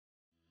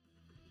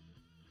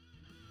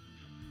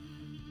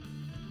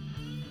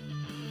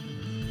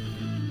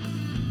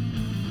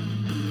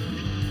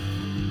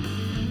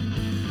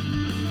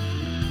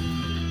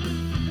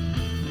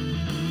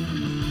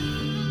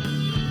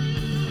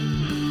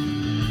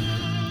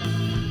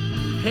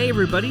Hey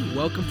everybody,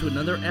 welcome to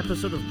another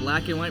episode of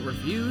Black and White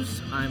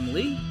Reviews. I'm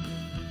Lee.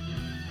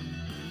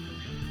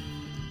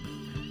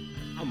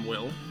 I'm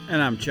Will.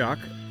 And I'm Chuck.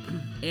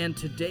 And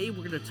today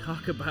we're going to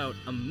talk about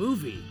a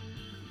movie.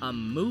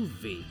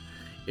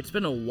 It's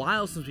been a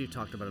while since we've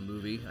talked about a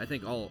movie, I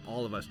think all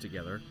of us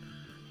together.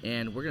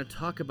 And we're going to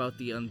talk about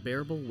The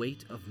Unbearable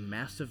Weight of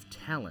Massive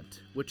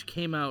Talent, which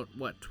came out,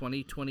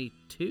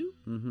 2022?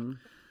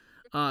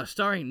 Mm-hmm.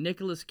 Starring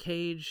Nicolas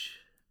Cage.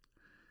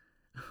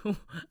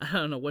 I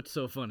don't know, what's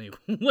so funny?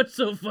 What's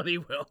so funny,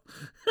 Will?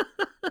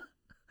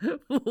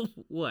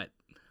 What?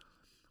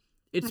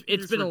 It's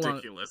been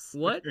ridiculous. A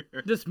long... What?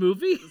 This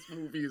movie? This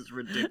movie is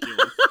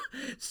ridiculous.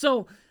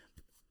 So,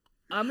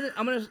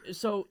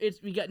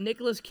 we got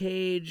Nicolas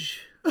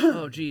Cage.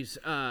 Oh, geez.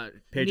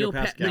 Pedro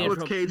Pascal.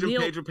 Nicolas Cage and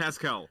Pedro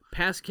Pascal.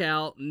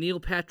 Pascal, Neil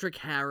Patrick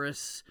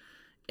Harris,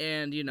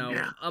 and,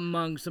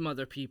 among some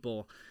other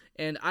people.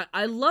 And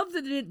I love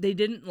that they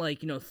didn't,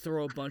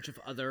 throw a bunch of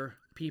other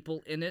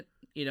people in it.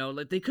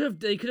 They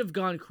could have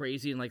gone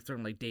crazy and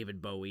thrown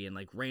David Bowie and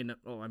random.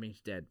 Oh, I mean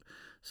he's dead.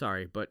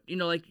 Sorry, but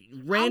How are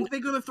they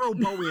gonna throw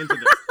Bowie into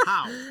this?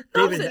 How?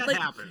 How did that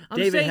happen?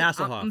 David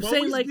Hasselhoff. I'm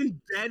Bowie's saying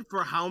been dead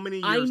for how many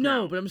years? I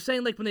know, now? but I'm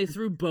saying when they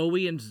threw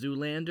Bowie and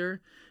Zoolander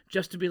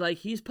just to be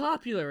he's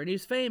popular and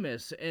he's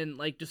famous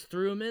and just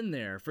threw him in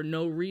there for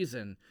no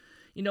reason.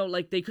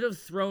 They could have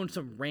thrown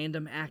some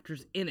random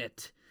actors in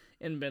it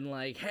and been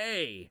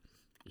hey.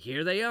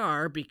 Here they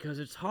are because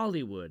it's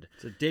Hollywood.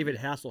 It's a David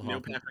Hasselhoff. Neil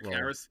Patrick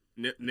Harris.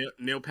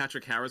 Neil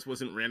Patrick Harris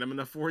wasn't random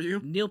enough for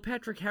you? Neil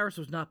Patrick Harris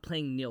was not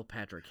playing Neil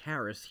Patrick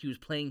Harris. He was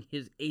playing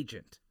his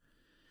agent.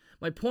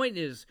 My point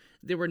is,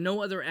 there were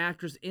no other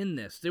actors in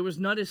this. There was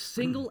not a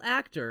single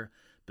actor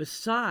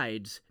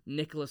besides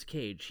Nicolas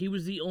Cage. He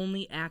was the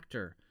only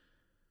actor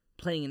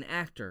playing an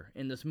actor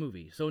in this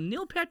movie. So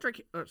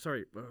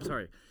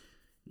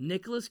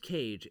Nicolas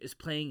Cage is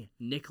playing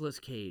Nicolas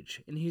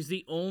Cage, and he's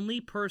the only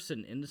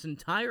person in this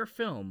entire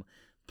film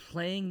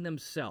playing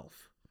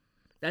themselves.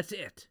 That's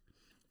it.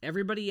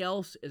 Everybody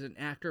else is an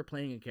actor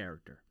playing a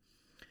character.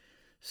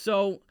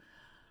 So,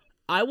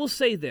 I will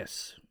say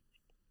this,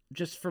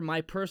 just for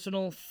my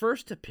personal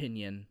first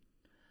opinion,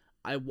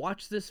 I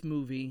watched this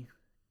movie,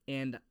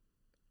 and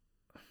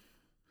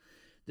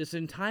this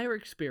entire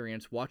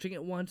experience, watching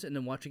it once and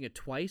then watching it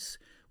twice,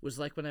 was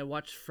like when I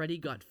watched Freddy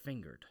Got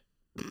Fingered.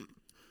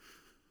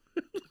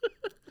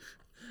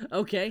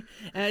 Okay,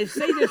 and I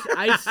say this.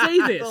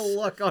 The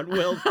look on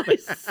Will's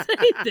face.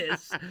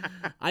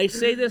 I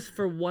say this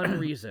for one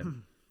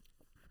reason.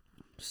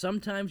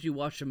 Sometimes you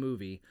watch a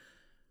movie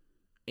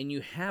and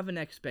you have an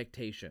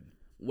expectation,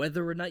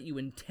 whether or not you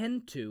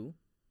intend to,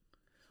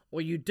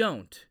 or you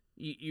don't.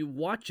 You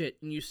watch it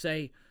and you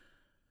say,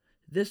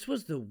 "This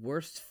was the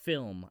worst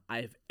film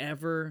I've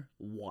ever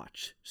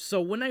watched."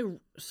 So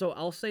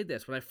I'll say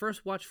this: when I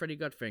first watched Freddy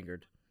Got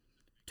Fingered,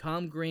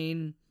 Tom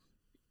Green.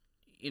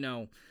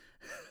 I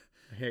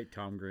hate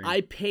Tom Green.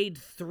 I paid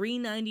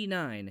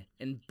 $3.99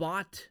 and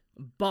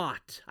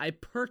I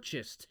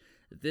purchased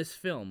this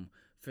film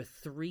for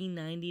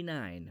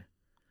 $3.99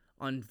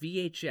 on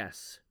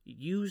VHS,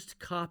 used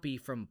copy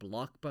from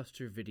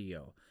Blockbuster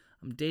Video.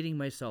 I'm dating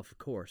myself, of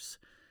course.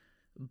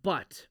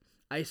 But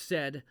I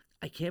said,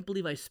 I can't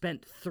believe I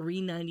spent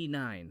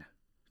 $3.99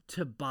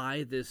 to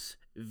buy this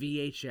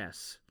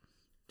VHS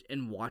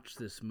and watch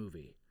this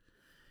movie.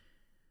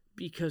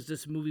 Because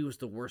this movie was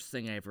the worst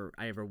thing I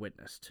ever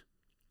witnessed.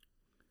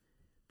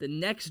 The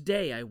next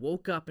day, I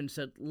woke up and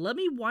said, let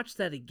me watch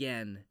that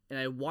again, and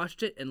I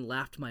watched it and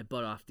laughed my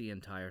butt off the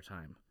entire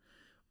time.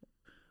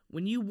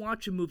 When you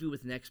watch a movie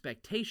with an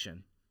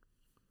expectation,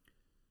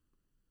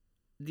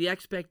 the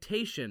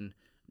expectation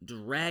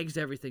drags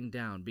everything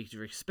down because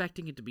you're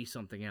expecting it to be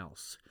something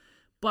else.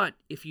 But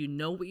if you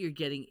know what you're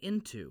getting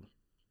into,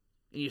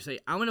 and you say,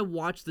 I'm going to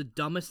watch the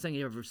dumbest thing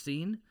I've ever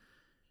seen,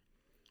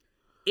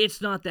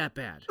 it's not that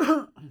bad,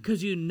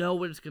 because you know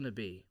what it's going to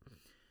be.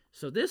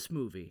 So this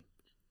movie,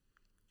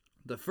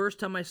 the first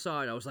time I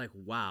saw it, I was like,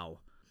 wow.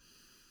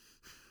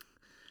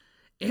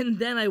 And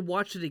then I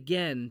watched it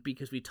again,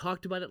 because we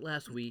talked about it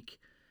last week,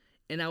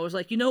 and I was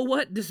like, you know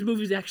what? This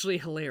movie's actually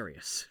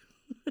hilarious.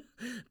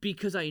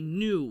 Because I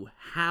knew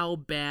how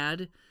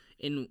bad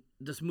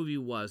this movie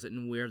was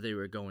and where they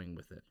were going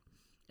with it.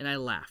 And I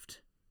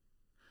laughed.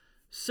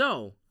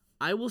 So,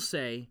 I will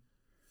say,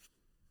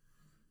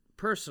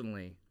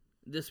 personally,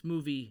 this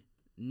movie,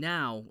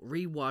 now,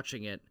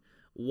 rewatching it,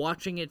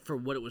 watching it for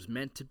what it was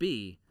meant to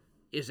be,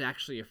 is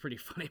actually a pretty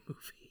funny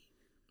movie.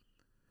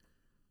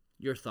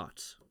 Your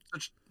thoughts?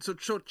 So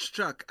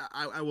Chuck,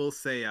 I will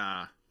say,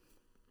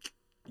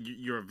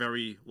 you're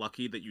very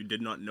lucky that you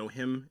did not know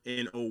him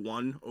in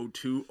 01,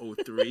 02,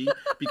 03,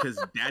 because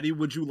Daddy,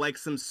 Would You Like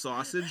Some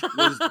Sausage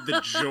was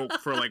the joke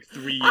for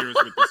 3 years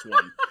with this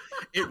one.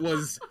 It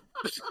was...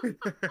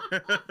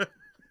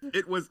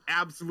 It was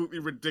absolutely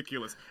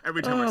ridiculous.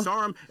 Every time I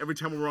saw him, every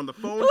time we were on the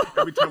phone,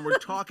 every time we're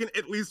talking,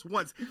 at least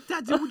once,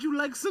 Daddy, would you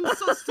like some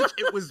sausage?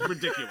 It was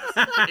ridiculous.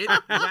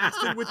 It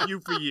lasted with you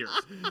for years.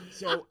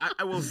 So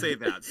I will say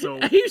that.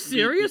 So are you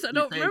serious? I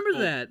don't remember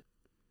that.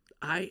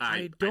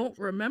 I don't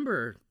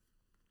remember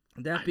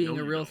that being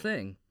a real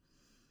thing.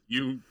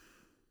 Yeah.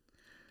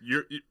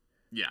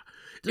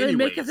 Did they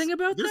make a thing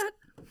about that?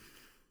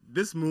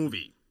 This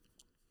movie.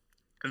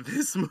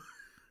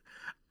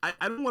 I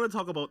don't want to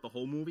talk about the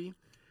whole movie.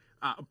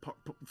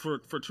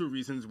 For two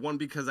reasons. One,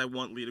 because I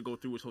want Lee to go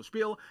through his whole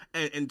spiel,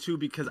 and two,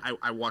 because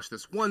I watched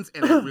this once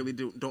and I really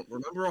don't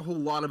remember a whole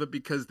lot of it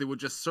because there were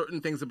just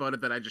certain things about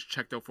it that I just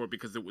checked out for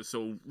because it was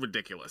so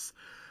ridiculous.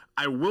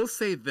 I will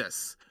say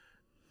this: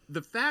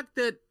 the fact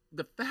that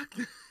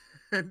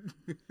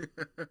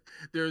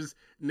there's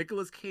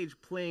Nicolas Cage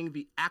playing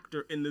the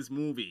actor in this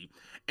movie,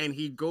 and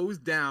he goes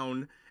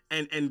down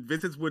and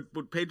visits with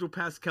Pedro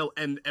Pascal,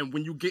 and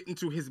when you get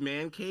into his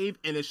man cave,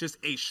 and it's just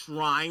a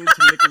shrine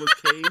to Nicolas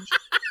Cage,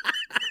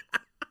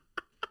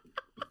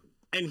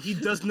 and he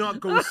does not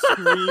go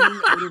screaming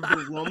out of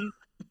the room.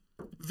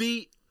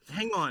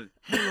 Hang on,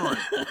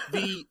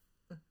 the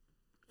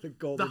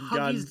golden Huggies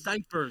guns.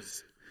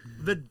 diapers.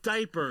 The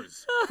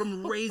diapers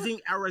from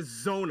Raising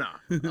Arizona.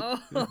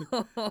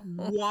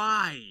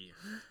 Why?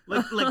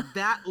 Like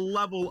that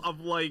level of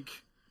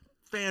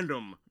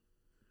fandom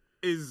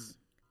is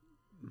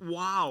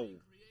wow.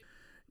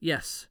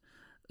 Yes.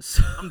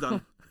 So... I'm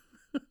done.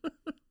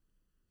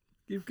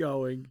 Keep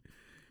going.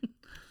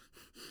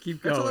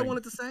 That's all I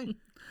wanted to say.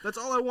 That's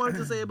all I wanted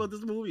to say about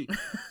this movie.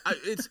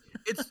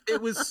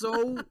 It was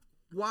so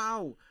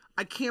wow.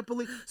 I can't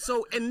believe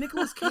and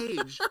Nicolas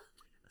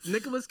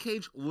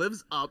Cage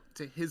lives up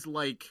to his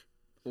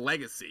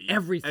legacy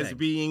as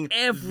being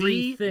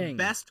the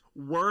best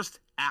worst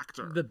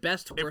actor. The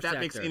best worst actor. If that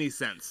makes any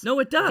sense. No,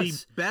 it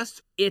does. The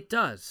best. It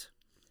does.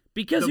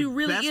 Because he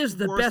really is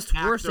the best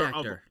worst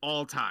actor of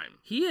all time.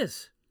 He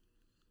is.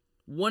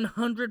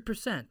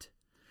 100%.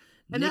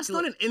 And that's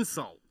not an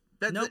insult.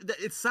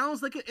 It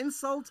sounds like an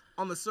insult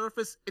on the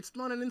surface. It's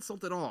not an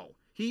insult at all.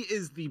 He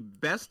is the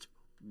best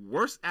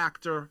worst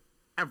actor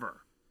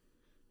ever.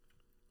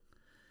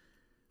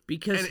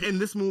 Because in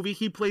this movie,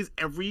 he plays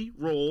every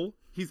role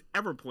he's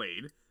ever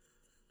played,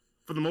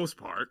 for the most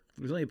part.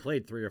 He's only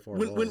played 3 or 4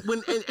 roles.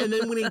 And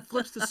then when he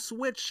flips the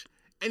switch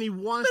and he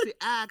wants to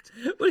act,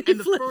 and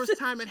the first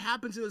time it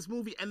happens in this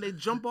movie, and they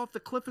jump off the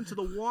cliff into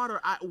the water,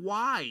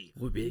 why?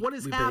 What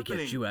is happening? We better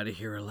get you out of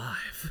here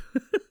alive.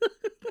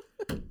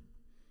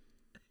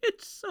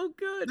 It's so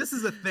good. This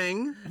is a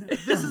thing.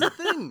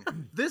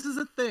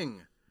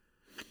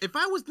 If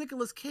I was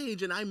Nicolas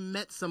Cage and I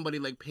met somebody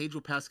like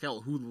Pedro Pascal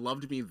who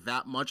loved me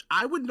that much,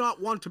 I would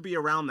not want to be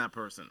around that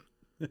person.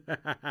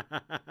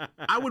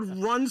 I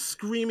would run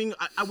screaming.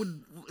 I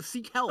would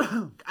seek help.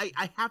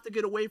 I have to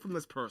get away from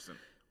this person.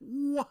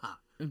 What?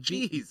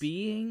 Jeez.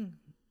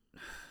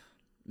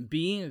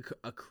 Being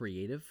a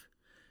creative,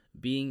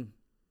 being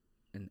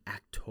an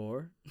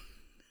actor,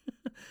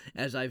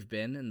 as I've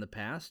been in the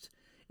past,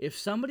 if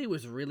somebody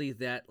was really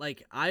that,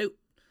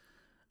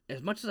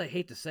 as much as I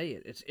hate to say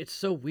it, it's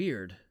so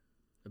weird,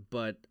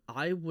 but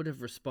I would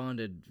have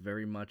responded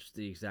very much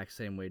the exact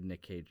same way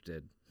Nick Cage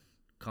did.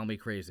 Call me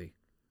crazy.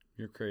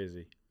 You're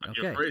crazy.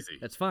 Okay, you're crazy.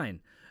 That's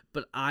fine.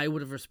 But I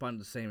would have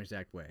responded the same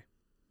exact way.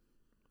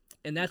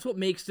 And that's what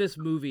makes this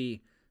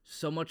movie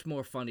so much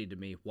more funny to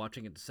me,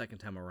 watching it the second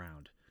time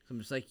around. So I'm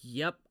just like,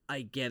 yep,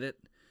 I get it.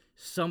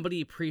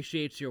 Somebody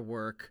appreciates your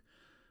work.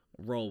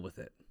 Roll with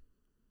it.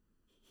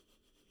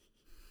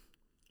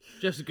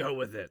 Just go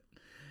with it.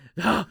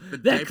 Oh,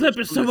 that clip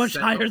is so much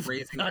higher than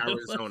Raising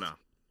Arizona.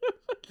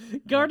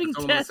 Guarding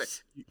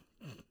Tess.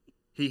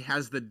 He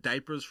has the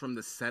diapers from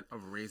the set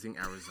of Raising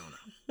Arizona.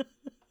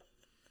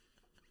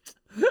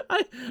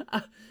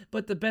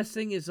 But the best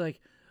thing is,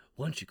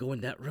 once you go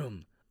in that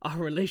room, our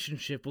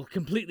relationship will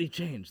completely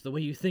change. The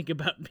way you think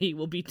about me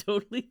will be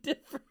totally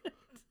different.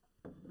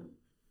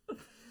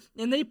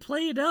 And they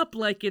play it up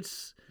like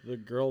it's... The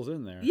girl's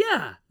in there.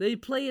 Yeah, they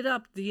play it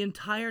up the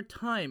entire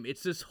time.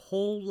 It's this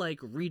whole,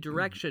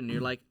 redirection.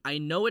 You're like, I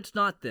know it's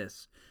not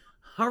this.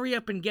 Hurry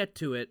up and get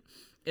to it.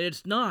 And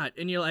it's not.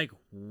 And you're like,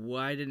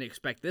 well, I didn't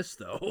expect this,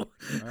 though.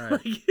 All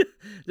right.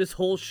 This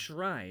whole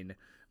shrine.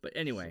 But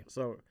anyway.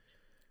 So,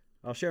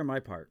 I'll share my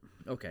part.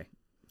 Okay.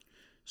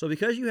 So,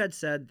 because you had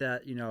said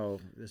that,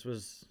 this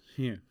was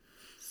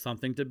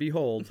something to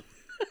behold...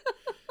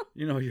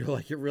 you're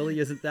like, it really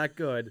isn't that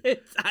good.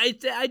 I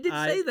did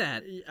say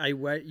that.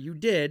 You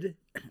did.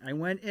 I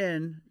went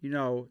in,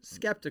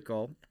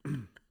 skeptical.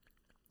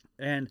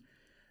 And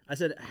I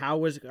said,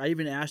 I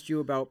even asked you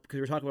about, because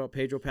we were talking about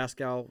Pedro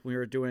Pascal when we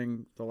were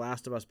doing the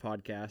Last of Us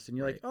podcast. And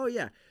you're like, oh,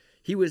 yeah,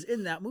 he was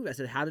in that movie. I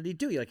said, how did he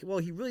do? You're like, well,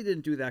 he really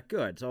didn't do that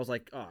good. So I was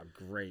like, oh,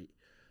 great.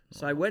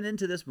 So I went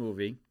into this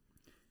movie,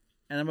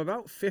 and I'm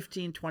about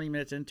 15, 20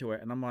 minutes into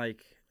it, and I'm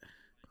like,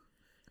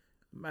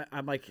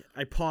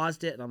 I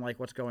paused it and I'm like,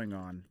 what's going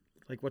on?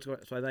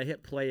 So I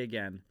hit play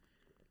again.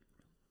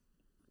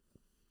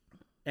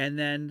 And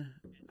then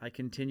I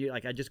continued,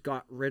 I just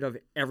got rid of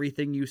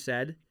everything you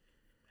said.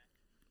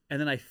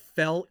 And then I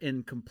fell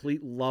in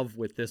complete love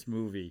with this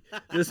movie.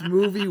 This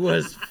movie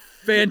was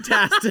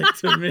fantastic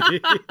to me.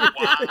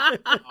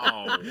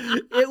 Wow.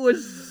 It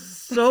was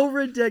so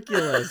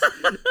ridiculous.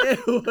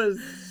 It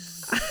was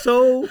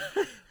so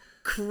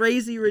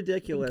crazy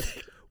ridiculous.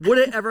 Would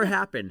it ever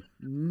happen?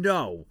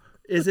 No.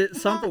 Is it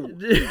something?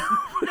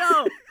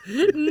 No,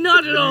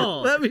 not at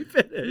all. Let me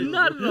finish.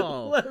 Not at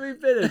all. Let me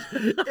finish.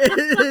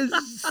 It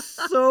is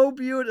so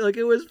beautiful. Like,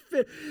 it was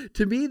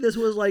to me, this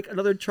was like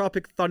another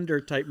Tropic Thunder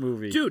type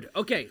movie. Dude,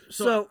 okay.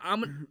 So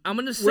I'm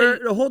gonna say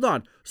Where, hold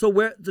on. So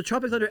where the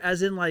Tropic Thunder,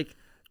 as in like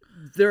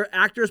they're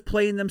actors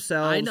playing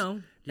themselves. I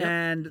know. Yep.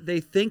 And they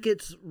think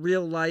it's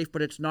real life,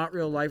 but it's not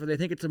real life, or they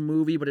think it's a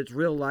movie, but it's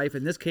real life.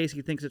 In this case,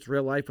 he thinks it's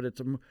real life, but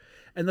it's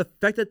and the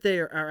fact that they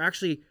are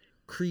actually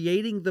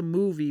creating the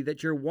movie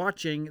that you're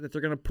watching, that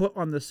they're going to put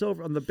on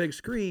the big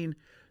screen,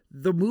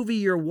 the movie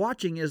you're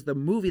watching is the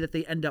movie that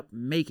they end up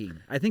making.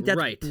 I think that's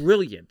right.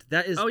 brilliant.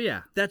 That is. Oh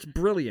yeah, that's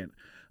brilliant.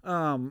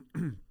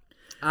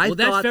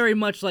 That's very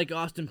much like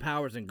Austin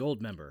Powers and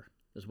Goldmember,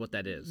 is what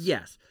that is.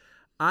 Yes,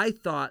 I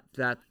thought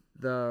that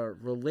the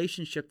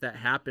relationship that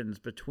happens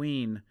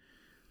between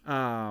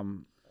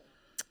Joel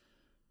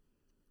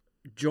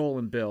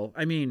and Bill.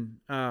 I mean,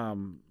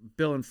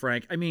 Bill and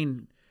Frank. I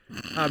mean,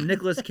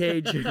 Nicolas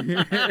Cage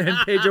and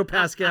Pedro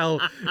Pascal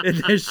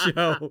in this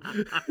show.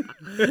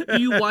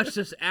 You watched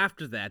this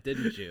after that,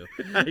 didn't you?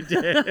 I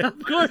did.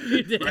 Of course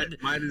you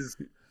did. Might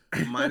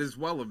as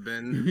well have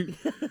been.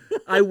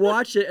 I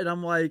watch it and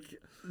I'm like,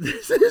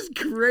 this is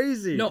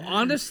crazy. No,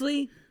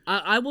 honestly,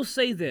 I will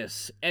say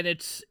this, and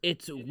it's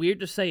weird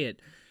to say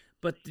it,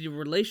 but the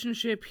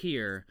relationship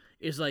here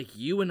is like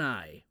you and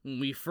I. When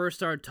we first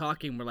started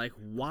talking, we're like,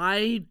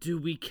 why do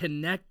we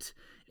connect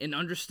and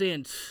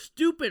understand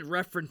stupid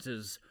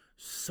references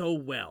so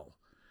well?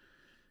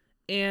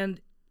 And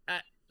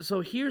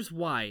so here's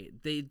why.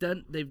 They've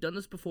done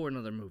this before in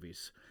other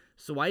movies.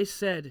 So I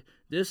said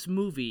this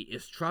movie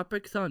is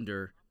Tropic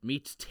Thunder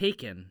meets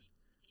Taken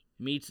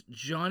meets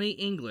Johnny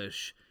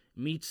English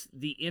meets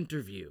The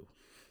Interview.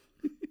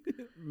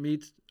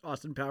 Meets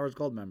Austin Powers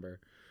Goldmember.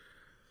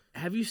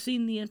 Have you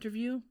seen The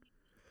Interview?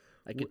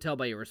 I could tell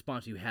by your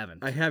response you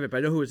haven't. I haven't, but I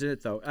know who was in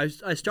it though. I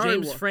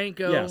started James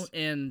Franco yes.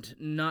 and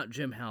not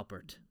Jim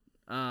Halpert.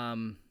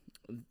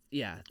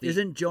 Yeah.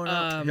 Isn't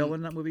Jonah Hill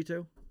in that movie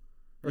too?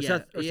 Or yeah,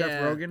 Seth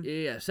Rogen?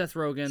 Yeah, Seth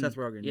Rogen. Seth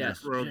Rogen,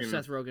 Yes, Rogen.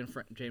 Seth Rogen,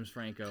 James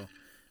Franco.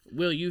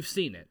 Will, you've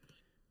seen it.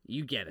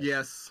 You get it.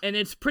 Yes. And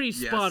it's pretty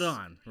spot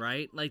on,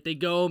 right? Like, they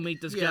go meet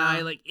this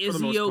guy. Like, is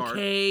he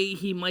okay?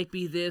 He might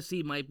be this.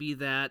 He might be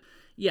that.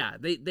 Yeah,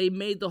 they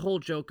made the whole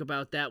joke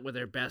about that with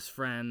their best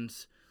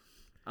friends.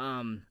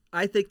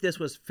 I think this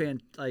was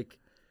like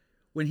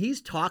when he's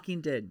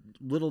talking to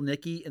little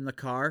Nicky in the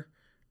car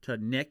to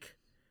Nick,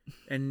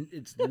 and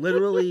it's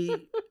literally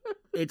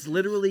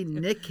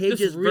Nick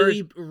Cage's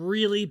really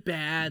really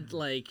bad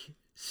like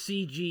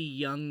CG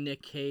young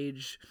Nick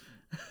Cage.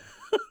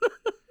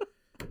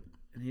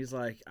 And he's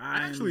like,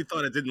 I actually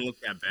thought it didn't look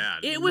that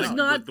bad. It was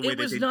not. It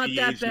was not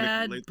that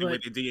bad. The way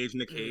they de-aged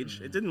Nick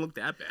Cage, it didn't look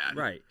that bad.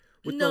 Right.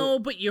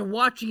 But you're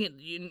watching it,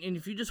 and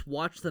if you just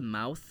watch the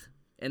mouth,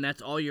 and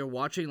that's all you're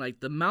watching, like,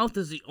 the mouth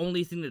is the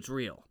only thing that's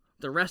real.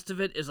 The rest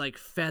of it is, like,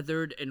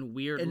 feathered and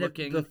weird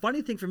looking. The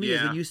funny thing for me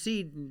is when you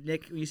see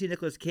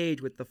Nicolas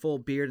Cage with the full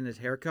beard and his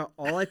haircut,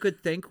 all I could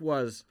think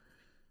was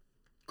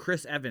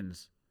Chris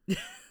Evans.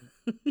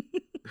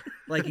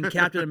 Like in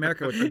Captain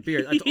America with the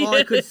beard. That's all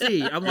I could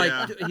see. I'm like,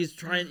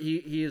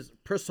 he is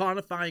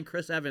personifying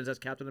Chris Evans as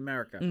Captain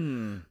America.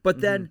 But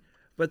then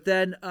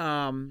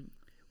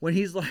when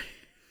he's like,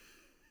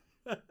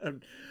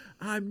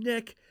 I'm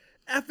Nick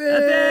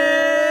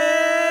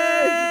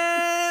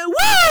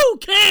Woo!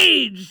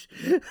 Cage!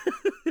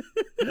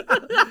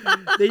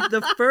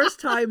 The first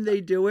time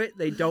they do it,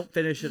 they don't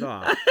finish it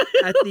off.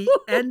 At the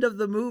end of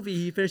the movie,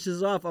 he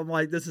finishes off. I'm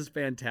like, this is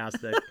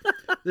fantastic.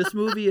 This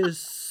movie is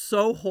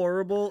so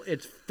horrible.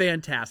 It's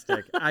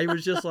fantastic. I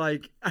was just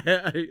like,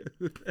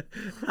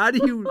 how do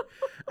you?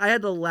 I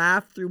had to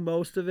laugh through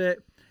most of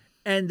it,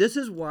 and this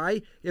is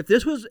why. If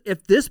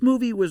this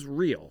movie was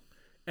real,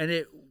 and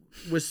it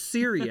was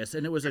serious,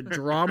 and it was a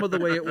drama the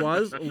way it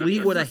was, Lee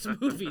would have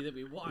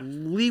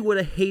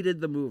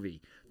hated the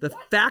movie. The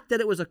fact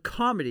that it was a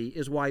comedy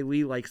is why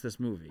Lee likes this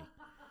movie.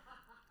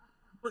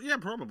 Well, yeah,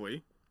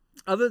 probably.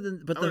 Other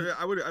than,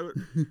 I would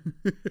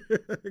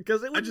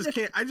because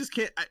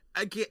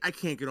I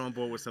can't get on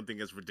board with something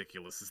as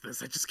ridiculous as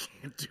this. I just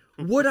can't do.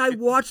 Would I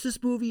watch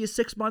this movie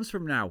 6 months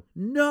from now?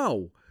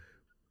 No.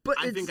 But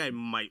I think I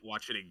might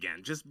watch it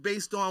again, just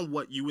based on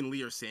what you and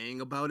Lee are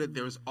saying about it.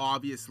 There's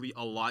obviously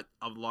a lot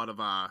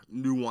of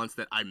nuance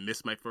that I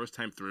missed my first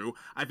time through.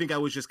 I think I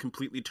was just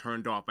completely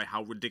turned off by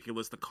how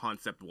ridiculous the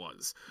concept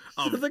was.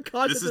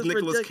 This is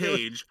Nicolas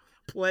Cage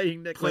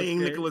playing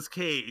Nicolas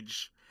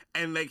Cage,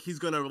 and like he's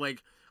gonna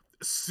like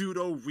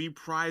pseudo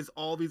reprise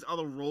all these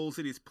other roles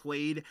that he's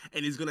played,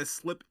 and he's gonna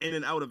slip in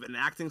and out of an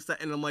acting set.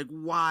 And I'm like,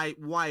 why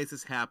is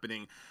this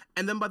happening?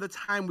 And then by the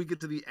time we get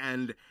to the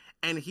end,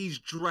 and he's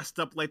dressed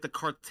up like the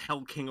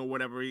cartel king or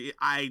whatever.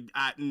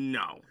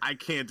 No, I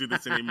can't do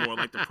this anymore.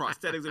 Like the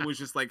prosthetics, it was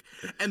just like,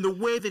 and the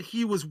way that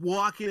he was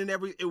walking and it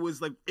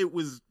was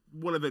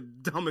one of the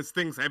dumbest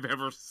things I've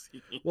ever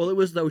seen. Well, it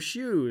was those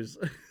shoes.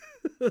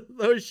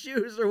 Those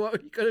shoes are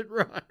what he couldn't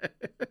run.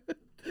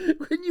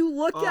 when you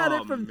look at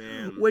it Oh, from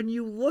man. when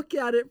you look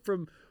at it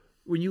from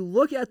when you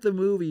look at the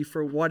movie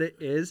for what it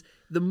is,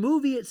 the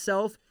movie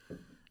itself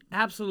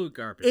Absolute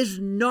garbage. is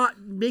not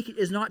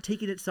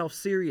taking itself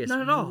serious.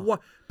 Not at all.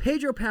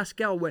 Pedro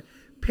Pascal,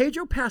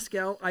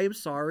 I am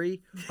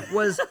sorry,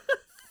 was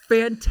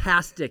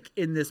fantastic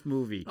in this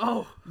movie.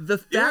 Oh, The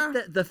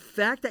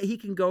fact that he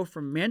can go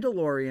from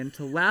Mandalorian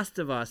to Last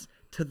of Us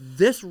to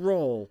this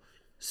role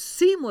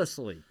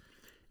seamlessly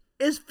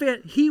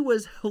he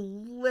was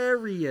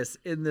hilarious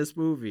in this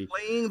movie.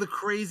 Playing the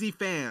crazy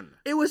fan.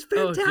 It was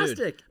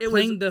fantastic. Dude.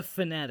 Playing the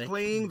fanatic.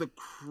 Playing the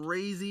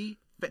crazy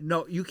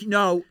No.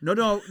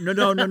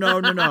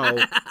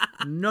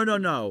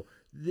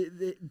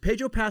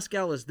 Pedro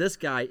Pascal as this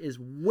guy is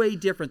way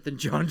different than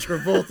John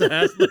Travolta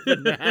as the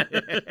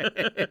fanatic.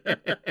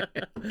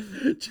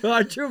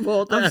 John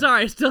Travolta. I'm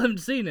sorry, I still haven't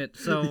seen it,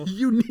 so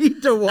You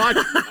need to watch.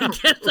 I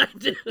guess I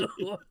do.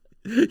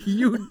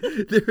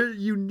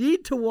 You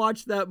need to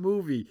watch that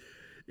movie.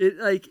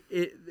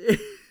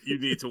 You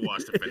need to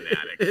watch The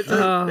Fanatic.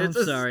 I'm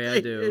sorry, I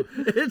do.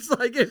 It's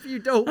like if you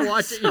don't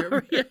watch it,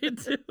 Sorry, I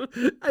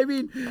do. I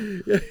mean,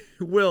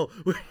 Will.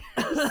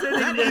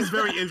 That is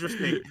very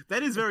interesting.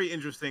 That is very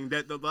interesting.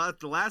 That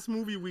the last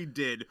movie we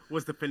did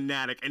was The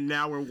Fanatic, and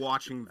now we're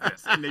watching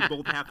this, and they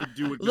both have to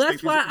do it. Well,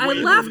 that's why I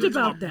laughed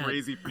about that.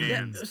 Crazy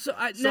fans. So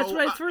that's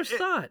what I first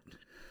thought.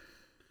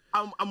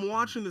 I'm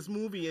watching this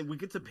movie, and we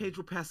get to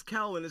Pedro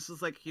Pascal, and it's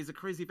just like he's a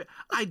crazy fan.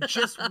 I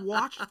just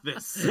watched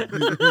this.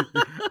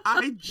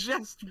 I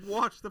just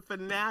watched The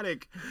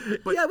Fanatic.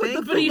 But Yeah, but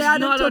the But he's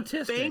Fanatic not took-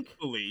 autistic.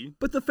 thankfully,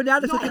 But the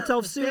Fanatic took No,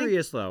 itself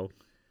serious, though.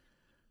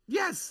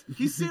 yes,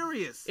 he's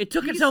serious. It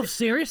took He's- itself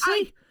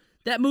seriously?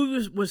 That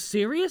movie was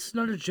serious?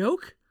 Not a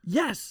joke?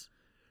 Yes.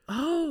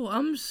 Oh,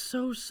 I'm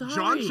so sorry.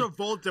 John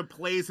Travolta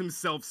plays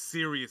himself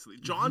seriously.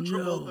 John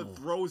Travolta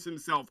throws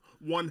himself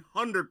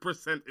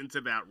 100%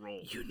 into that role.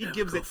 You He never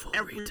gives go it full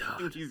everything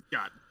retard. he's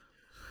got.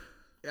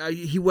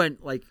 He went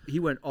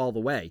all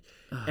the way.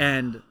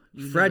 And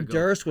Fred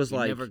Durst was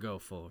like, never go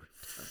forward.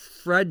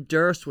 Fred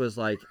Durst was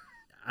like,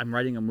 I'm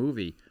writing a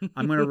movie.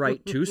 I'm going to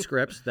write 2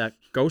 scripts that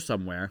go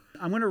somewhere.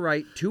 I'm going to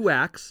write 2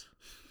 acts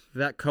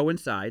that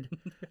coincide,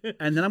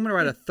 and then I'm going to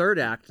write a 3rd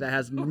act that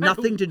has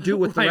nothing to do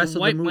with the rest of the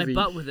wipe movie.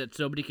 my butt with it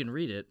so nobody can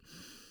read it.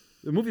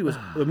 The movie was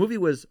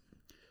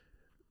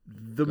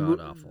God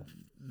awful.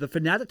 The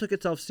Fanatic took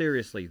itself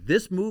seriously.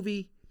 This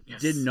movie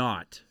did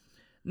not.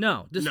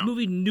 No, this No.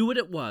 movie knew what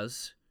it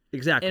was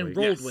Exactly. and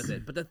rolled Yes. with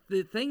it. But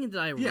the thing that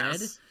I read,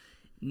 Yes.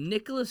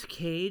 Nicolas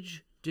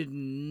Cage did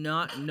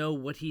not know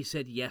what he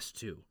said yes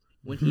to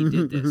when he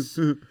did this.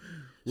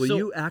 Will So-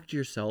 you act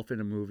yourself in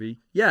a movie?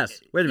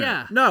 Yes. Wait a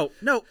minute. Yeah.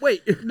 No,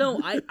 wait.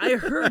 No, I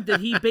heard that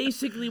he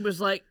basically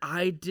was like,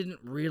 I didn't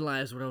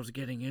realize what I was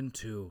getting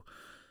into.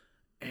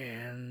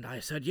 And I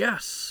said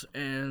yes,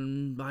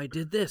 and I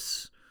did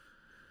this.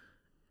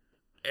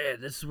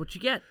 And this is what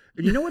you get.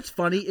 And you know what's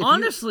funny? If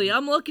Honestly,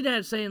 I'm looking at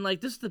it saying,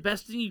 like, this is the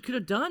best thing you could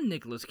have done,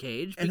 Nicolas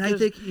Cage. And I because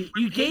think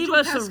you gave Pedro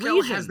us a Pascal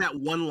reason. has that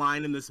one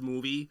line in this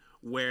movie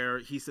where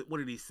he said, what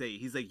did he say?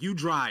 He's like, you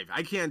drive.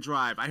 I can't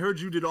drive. I heard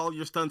you did all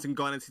your stunts in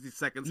Gone in 60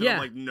 Seconds. And Yeah. I'm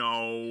like,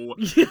 no.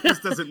 This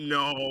doesn't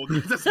know.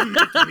 This doesn't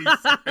make any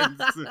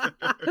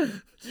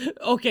sense.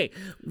 Okay,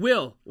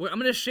 Will, I'm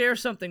going to share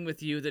something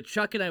with you that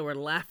Chuck and I were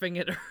laughing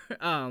at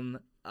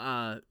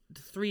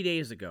 3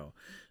 days ago.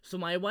 So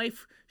my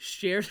wife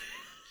shared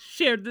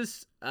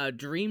this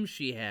dream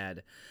she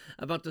had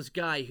about this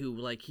guy who,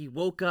 like, he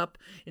woke up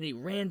and he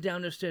ran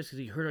down the stairs because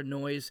he heard a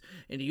noise,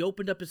 and he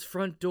opened up his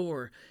front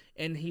door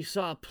and he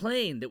saw a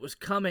plane that was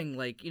coming,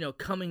 like,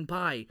 coming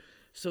by.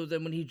 So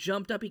then when he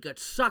jumped up, he got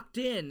sucked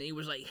in. He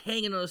was, like,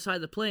 hanging on the side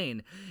of the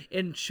plane.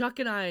 And Chuck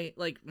and I,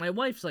 like, my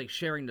wife's, like,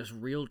 sharing this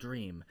real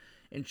dream.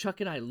 And Chuck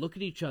and I look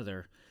at each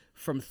other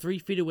from 3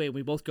 feet away, and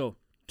we both go,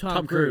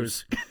 Tom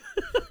Cruise.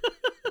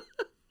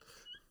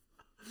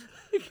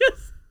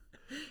 Because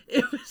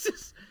it was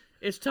just,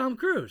 it's Tom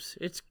Cruise.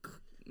 It's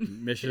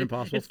Mission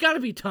Impossible It's got to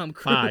be Tom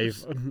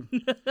Cruise.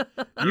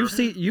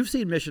 5. You've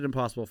seen Mission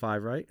Impossible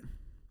 5, right?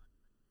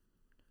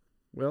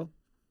 Will?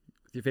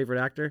 Your favorite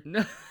actor?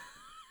 No.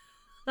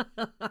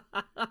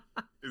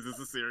 Is this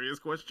a serious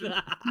question?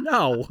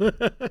 No.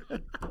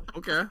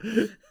 Okay.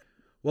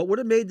 What would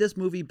have made this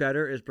movie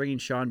better is bringing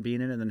Sean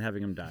Bean in and then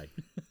having him die.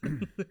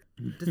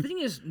 The thing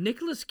is,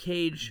 Nicolas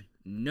Cage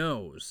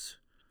knows.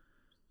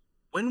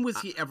 When was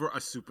he ever a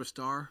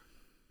superstar?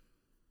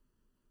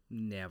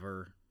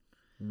 Never.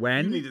 You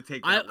When? need to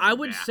take I that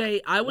would back.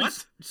 say I would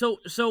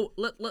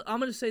What? I'm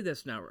going to say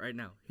this right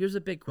now. Here's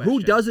a big question.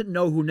 Who doesn't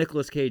know who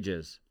Nicolas Cage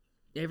is?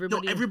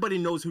 Everybody. No, everybody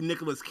knows who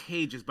Nicolas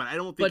Cage is, but I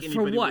don't But think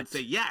for anybody what? would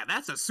say, yeah,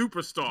 that's a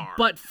superstar.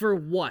 But for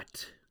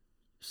what?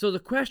 So the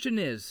question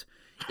is,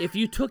 if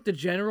you took the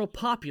general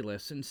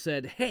populace and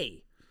said,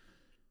 "Hey,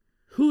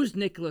 who's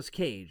Nicolas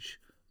Cage?"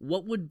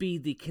 What would be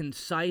the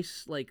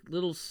concise, like,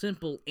 little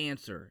simple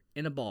answer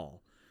in a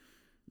ball?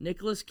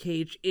 Nicolas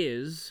Cage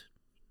is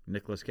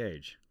Nicolas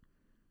Cage.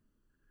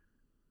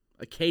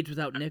 a cage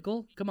without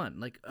nickel? Come on,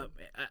 like,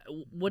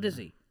 what is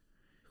he?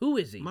 Who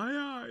is he?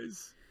 My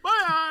eyes.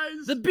 My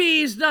eyes. The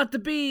bees, not the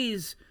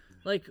bees.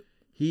 Like,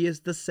 He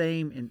is the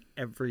same in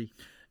every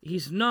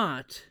he's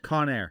not.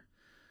 Con Air.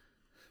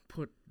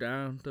 Put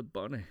down the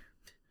bunny.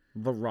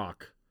 The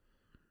Rock.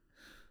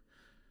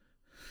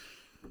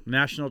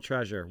 National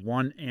Treasure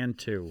 1 and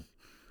 2.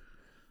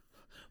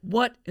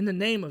 What in the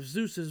name of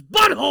Zeus's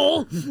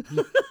butthole?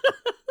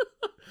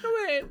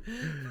 Wait.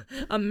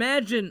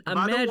 Imagine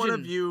Either one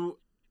of you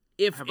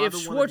if have either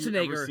one of you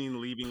ever Schwarzenegger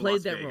seen Leaving played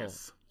Las that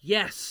Vegas? role.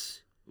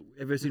 Yes.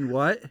 Ever seen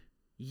what?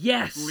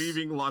 Yes.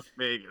 Leaving Las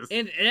Vegas.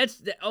 And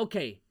that's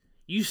okay.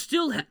 You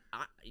still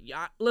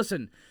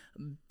listen.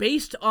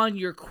 Based on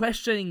your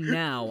questioning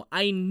now,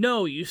 I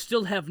know you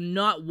still have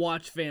not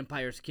watched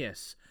Vampire's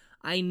Kiss.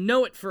 I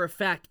know it for a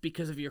fact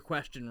because of your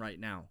question right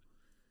now.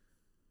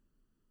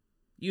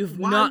 You've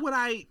Why not. would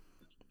I?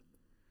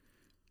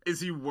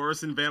 Is he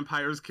worse in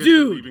Vampire's Kiss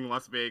Dude. than Leaving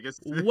Las Vegas?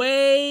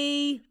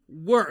 Way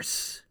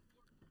worse.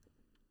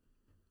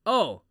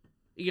 Oh,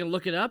 you gonna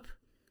look it up?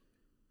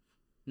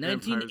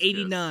 Vampire's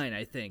 1989,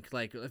 I think.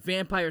 Like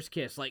Vampire's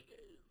Kiss, like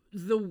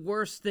the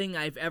worst thing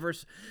I've ever.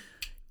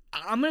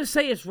 I'm gonna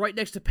say it's right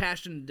next to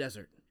Passion in the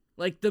Desert.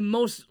 Like the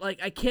most. Like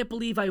I can't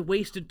believe I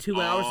wasted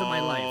 2 hours of my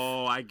life.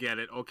 Oh, I get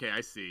it. Okay,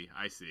 I see.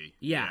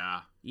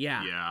 Yeah.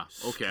 Yeah.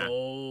 Okay.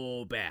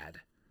 So bad.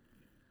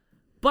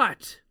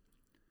 But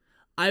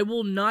I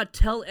will not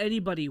tell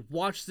anybody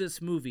watch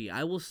this movie.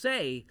 I will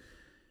say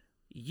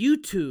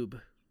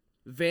YouTube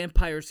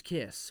Vampire's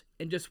Kiss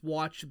and just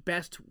watch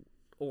best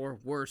or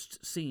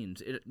worst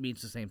scenes. It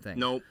means the same thing.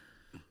 Nope.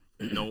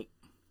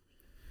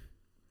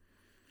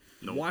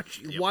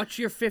 Watch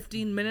your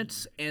 15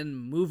 minutes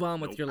and move on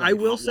with your life. I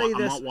will say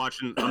this.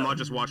 I'm not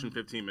just watching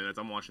 15 minutes.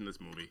 I'm watching this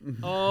movie.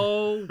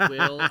 Oh,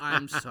 Will,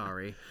 I'm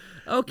sorry.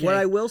 Okay. What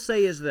I will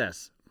say is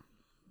this.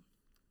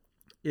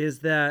 Is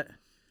that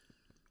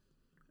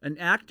an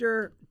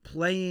actor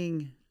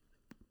playing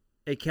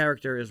a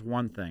character is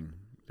one thing.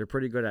 They're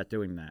pretty good at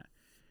doing that.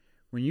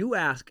 When you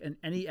ask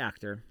any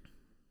actor,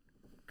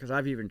 because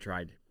I've even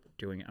tried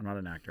doing it, I'm not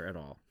an actor at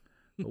all.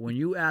 But when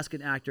you ask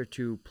an actor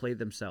to play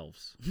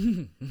themselves,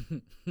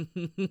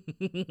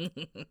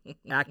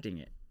 acting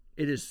it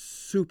is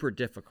super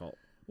difficult.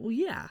 Well,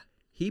 yeah.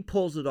 He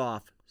pulls it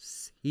off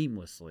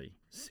seamlessly.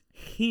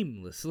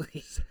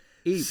 Seamlessly.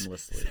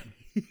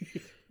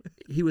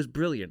 He was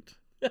brilliant.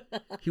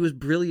 He was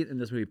brilliant in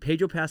this movie.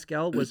 Pedro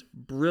Pascal was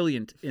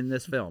brilliant in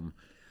this film.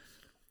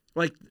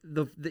 Like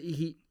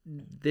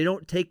they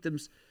don't take them.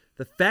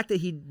 The fact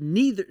that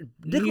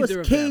Nicolas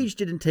of Cage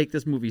didn't take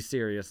this movie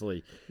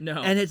seriously.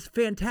 No. And it's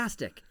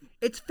fantastic.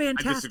 It's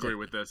fantastic. I disagree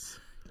with this.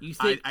 You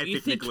think, I you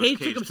think think Nicolas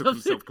Cage Cage took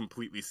himself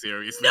completely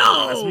seriously.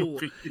 No!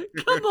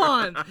 Come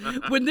on.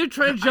 When they're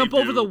trying to jump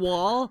over the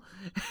wall,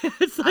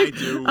 it's like,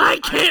 I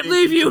can't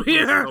leave you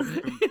here.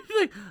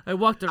 I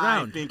walked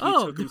around. I think he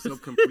took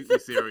himself completely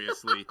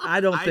seriously. I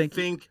don't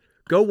think.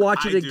 Go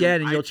watch it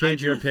again and you'll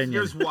change your opinion.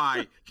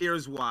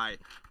 Here's why.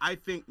 I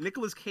think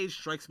Nicolas Cage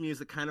strikes me as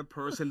the kind of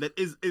person that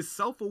is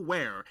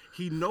self-aware.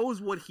 He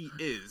knows what he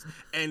is,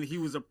 and he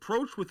was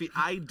approached with the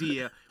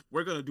idea,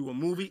 we're going to do a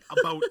movie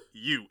about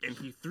you, and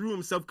he threw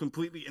himself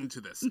completely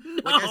into this.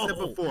 Like I said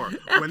before,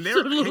 when they're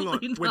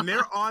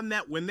on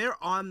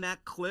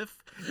that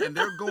cliff and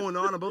they're going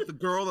on about the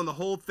girl and the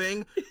whole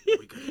thing,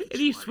 and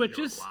he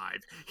switches.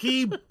 Alive.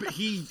 He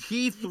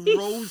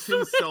throws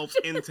himself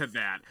into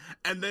that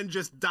and then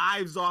just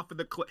dives off of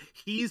the cliff.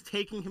 He's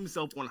taking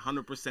himself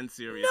 100%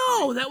 seriously.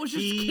 No, that was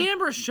just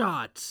camera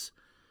shots.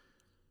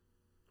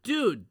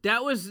 Dude,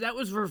 that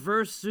was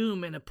reverse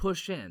zoom and a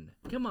push in.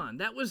 Come on,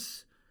 that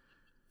was.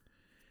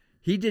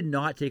 He did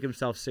not take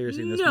himself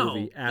seriously in this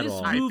movie at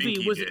all. This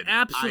movie was an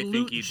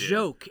absolute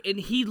joke, and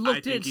he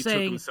looked at it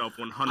saying,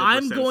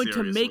 "I'm going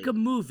to make a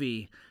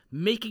movie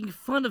making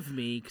fun of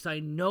me because I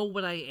know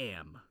what I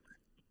am."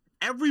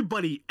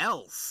 Everybody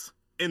else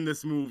in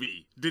this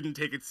movie didn't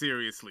take it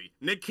seriously.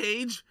 Nick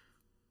Cage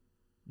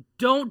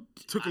took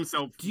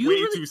himself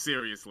way too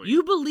seriously.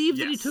 You believe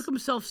that he took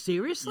himself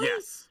seriously?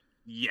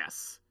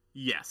 Yes.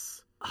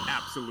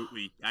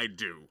 Absolutely, I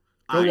do.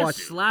 Go watch.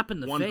 Slap in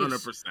the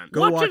 100%. face.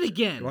 Watch it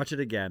again. Watch it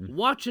again.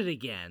 Watch it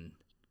again.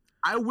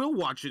 I will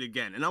watch it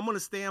again, and I'm going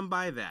to stand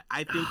by that.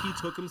 I think he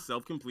took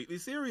himself completely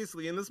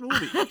seriously in this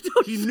movie. I'm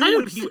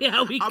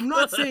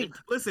not saying.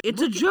 Listen,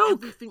 it's a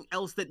joke. Everything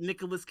else that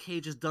Nicolas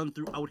Cage has done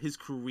throughout his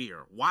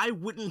career. Why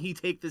wouldn't he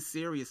take this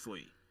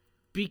seriously?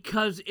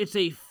 Because it's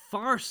a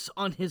farce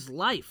on his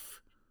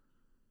life.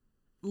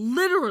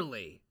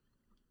 Literally,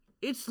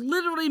 it's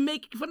literally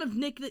making fun of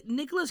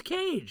Nicolas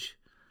Cage.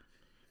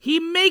 He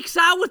makes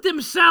out with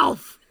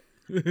himself.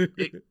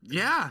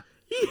 Yeah.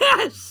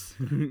 Yes.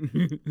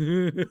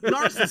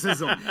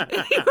 Narcissism.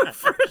 And he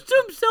refers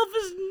to himself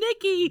as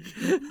Nicky.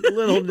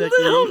 Little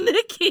Nicky. Little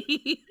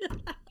Nicky.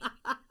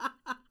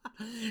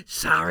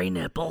 Sorry,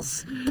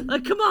 nipples.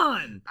 Come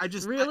on. I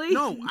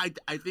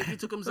think he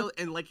took himself,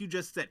 and like you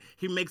just said,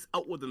 he makes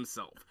out with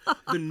himself.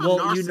 The well,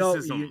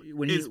 narcissism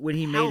when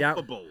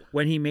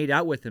he made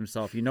out with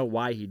himself, you know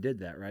why he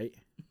did that, right?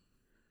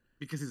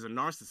 Because he's a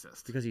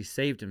narcissist. Because he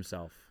saved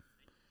himself.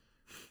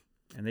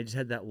 And they just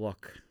had that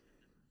look.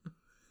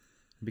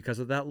 Because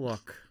of that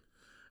look,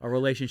 a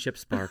relationship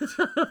sparked.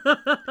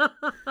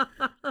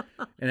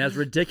 And as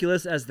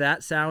ridiculous as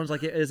that sounds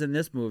like it is in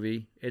this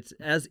movie, it's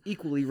as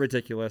equally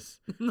ridiculous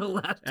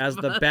as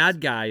the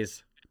bad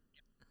guys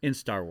in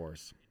Star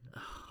Wars.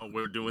 Oh,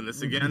 we're doing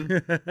this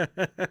again?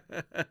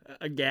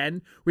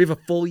 Again? We have a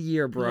full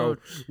year, bro. No.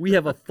 We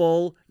have a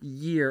full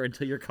year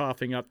until you're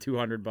coughing up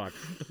 $200.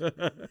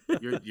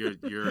 You're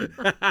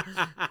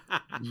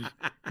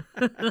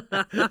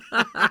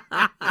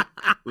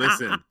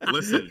Listen.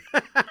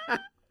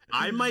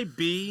 I might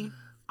be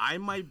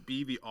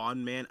the odd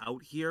man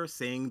out here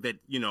saying that,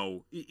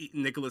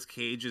 Nicolas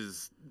Cage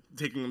is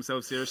taking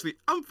himself seriously.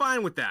 I'm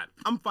fine with that.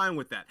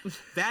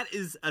 That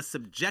is a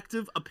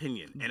subjective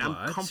opinion, and I'm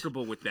But-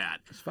 comfortable with that.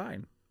 It's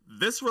fine.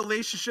 This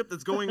relationship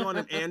that's going on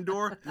in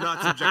Andor, not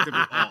subjective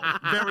at all.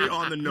 Very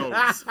on the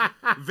nose.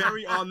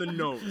 Very on the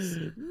nose.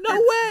 No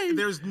way!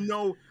 There's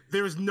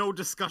no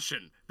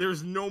discussion.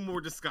 There's no more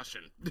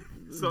discussion.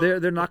 So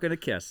They're not going to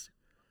kiss.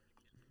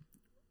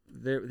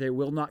 They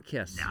will not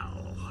kiss.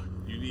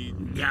 you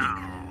need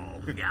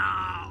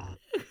No.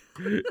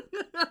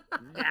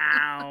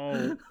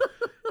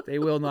 They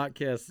will not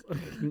kiss.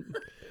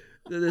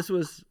 This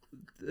was.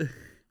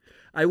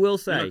 I will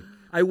say.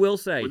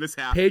 When this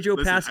happened- Pedro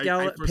listen, Pascal.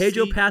 I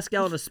Pedro foresee-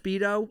 Pascal in a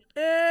speedo.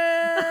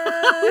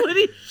 When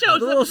he The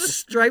shows little up,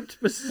 striped.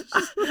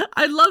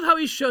 I love how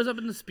he shows up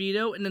in the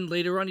Speedo, and then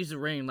later on he's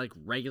wearing like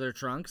regular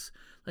trunks.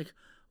 Like,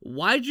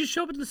 why'd you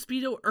show up in the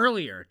Speedo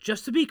earlier?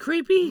 Just to be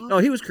creepy? Oh,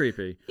 he was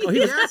creepy. Oh,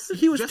 Yes,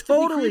 he was just to be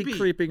totally creepy.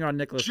 creeping on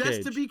Nicolas Cage.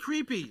 just to be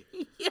creepy.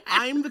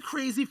 I'm the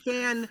crazy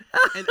fan,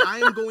 and I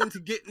am going to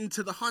get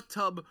into the hot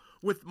tub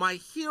with my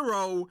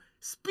hero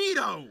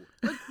Speedo.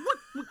 Like what?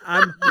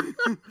 I'm,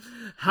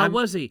 How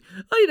was he?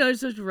 Oh, he's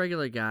just a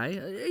regular guy.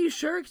 Are you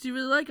sure? Because you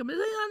really like him. I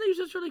think he's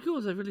just really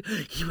cool.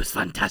 He was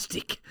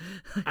fantastic.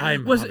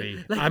 I'm Was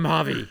Javi. it, like- I'm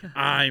Javi.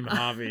 I'm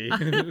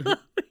Javi.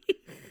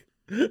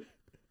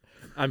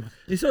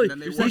 So, And then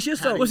they he's watched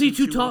just so Was he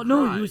too Paddington tall? two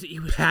No, cry. he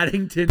was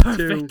Paddington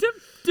perfect. 2.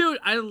 Dude,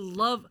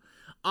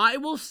 I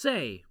will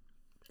say,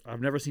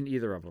 I've never seen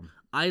either of them.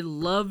 I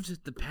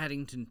loved the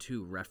Paddington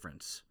 2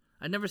 reference.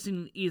 I've never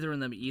seen either of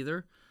them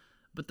either.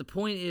 But the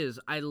point is,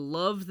 I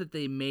love that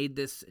they made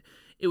this.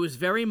 It was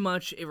very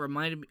much, it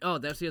reminded me, oh,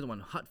 that's the other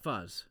one, Hot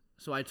Fuzz.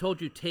 So I told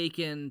you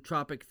Taken,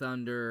 Tropic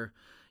Thunder,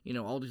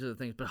 all these other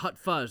things. But Hot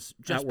Fuzz,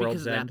 just At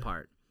World's because of End. that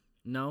part.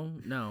 No.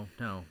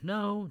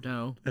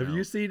 Have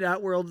you seen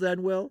At World's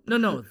End, Will?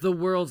 No, The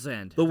World's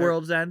End. The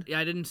World's End? Yeah,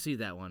 I didn't see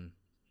that one.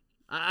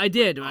 I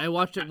did. I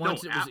watched it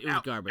once. No, It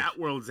was garbage. At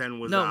World's End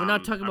was No, we're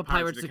not talking a about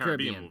Pirates of the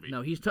Caribbean. movie.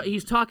 No, he's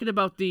talking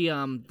about the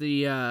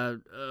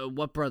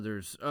what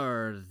brothers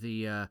or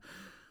the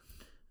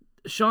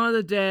Shaun of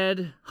the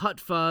Dead, Hot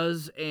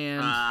Fuzz,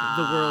 and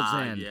The World's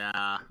End.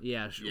 Yeah.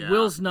 Yeah.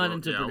 Will's not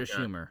into yeah, British okay.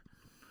 humor.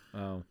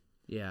 Oh.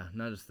 Yeah,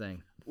 not his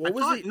thing. What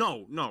was it?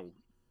 No.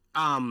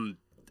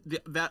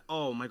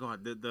 Oh my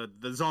god,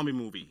 the zombie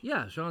movie.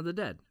 Yeah, Shaun of the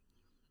Dead.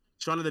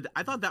 Shaun of the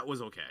I thought that was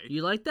okay.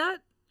 You like that?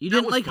 You That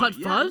didn't was like funny.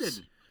 Hot Yeah, I Fuzz?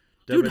 did.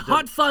 Dude, Dubba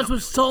Hot Dubba- Fuzz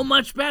was so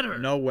much better.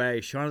 No way.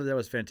 Shaun of the Dead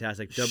was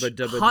fantastic. Dubba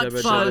dubba Hot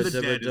dubba Fuzz. dubba Shaun of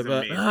the Dead is dubba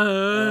amazing.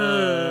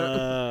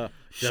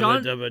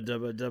 Shaun- dubba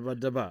dubba dubba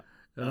dubba.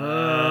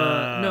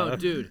 No,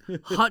 dude.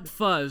 Hot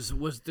Fuzz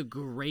was the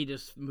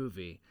greatest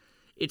movie.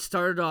 It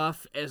started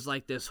off as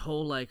like this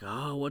whole like,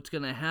 oh, what's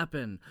gonna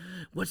happen?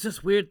 What's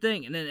this weird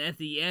thing? And then at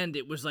the end,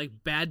 it was like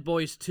Bad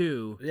Boys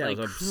 2. Yeah, like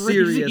it was a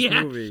crazy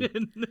serious movie.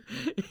 action.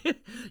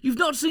 You've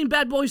not seen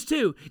Bad Boys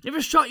 2.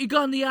 Never shot your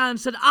gun in the eye and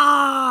said,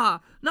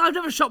 ah. No, I've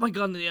never shot my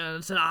gun in the eye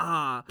and said,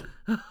 ah.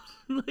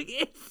 Like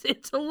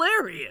it's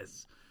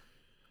hilarious.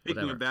 Speaking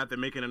Whatever. of that, they're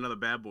making another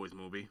Bad Boys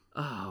movie.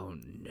 Oh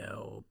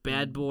no,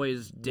 Bad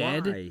Boys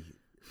dead. Why?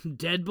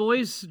 Dead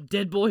Boys.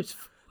 Dead Boys.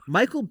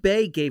 Michael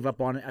Bay gave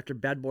up on it after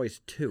Bad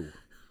Boys 2.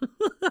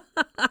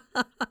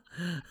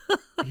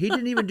 He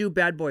didn't even do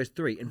Bad Boys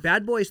 3. And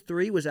Bad Boys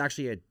 3 was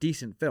actually a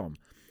decent film.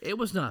 It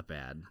was not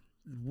bad.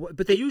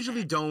 But I they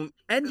usually don't.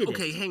 ended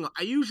Okay, it. hang on.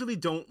 I usually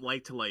don't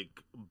like to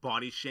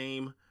body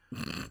shame,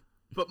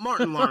 but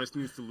Martin Lawrence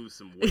needs to lose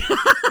some weight. before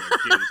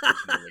getting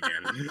personal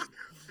again.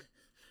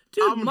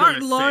 Dude, I'm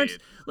Martin gonna say Lawrence.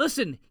 it.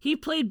 Listen, he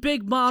played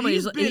Big Mama.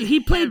 He's He's been he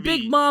played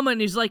heavy. Big Mama,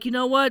 and he's like, you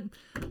know what?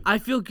 I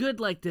feel good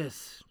like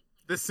this.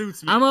 This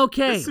suits me. I'm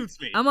okay. This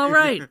suits me. I'm all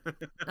right.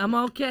 I'm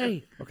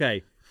okay.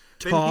 Okay.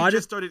 Then Todd, he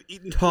just started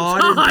eating.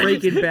 Todd Todd. in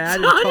Breaking Bad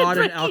and Todd in Todd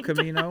in El Breaking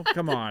Camino.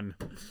 Come on.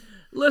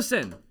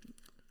 Listen,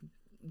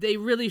 they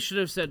really should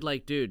have said,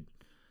 like, dude,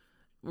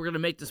 we're gonna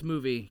make this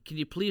movie. Can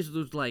you please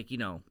lose, like,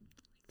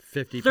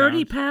 50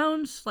 30 pounds.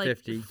 pounds? Like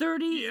 50.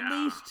 30 Yeah. at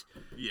least.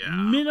 Yeah.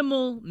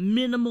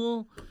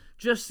 Minimal.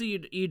 Just so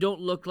you don't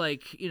look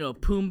like,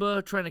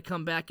 Pumbaa trying to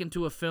come back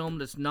into a film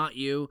that's not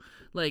you.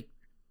 Like,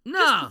 no.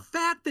 Just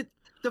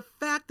the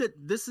fact that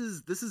this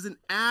is an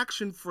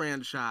action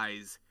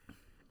franchise,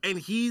 and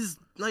he's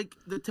like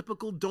the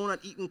typical donut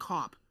eating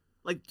cop.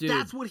 Like Dude.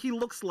 that's what he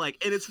looks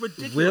like, and it's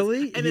ridiculous.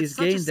 Really? And He's it's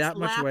such gained a that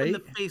much slap in the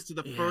weight? face to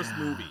the first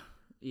movie.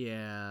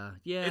 Yeah.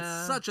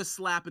 It's such a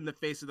slap in the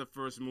face of the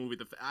first movie.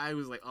 I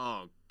was like,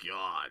 oh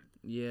god,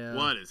 Yeah.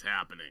 what is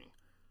happening?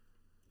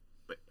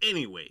 But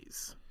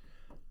anyways,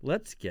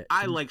 Let's get.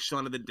 I like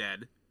Shaun of the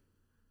Dead.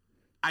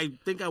 I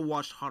think I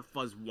watched Hot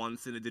Fuzz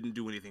once and it didn't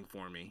do anything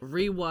for me.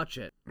 Rewatch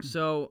it.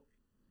 So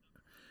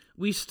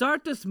we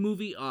start this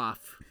movie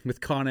off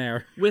with Con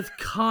Air. with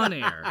Con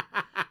Air.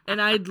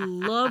 And I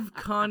love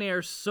Con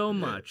Air so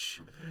much.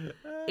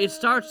 It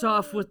starts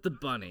off with the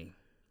bunny.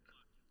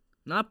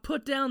 Not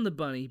put down the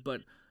bunny,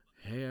 but,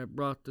 hey, I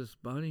brought this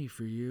bunny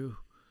for you.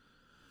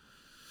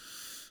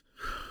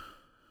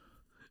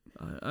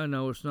 I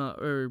know it's not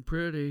very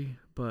pretty,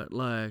 but,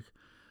 like,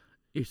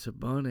 it's a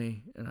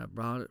bunny, and I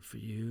brought it for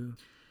you.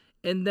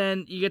 And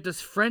then you get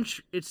this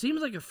French, it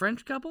seems like a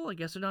French couple. I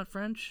guess they're not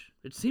French.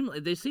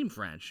 They seem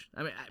French.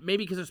 I mean,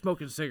 maybe because they're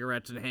smoking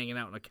cigarettes and hanging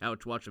out on a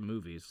couch watching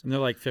movies. And they're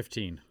like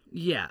 15.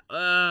 Yeah,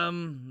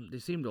 they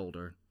seemed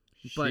older.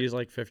 But She's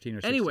like 15 or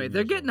 16. anyway,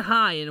 they're years getting old.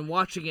 high and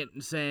watching it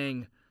and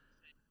saying,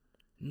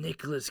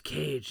 Nicolas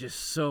Cage is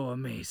so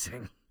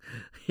amazing.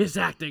 His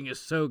acting is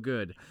so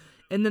good.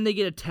 And then they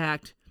get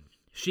attacked.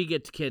 She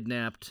gets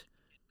kidnapped.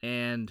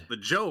 And The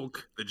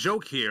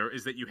joke here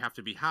is that you have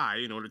to be high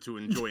in order to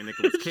enjoy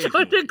Nicolas Cage. Show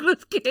movies.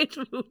 Nicolas Cage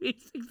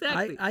movies.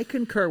 Exactly. I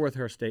concur with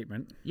her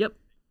statement. Yep.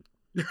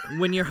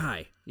 When you're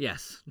high.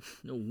 Yes.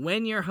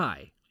 When you're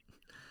high.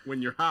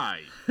 When you're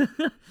high.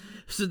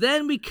 So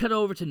then we cut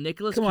over to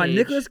Nicolas Cage. Come on,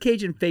 Nicolas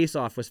Cage in Face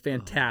Off was Oh my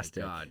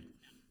fantastic. God.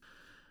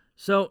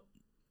 So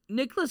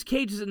Nicolas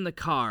Cage is in the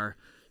car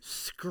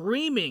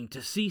screaming to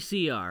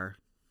CCR.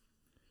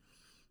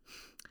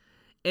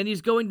 And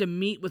he's going to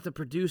meet with the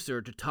producer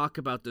to talk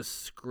about the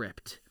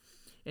script.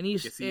 And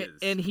he's Yes, he is.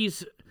 and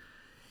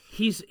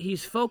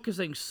he's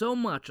focusing so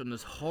much on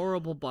this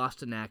horrible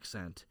Boston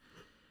accent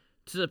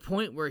to the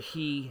point where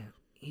he's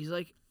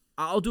like,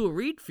 I'll do a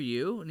read for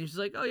you. And he's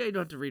like, oh yeah, you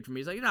don't have to read for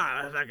me. He's like, no,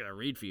 I'm not gonna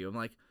read for you. I'm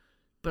like,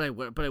 but I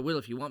will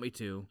if you want me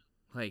to.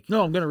 Like,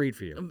 No, I'm going to read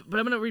for you. but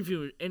I'm gonna read for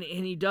you. And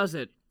he does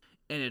it,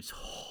 and it's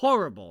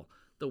horrible.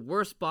 The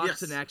worst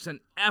Boston Yes.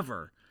 accent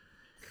ever.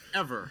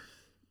 Ever.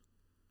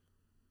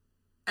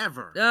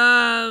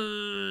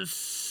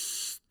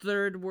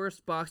 Third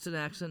worst Boston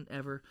accent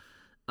ever.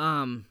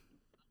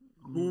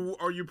 Who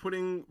are you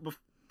putting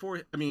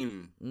before? I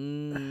mean,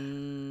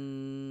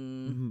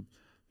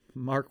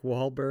 Mark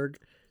Wahlberg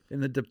in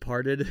The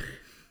Departed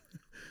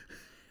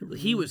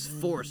He was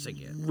forcing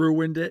it.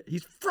 ruined it.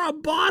 He's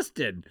from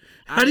Boston.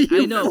 How do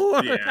you I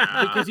know.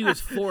 yeah. Because he was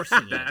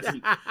forcing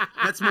it.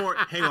 That's more.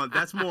 Hang on.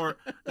 That's more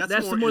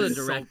more the insulting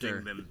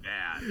director. than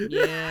bad.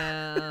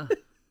 Yeah.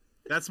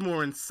 That's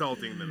more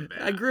insulting than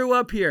bad. I grew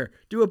up here.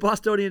 Do a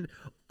Bostonian.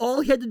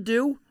 All he had to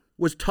do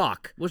was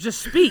talk. Well,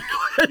 just speak.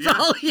 That's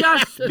all he had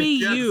Just to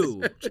be Just-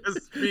 you.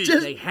 Just speak.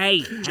 Just- Say, hey,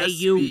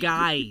 Just you speak.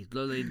 guy.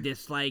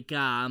 Just like,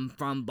 I'm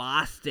from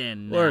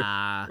Boston.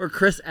 Or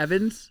Chris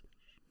Evans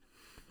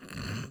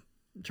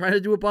trying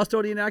to do a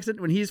Bostonian accent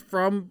when he's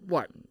from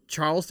what,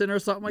 Charleston or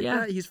something like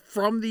Yeah. that. He's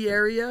from the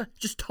area.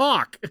 Just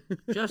talk.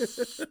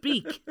 just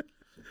speak.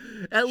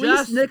 At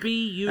Just least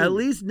be you. At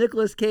least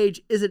Nicolas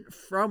Cage isn't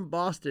from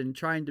Boston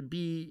trying to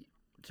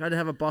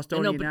have a I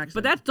Bostonian know, accent.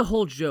 but that's the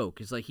whole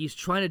joke. Is like he's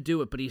trying to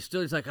do it, but he's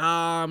like,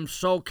 I'm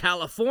so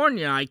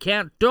California, I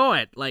can't do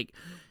it. Like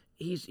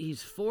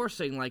he's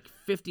forcing like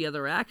 50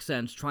 other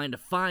accents trying to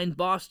find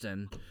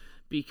Boston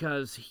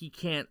because he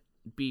can't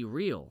be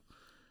real.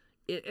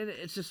 And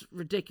it's just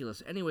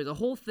ridiculous. Anyway, the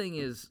whole thing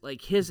is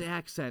like his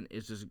accent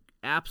is just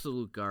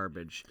absolute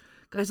garbage.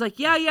 Guy's like,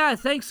 yeah,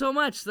 thanks so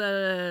much.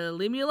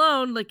 Leave me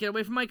alone. Like, get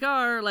away from my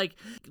car. Like,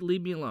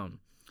 leave me alone.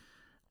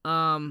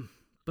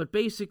 But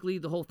basically,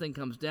 the whole thing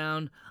comes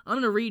down. I'm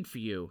gonna read for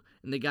you,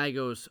 and the guy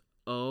goes,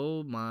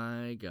 "Oh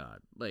my God!"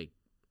 Like,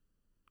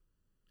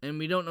 and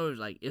we don't know.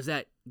 Like, is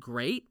that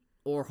great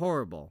or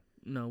horrible?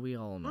 No, we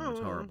all know it's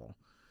horrible.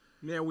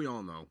 Yeah, we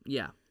all know.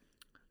 Yeah.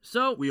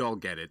 So We all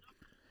get it.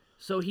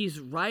 So he's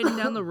riding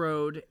down the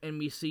road, and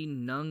we see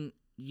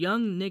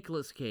young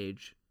Nicolas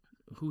Cage,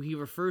 who he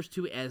refers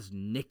to as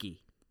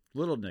Nicky.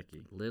 Little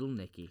Nicky. Little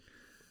Nicky.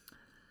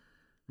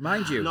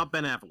 Mind you. Not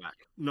Ben Affleck.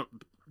 No,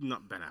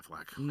 not Ben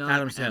Affleck. Not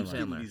Adam Give me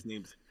Sandler. these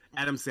names.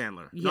 Adam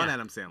Sandler. Yeah. Not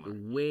Adam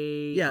Sandler.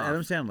 Way Yeah, off.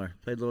 Adam Sandler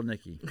played Little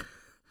Nicky.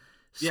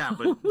 Yeah,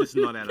 but this is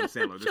not Adam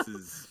Sandler. This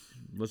is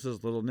This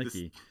is Little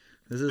Nicky.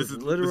 This this is is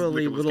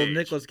literally Nicolas little Cage.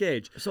 Nicolas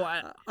Cage. So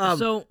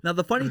So now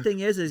the funny thing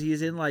is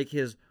he's in like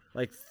his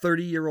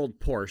 30-year-old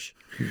Porsche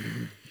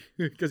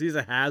because he's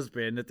a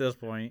has-been at this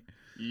point.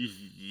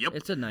 Yep.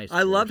 it's a nice.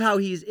 I love Porsche. how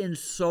he's in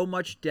so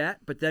much debt,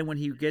 but then when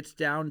he gets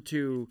down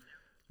to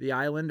the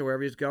island or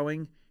wherever he's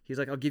going, he's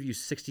like, "I'll give you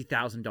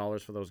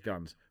 $60,000 for those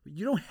guns."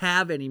 You don't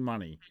have any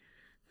money.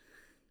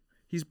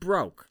 He's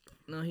broke.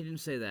 No, he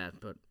didn't say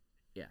that, but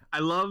I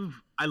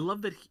love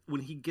that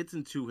when he gets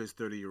into his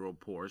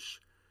 30-year-old Porsche,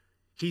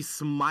 he's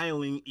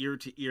smiling ear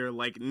to ear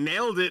like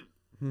nailed it.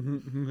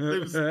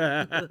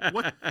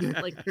 What?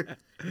 like,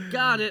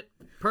 got it,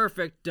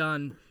 perfect,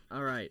 done.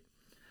 All right.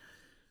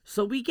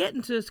 So we get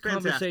into this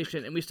Fantastic.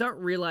 conversation, and we start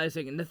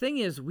realizing, and the thing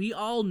is, we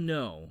all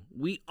know,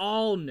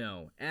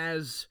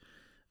 as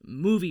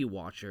movie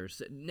watchers,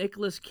 that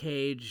Nicolas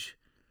Cage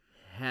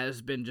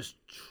has been just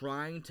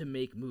trying to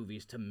make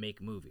movies to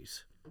make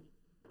movies.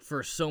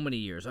 for so many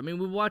years. I mean,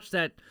 we watched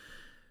that.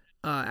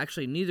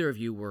 Actually, neither of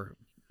you were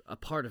a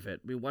part of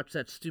it. We watched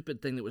that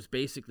stupid thing that was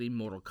basically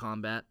Mortal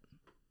Kombat.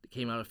 It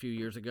came out a few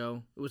years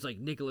ago. It was like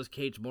Nicolas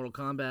Cage Mortal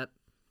Kombat.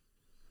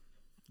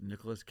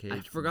 Nicolas Cage. I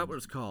forgot what it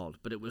was called,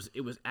 but it was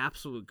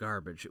absolute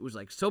garbage. It was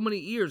like so many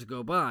years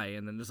go by,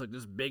 and then there's like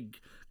this big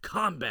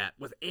combat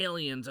with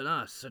aliens and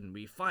us, and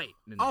we fight.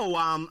 And...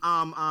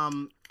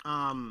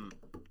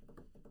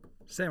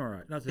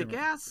 Samurai. Not Kick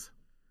Samurai. Ass.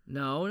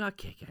 No, not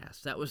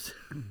Kick-Ass. That was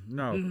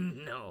No.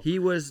 no. He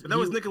was. That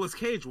was Nicolas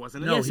Cage,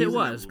 wasn't it? No, yes, he it was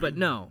in was, but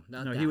no,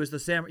 not No, that. he was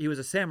He was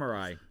a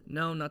samurai.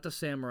 No, not the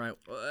samurai.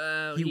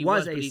 He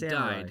was a but he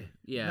samurai. died.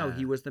 Yeah. No,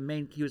 he was the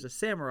main. He was a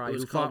samurai It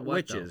was who called fought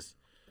what, though? witches.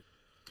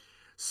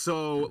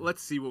 So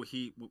let's see what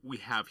we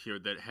have here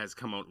that has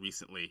come out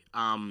recently.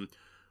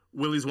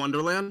 Willy's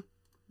Wonderland,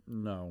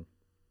 No.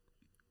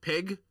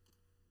 Pig.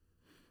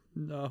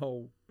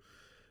 No.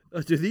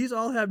 Do these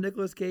all have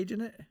Nicolas Cage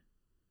in it?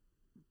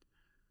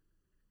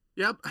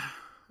 Yep.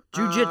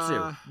 Jiu-Jitsu.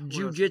 What else?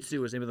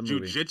 Jiu-Jitsu is the name of the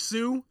movie.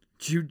 Jiu-Jitsu.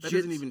 Jiu-Jitsu. That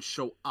doesn't even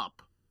show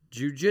up.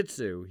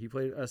 Jiu-Jitsu. He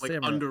played a Like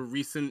samurai. under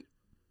recent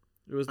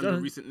It was under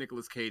done recent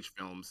Nicolas Cage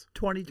films.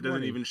 2020. It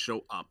doesn't even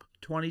show up.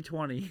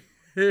 2020.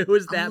 It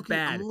was that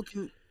bad.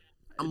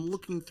 I'm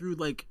looking through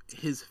like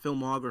his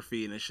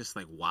filmography, and it's just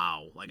like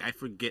wow. Like I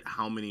forget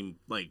how many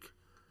like,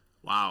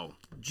 wow.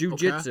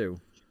 Jiu-Jitsu.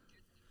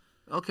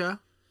 Okay.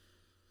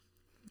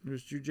 It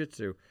was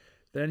Jiu-Jitsu.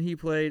 Then he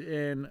played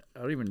in,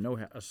 I don't even know,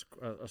 a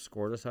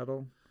Scorta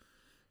Settle.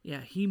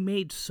 Yeah, he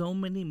made so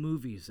many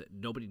movies that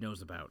nobody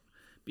knows about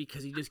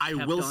because he just I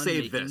kept will on say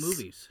making this.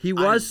 movies. He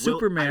was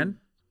Superman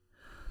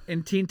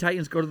in Teen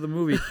Titans Go to the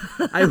Movie.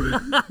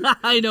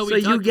 I know. So we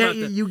you talked get about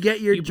that. you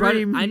get your You brought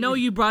dream. I know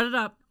you brought it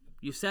up.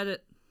 You said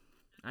it.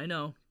 I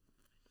know.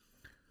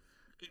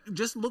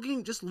 Just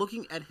looking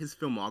at his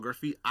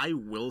filmography, I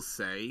will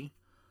say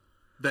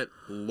that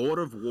Lord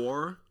of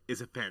War is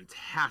a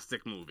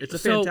fantastic movie. It's a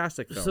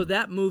fantastic film. So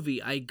that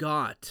movie I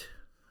got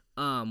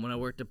when I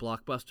worked at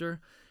Blockbuster,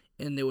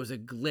 and there was a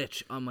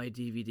glitch on my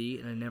DVD,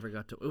 and I never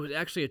got to. It was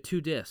actually a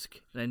 2-disc,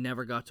 and I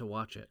never got to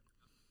watch it.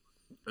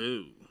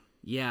 Ooh.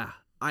 Yeah,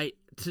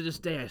 to this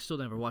day I still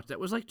never watched that. It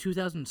was like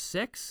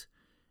 2006,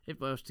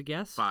 if I was to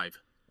guess.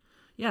 5.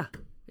 Yeah,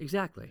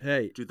 exactly.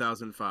 Hey,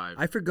 2005.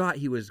 I forgot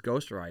he was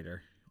Ghost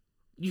Rider.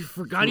 You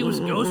forgot he was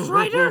Ghost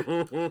Rider?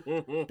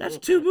 That's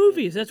 2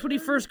 movies. That's when he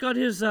first got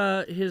his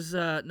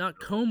not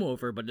comb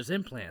over, but his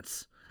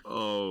implants.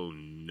 Oh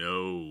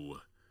no.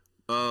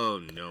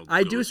 Oh no.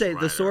 I do Ghost say Rider.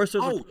 The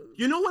Sorcerer's Oh,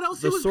 you know what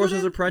else he The was Sorcerer's good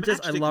in? Apprentice.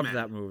 I Matchstick loved Men.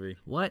 that movie.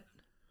 What?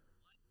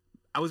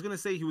 I was gonna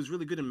say he was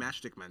really good in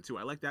Matchstick Men too.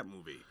 I like that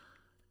movie.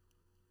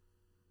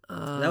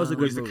 That was a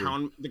Where good he's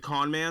movie. the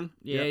con man.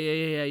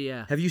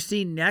 Yeah. Have you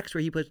seen Next,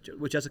 where he plays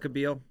with Jessica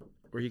Biel,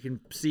 where you can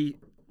see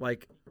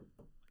like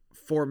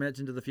 4 minutes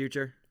into the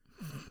future?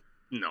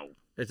 No.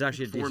 It's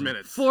actually a 4 decent.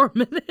 minutes. 4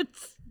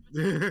 minutes?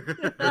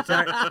 It's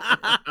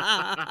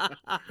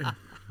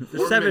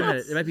 4 7 minutes.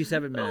 minutes. It might be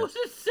 7 Oh, minutes.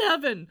 it's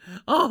 7.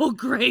 Oh,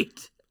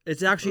 great.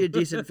 It's actually a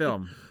decent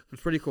film.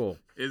 It's pretty cool.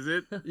 Is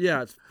it?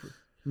 Yeah, it's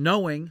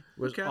Knowing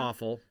was Okay.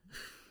 awful.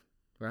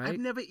 Right? I've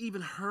never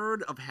even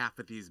heard of half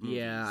of these movies.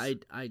 Yeah,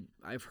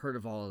 I've heard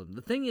of all of them.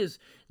 The thing is,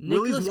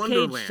 Willy's Nicolas Cage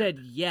Wonderland. said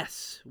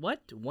yes.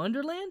 What?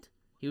 Wonderland?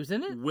 He was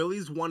in it?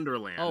 Willy's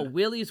Wonderland. Oh,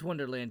 Willy's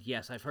Wonderland.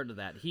 Yes, I've heard of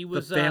that. He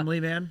was The Family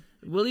Man.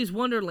 Willy's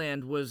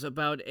Wonderland was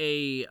about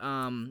a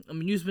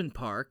amusement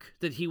park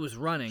that he was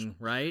running,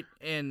 right?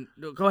 And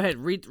go ahead,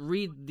 read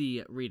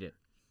it,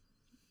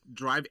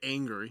 Drive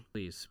Angry.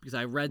 please, because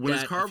I read When that.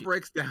 his car if you-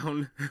 breaks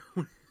down.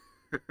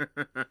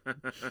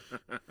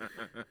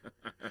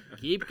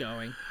 Keep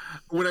going.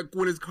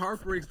 When his car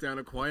breaks down,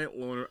 a quiet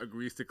loner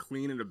agrees to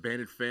clean an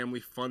abandoned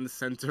family fun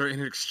center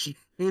in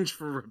exchange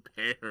for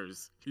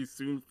repairs. He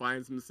soon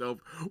finds himself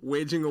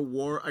waging a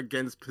war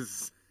against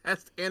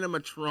possessed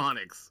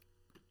animatronics.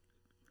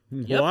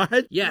 Yep.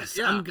 What? Yes,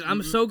 Yeah.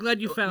 I'm so glad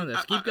you found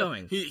this. Keep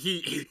going.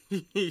 He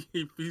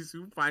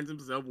soon finds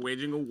himself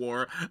waging a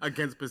war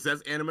against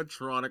possessed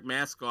animatronic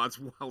mascots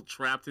while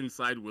trapped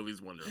inside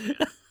Willy's Wonderland.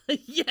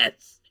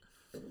 Yes.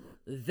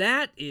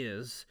 That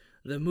is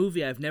the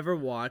movie I've never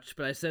watched,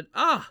 but I said,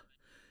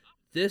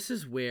 this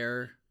is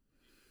where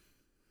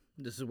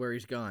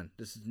he's gone.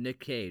 This is Nick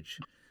Cage.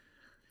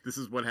 This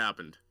is what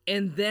happened.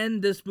 And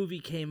then this movie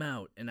came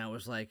out, and I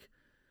was like,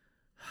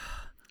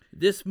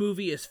 this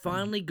movie is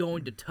finally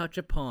going to touch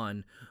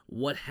upon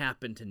what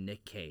happened to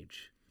Nick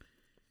Cage.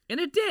 And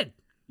it did.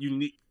 You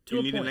need To a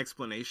an point.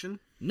 explanation?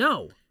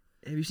 No.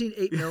 Have you seen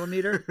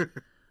 8mm?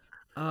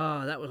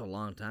 That was a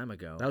long time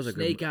ago. That was a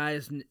good Snake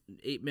Eyes,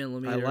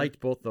 8mm. I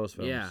liked both those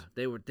films. Yeah,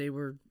 they were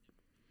films.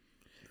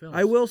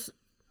 I will.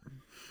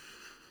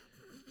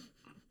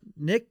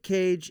 Nick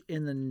Cage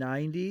in the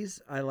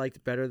 90s, I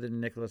liked better than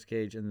Nicolas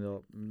Cage in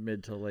the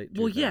mid to late 2000s.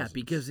 Well, yeah,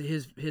 because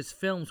his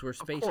films were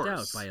spaced out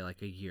course. by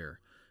like a year,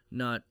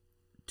 not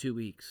 2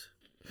 weeks.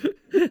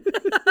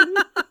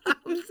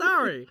 I'm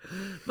sorry,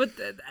 but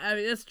I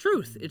mean, that's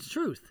truth. It's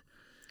truth.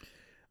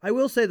 I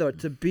will say, though,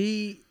 to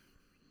be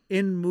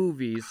in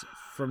movies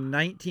from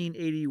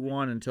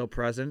 1981 until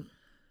present,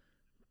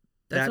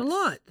 That's a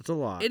lot. That's a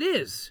lot. It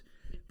is.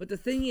 But the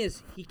thing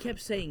is, he kept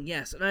saying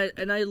yes,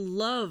 and I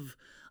love.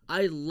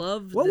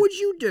 What would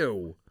you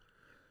do?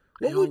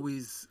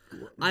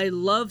 I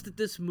love that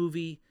this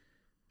movie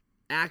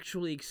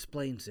actually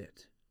explains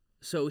it.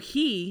 So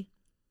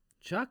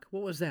Chuck,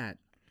 what was that?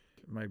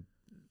 My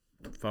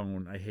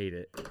phone. I hate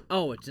it.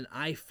 Oh, it's an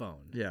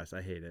iPhone. Yes,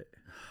 I hate it.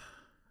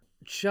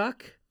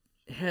 Chuck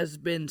has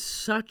been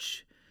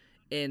such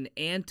an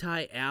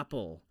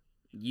anti-Apple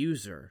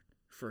user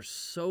for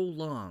so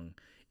long,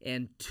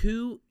 and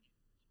 2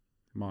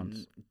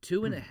 months.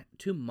 2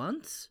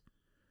 months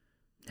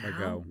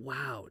ago.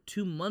 Wow,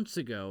 2 months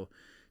ago,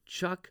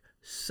 Chuck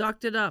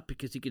sucked it up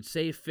because he could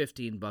save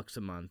 $15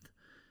 a month.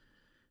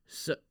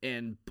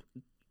 And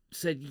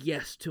said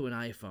yes to an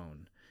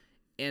iPhone.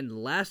 And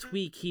last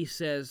week he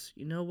says,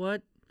 "You know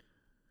what?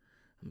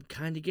 I'm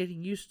kind of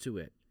getting used to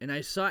it." And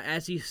I saw,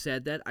 as he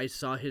said that, I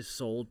saw his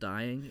soul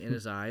dying in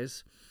his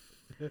eyes.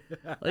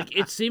 Like,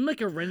 it seemed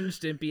like a Ren and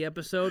Stimpy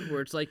episode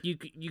where it's like you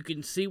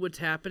can see what's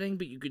happening,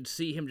 but you can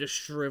see him just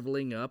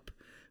shriveling up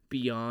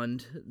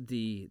beyond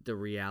the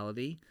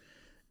reality.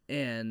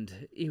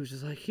 And he was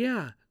just like,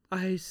 "Yeah,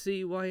 I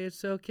see why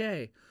it's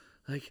okay.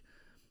 Like,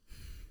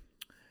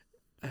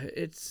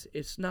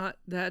 it's not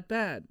that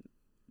bad.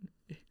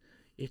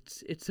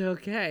 It's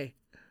okay,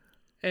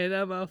 and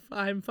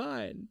I'm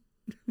fine."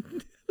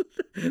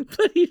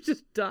 But he's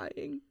just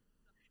dying.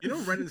 You know,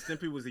 Ren and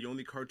Stimpy was the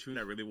only cartoon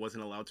I really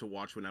wasn't allowed to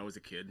watch when I was a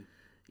kid.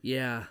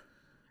 Yeah.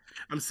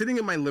 I'm sitting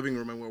in my living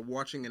room and we're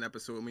watching an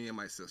episode, me and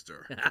my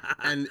sister,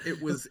 and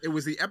it was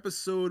the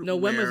episode. No,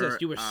 when was where,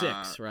 this? You were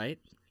 6, right?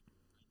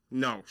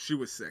 No, she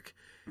was sick.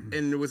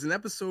 And it was an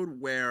episode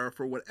where,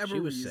 for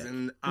whatever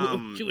reason,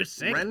 she was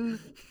sick. Ren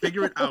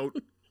figured out.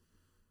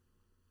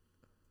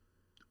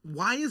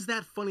 Why is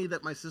that funny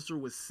that my sister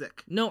was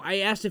sick? No, I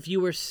asked if you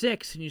were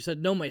 6, and you said,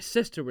 "No, my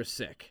sister was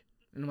sick."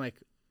 And I'm like,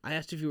 I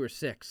asked if you were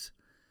 6.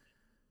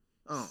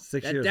 Oh,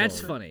 6 years that's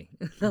old. funny.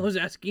 I was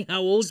asking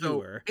how old you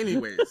were.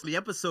 Anyways, the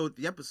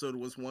episode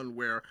was one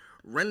where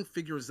Ren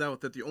figures out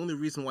that the only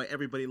reason why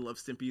everybody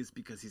loves Stimpy is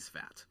because he's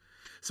fat.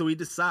 So he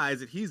decides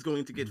that he's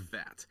going to get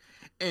fat,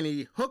 and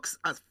he hooks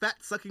a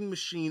fat-sucking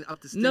machine up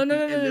to Stimpy, and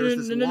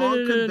there's this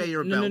long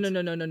conveyor belt.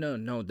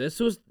 No.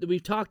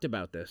 We've talked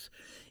about this.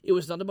 It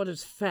was not about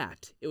his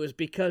fat. It was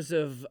because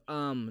of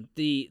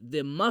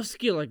the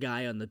muscular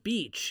guy on the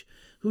beach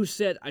who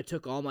said, "I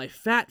took all my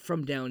fat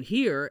from down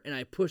here and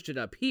I pushed it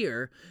up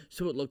here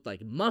so it looked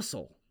like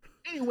muscle."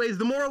 Anyways,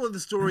 the moral of the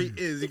story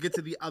is you get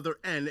to the other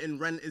end, and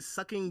Ren is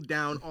sucking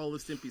down all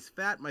of Stimpy's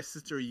fat. My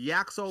sister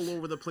yaks all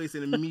over the place,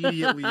 and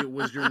immediately it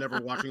was, "You're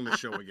never watching the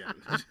show again."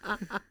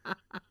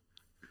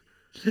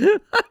 I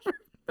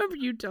remember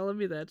you telling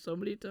me that so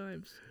many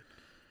times.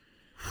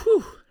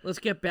 Whew. Let's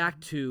get back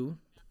to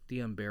the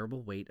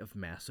unbearable weight of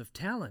massive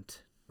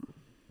talent.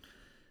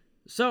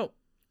 So,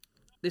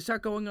 they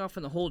start going off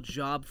on the whole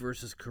job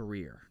versus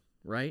career,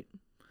 right?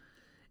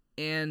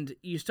 And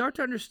you start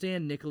to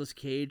understand Nicolas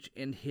Cage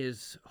and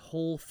his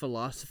whole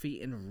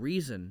philosophy and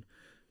reason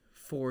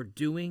for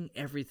doing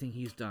everything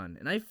he's done.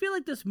 And I feel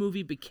like this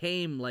movie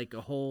became like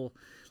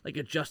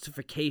a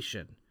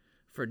justification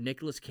for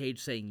Nicolas Cage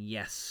saying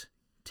yes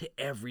to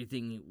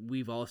everything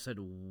we've all said.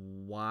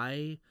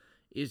 Why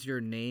is your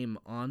name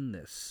on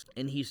this?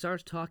 And he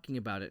starts talking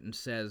about it and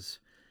says,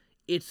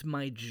 "It's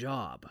my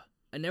job.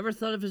 I never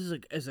thought of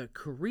it as a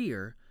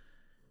career.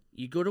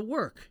 You go to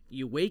work.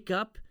 You wake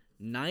up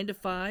 9 to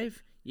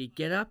 5, you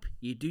get up,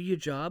 you do your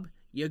job,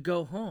 you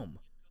go home.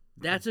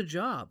 That's a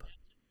job."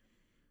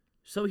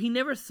 So he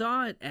never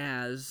saw it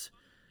as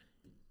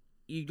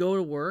you go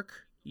to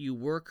work, you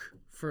work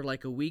for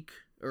like a week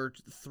or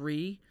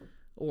 3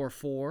 or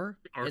 4,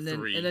 Or and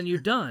 3. then you're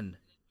done.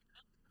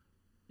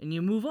 And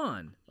you move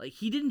on. Like,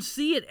 he didn't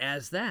see it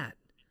as that.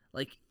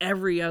 Like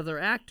every other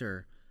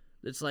actor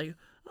that's like,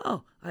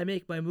 "Oh, I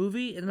make my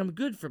movie and I'm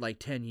good for like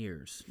 10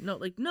 years.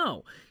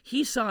 No.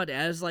 He saw it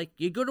as like,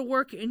 you go to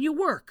work and you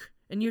work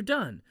and you're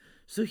done.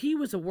 So he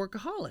was a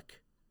workaholic.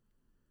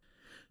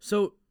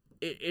 So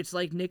it's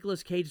like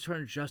Nicolas Cage is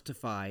trying to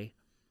justify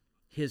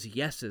his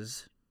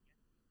yeses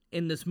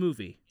in this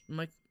movie. I'm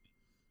like,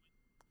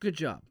 good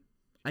job.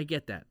 I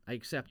get that. I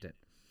accept it.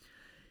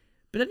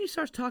 But then he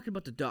starts talking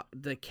about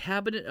the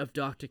cabinet of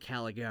Dr.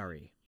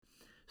 Caligari.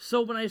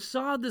 So when I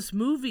saw this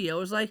movie, I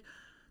was like,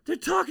 they're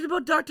talking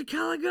about Dr.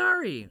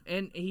 Caligari.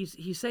 And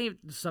he's saying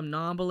the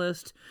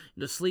somnambulist,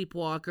 the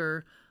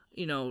sleepwalker,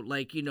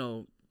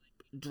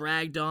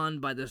 dragged on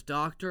by this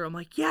doctor. I'm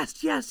like,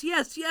 yes,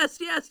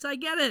 I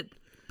get it.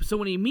 So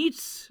when he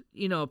meets,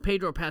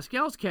 Pedro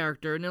Pascal's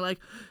character, and they're like,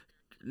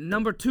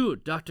 "Number 2,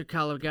 Dr.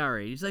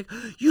 Caligari." He's like,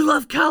 "You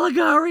love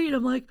Caligari?" And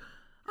I'm like,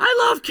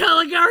 "I love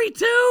Caligari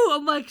too."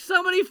 I'm like,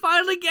 somebody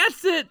finally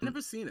gets it.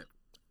 Never seen it.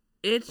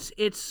 It's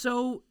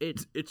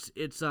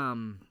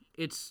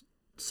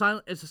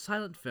silent. It's a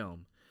silent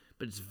film,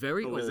 but it's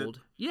very Oh, is it? old.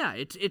 Yeah,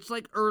 it's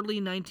like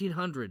early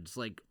 1900s,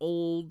 like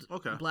old,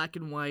 Okay. black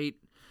and white.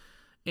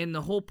 And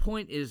the whole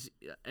point is,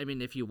 I mean,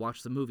 if you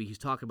watch the movie, he's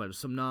talking about a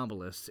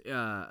somnambulist,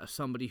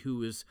 somebody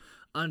who is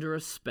under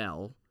a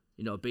spell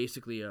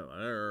basically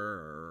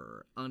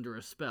under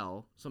a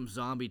spell, some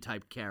zombie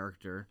type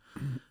character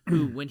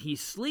who, when he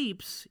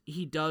sleeps,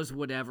 he does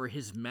whatever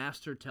his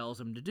master tells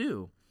him to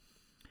do.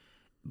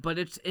 But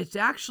it's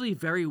actually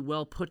very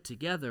well put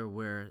together,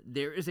 where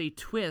there is a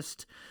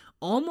twist,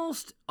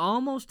 almost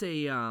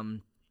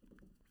a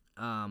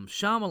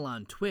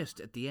Shyamalan twist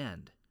at the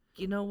end.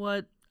 You know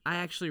what? I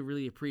actually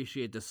really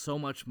appreciate this so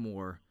much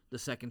more the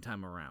second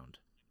time around.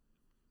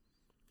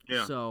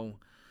 Yeah. So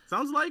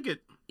sounds like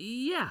it.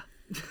 Yeah.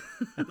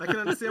 I can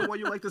understand why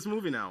you like this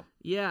movie now.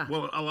 Yeah.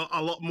 Well,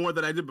 a lot more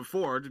than I did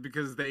before,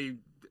 because they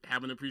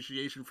have an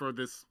appreciation for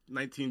this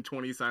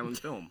 1920 silent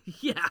film.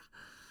 Yeah.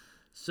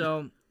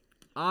 So,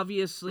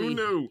 obviously, who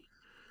knew?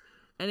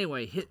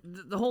 Anyway,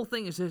 the whole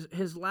thing is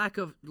his lack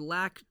of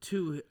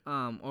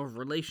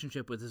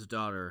relationship with his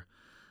daughter,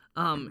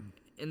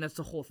 and that's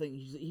the whole thing.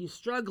 He's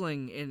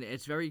struggling, and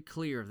it's very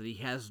clear that he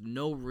has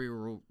no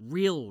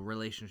real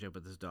relationship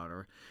with his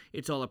daughter.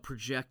 It's all a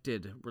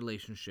projected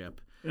relationship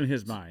in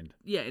his mind.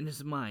 Yeah, in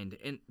his mind,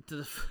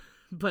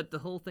 but the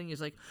whole thing is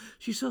like,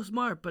 she's so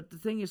smart, but the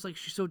thing is like,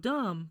 she's so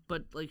dumb,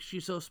 but like,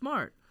 she's so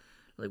smart.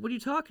 Like, what are you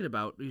talking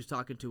about? He's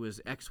talking to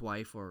his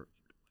ex-wife or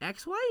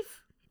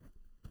ex-wife.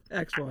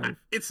 Ex-wife.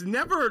 It's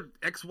never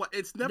ex-wife.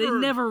 It's never. They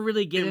never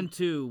really get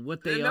into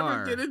what they are. They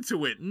never get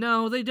into it.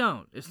 No, they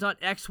don't. It's not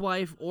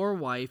ex-wife or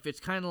wife. It's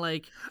kind of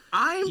like,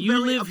 I'm you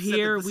very live upset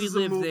here, that this we is a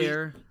live movie.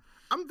 there.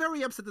 I'm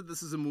very upset that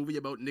this is a movie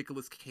about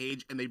Nicolas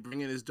Cage and they bring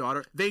in his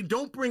daughter. They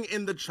don't bring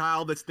in the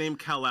child that's named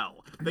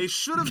Kal-El. They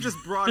should have just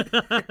brought in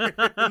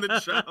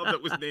the child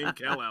that was named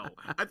Kal-El.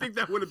 I think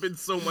that would have been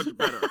so much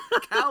better.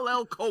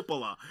 Kal-El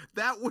Coppola.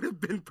 That would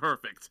have been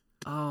perfect.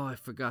 Oh, I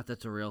forgot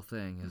that's a real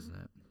thing, isn't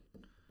it?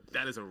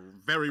 That is a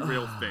very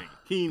real thing.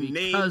 He named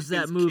because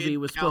that his movie kid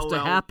was supposed to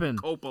Kal-El happen.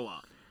 Coppola.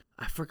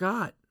 I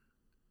forgot.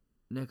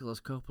 Nicholas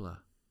Coppola.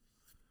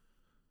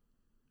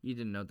 You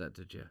didn't know that,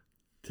 did you?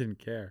 Didn't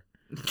care.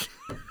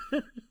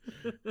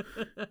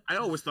 I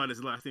always thought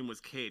his last name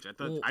was Cage. I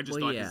thought his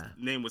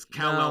name was No,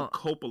 Kal-El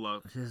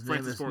Coppola. His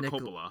Francis name is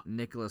Ford Coppola.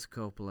 Nicholas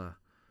Coppola.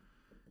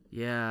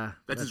 Yeah.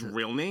 That's his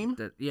real name?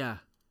 Yeah.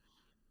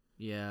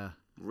 Yeah.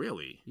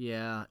 Really?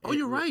 Yeah. Oh,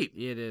 you're right.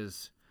 It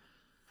is.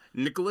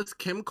 Nicholas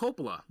Kim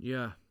Coppola.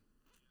 Yeah.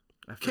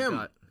 I Kim.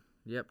 forgot.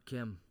 Yep,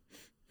 Kim.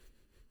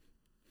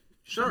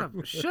 Sure.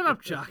 Shut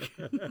up, Chuck.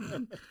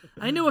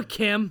 I knew a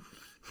Kim.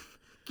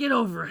 Get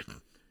over it.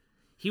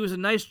 He was a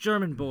nice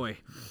German boy.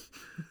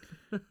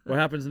 What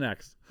happens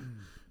next?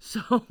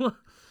 So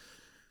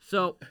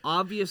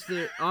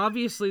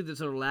obviously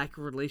there's a lack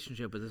of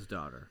relationship with his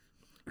daughter,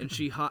 and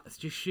she thought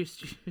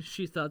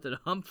that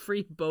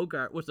Humphrey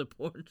Bogart was a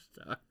porn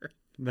star.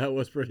 That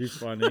was pretty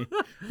funny.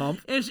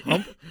 Hump. It's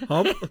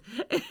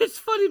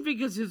funny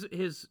because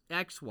his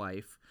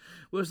ex-wife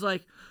was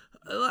like,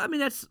 I mean,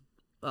 that's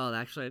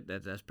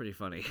pretty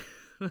funny.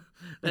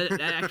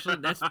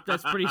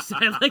 That's pretty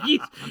sad. Like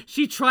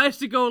she tries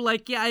to go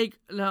like,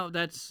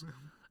 that's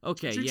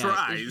okay. She yeah,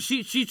 tries.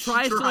 She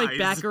tries to like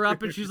back her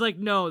up, and she's like,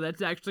 no,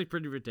 that's actually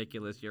pretty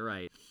ridiculous. You're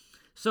right.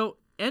 So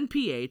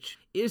NPH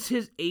is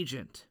his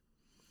agent,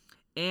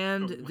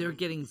 and they're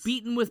getting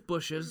beaten with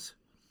bushes.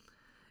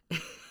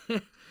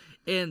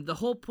 And the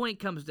whole point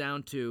comes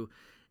down to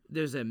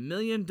there's $1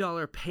 million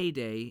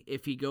payday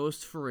if he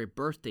goes for a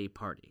birthday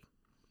party.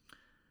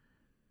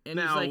 And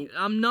he's like,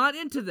 I'm not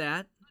into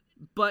that,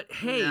 but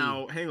hey.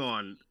 Now, hang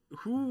on.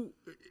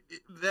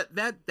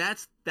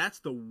 That's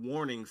the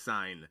warning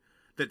sign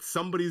that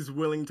somebody's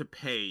willing to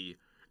pay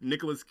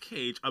Nicolas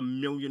Cage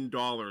 $1 million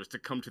to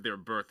come to their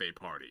birthday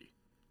party.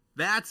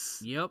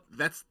 That's the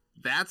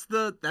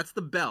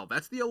bell.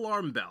 That's the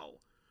alarm bell.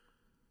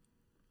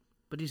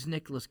 But he's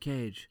Nicolas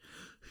Cage.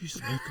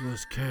 He's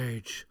Nicolas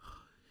Cage.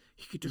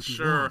 He could do what he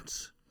Sure.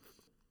 wants.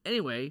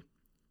 Anyway,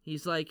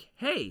 he's like,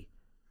 hey,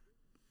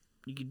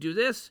 you could do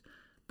this,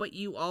 but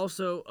you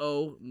also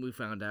owe, we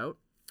found out,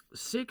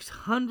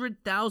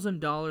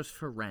 $600,000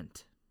 for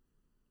rent.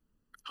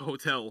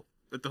 Hotel.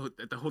 At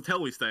the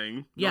hotel we're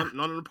staying. Yeah.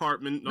 Not an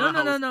apartment, No.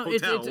 hotel.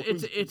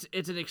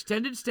 It's an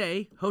extended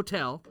stay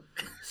hotel.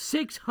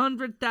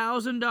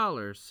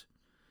 $600,000.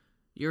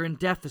 You're in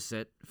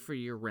deficit for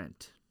your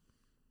rent.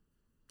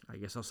 I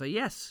guess I'll say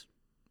yes.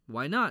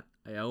 Why not?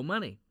 I owe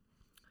money.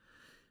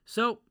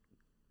 So,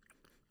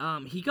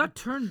 he got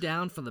turned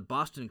down from the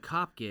Boston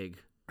Cop gig.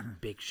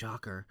 Big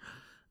shocker.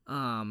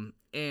 And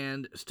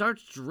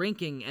starts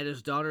drinking at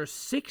his daughter's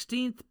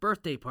 16th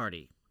birthday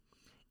party.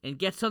 And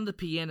gets on the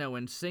piano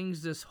and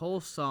sings this whole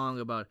song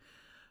about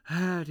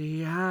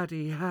Hattie,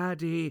 Hattie,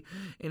 Hattie.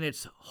 And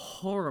it's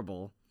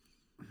horrible.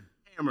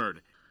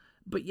 Hammered.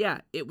 But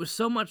yeah, it was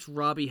so much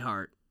Robbie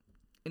Hart.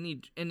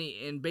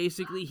 And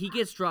basically he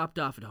gets dropped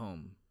off at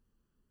home.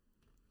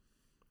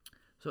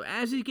 So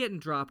as he's getting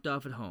dropped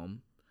off at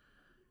home,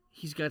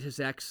 he's got his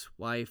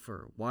ex-wife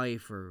or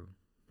wife or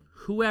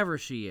whoever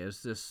she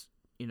is, this,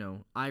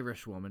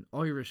 Irish woman,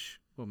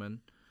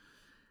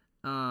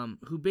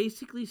 who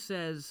basically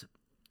says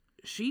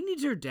she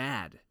needs her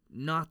dad,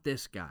 not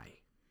this guy.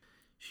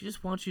 She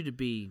just wants you to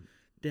be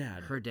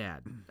her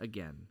dad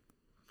again.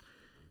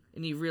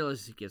 And he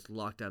realizes he gets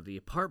locked out of the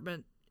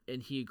apartment,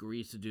 and he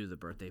agrees to do the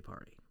birthday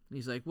party. And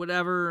he's like,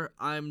 whatever,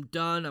 I'm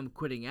done, I'm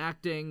quitting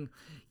acting.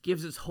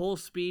 Gives his whole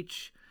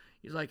speech.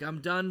 He's like, I'm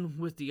done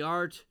with the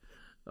art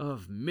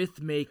of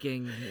myth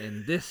making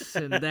and this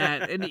and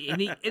that. And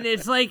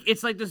it's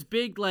like this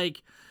big,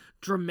 like,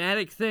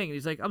 dramatic thing. And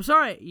he's like, I'm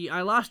sorry,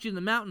 I lost you in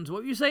the mountains.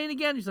 What were you saying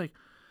again? He's like,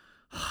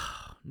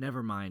 oh,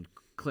 never mind.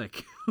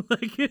 Click.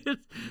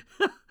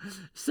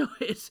 So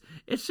it's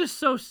just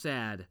so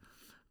sad.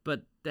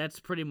 But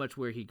that's pretty much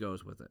where he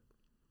goes with it.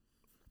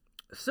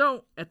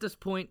 So, at this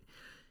point,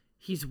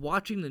 he's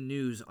watching the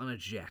news on a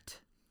jet.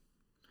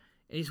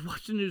 And he's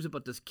watching the news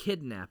about this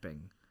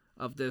kidnapping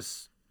of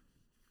this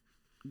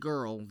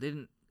girl.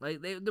 They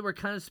were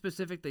kind of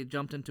specific. They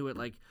jumped into it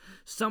like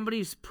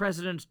somebody's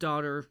president's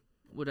daughter,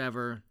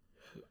 whatever.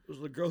 It was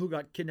the girl who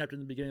got kidnapped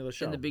in the beginning of the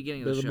show. In the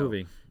beginning of the show.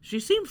 Movie.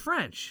 She seemed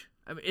French.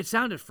 I mean, it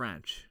sounded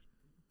French,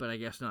 but I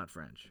guess not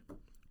French.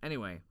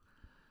 Anyway,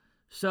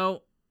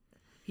 so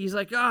he's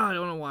like, I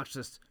don't want to watch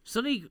this.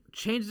 Suddenly he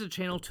changes the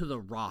channel to The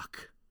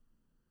Rock.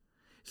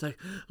 He's like,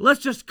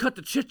 let's just cut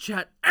the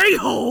chit-chat,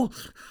 a-hole!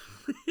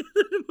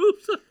 It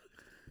moves on.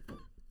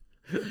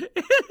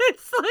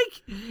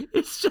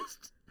 It's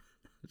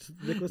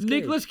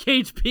Nicolas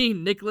Cage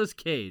being Nicolas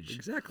Cage.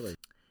 Exactly.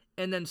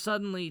 And then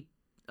suddenly,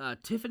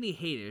 Tiffany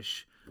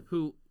Haddish,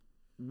 who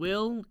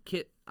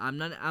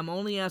I'm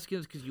only asking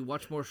this because you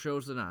watch more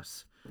shows than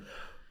us.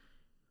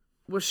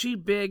 Was she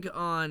big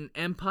on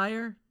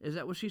Empire? Is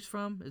that what she's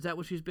from? Is that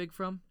what she's big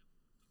from?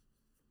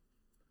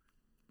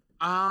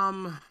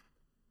 I'm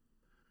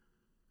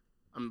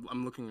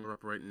looking her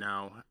up right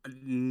now.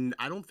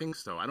 I don't think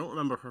so. I don't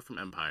remember her from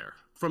Empire.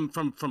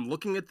 From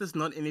looking at this,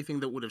 not anything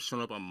that would have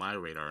shown up on my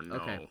radar. No.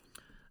 Okay.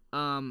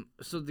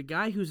 So the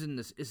guy who's in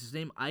this, is his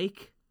name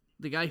Ike?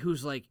 The guy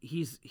who's like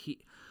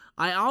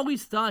I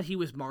always thought he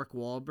was Mark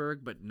Wahlberg,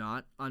 but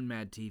not on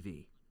Mad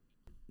TV.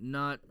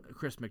 Not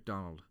Chris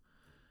McDonald.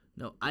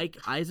 No, Ike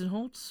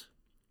Eisenholtz?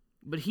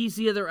 But he's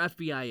the other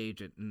FBI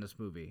agent in this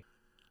movie.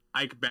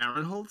 Ike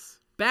Barinholtz?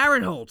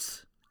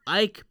 Barinholtz!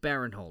 Ike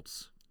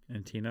Barinholtz.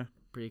 And Tina?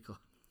 Pretty close.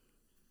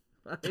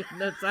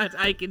 That's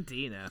Ike and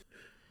Tina.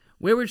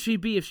 Where would she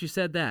be if she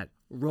said that?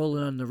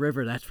 Rolling on the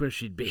river, that's where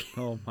she'd be.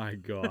 Oh my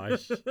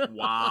gosh.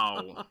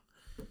 Wow.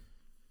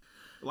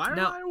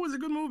 Liar was a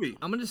good movie.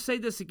 I'm going to say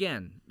this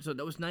again. So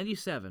that was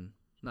 97.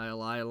 Not a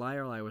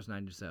liar was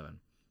 97.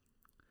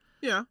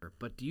 Yeah.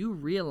 But do you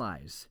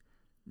realize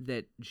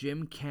that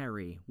Jim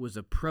Carrey was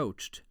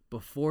approached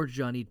before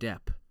Johnny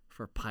Depp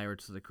for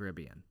Pirates of the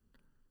Caribbean?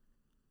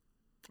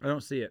 I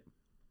don't see it.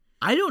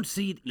 I don't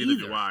see it Neither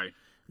either. do I.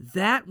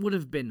 That would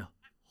have been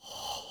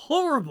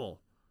horrible.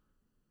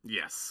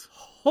 Yes.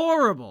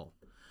 Horrible.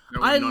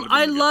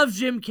 I love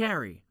Jim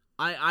Carrey.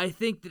 I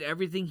think that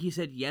everything he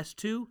said yes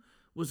to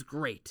was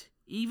great.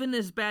 Even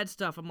his bad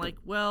stuff, I'm like,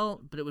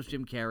 well, but it was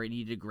Jim Carrey and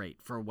he did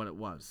great for what it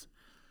was.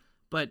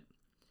 But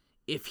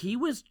if he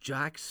was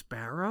Jack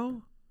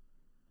Sparrow...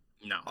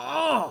 No.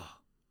 Oh!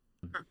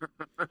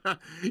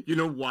 You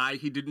know why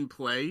he didn't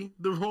play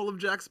the role of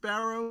Jack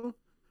Sparrow?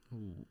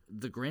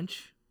 The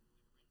Grinch?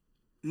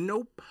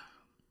 Nope.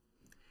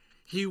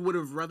 He would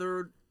have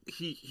rather...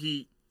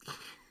 He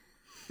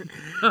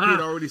had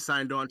already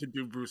signed on to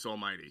do Bruce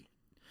Almighty.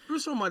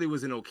 Bruce Almighty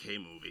was an okay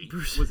movie.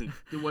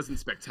 It wasn't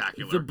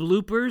spectacular. The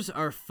bloopers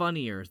are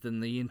funnier than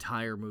the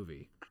entire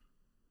movie.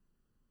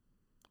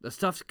 The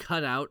stuff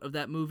cut out of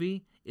that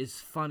movie is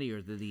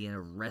funnier than the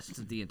rest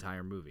of the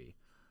entire movie.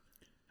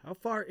 How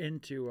far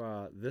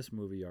into this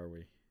movie are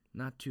we?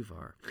 Not too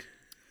far.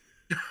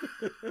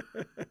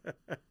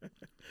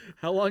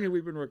 How long have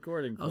we been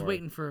recording for? I was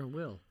waiting for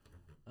Will.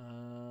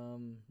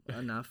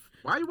 Enough.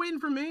 Why are you waiting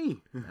for me?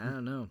 I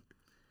don't know.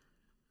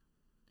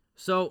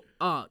 So,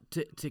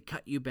 to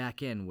cut you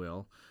back in,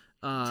 Will,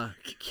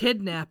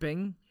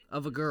 kidnapping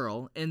of a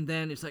girl, and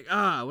then it's like,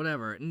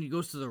 whatever, and he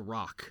goes to The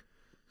Rock.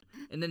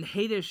 And then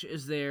Haddish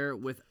is there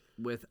with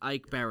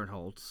Ike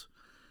Barinholtz.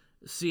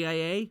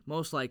 CIA,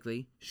 most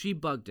likely, she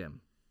bugged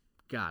him.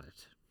 Got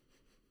it.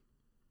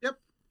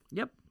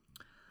 Yep.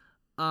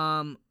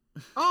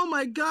 Oh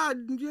my God,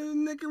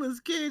 Nicolas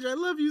Cage, I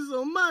love you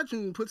so much,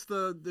 and puts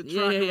the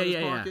tracker in his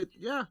pocket.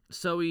 Yeah.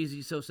 So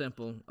easy, so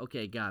simple.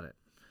 Okay, got it.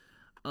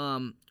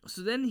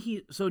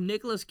 So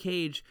Nicolas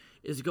Cage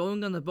is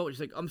going on the boat. He's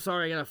like, I'm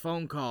sorry, I got a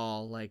phone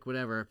call, like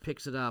whatever,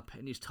 picks it up,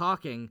 and he's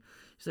talking.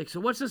 He's like, so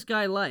what's this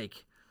guy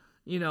like?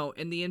 You know,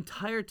 and the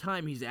entire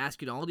time he's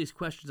asking all these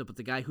questions about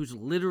the guy who's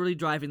literally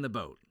driving the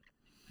boat.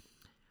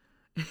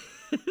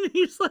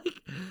 He's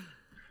like,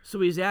 so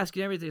he's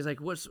asking everything. He's like,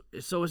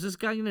 so is this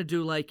guy going to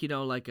do like, you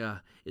know, like,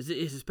 is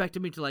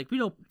expecting me to like, you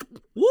know,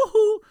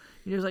 woohoo?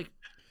 And he's like,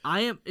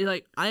 I am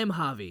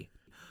Javi.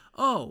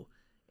 Oh,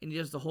 and he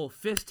does the whole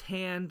fist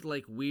hand,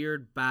 like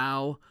weird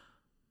bow.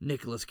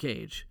 Nicolas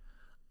Cage.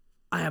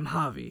 I am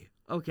Javi.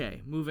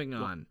 Okay, moving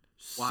on.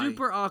 Why?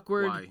 Super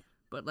awkward. Why?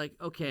 But like,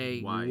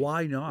 okay.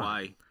 Why not?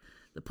 Why?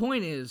 The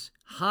point is,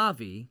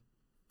 Javi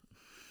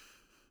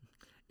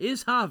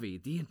is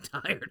Javi the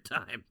entire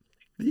time.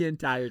 The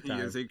entire time.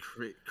 He is a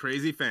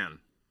crazy fan.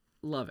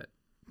 Love it.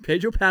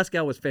 Pedro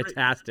Pascal was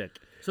fantastic.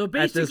 So at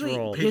this basically,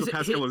 role. Pedro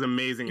Pascal is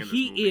amazing in this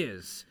movie. He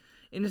is.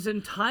 And his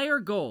entire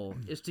goal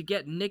is to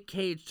get Nick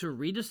Cage to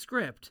read a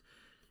script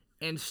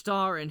and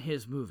star in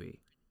his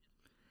movie.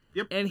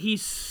 Yep. And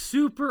he's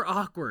super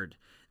awkward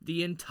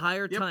the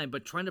entire time,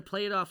 but trying to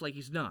play it off like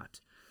he's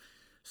not.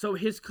 So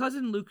his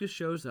cousin Lucas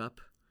shows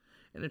up,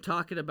 and they're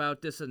talking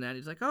about this and that.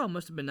 He's like, "Oh, it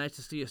must have been nice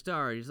to see a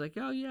star." He's like,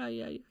 "Oh,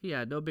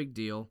 yeah, no big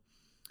deal."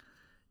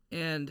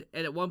 And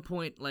at one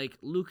point, like,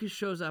 Lucas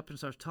shows up and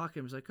starts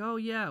talking. He's like, "Oh,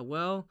 yeah,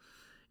 well,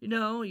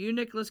 you're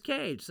Nicolas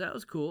Cage. So that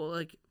was cool.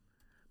 Like,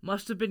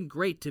 must have been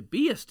great to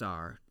be a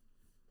star."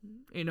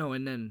 And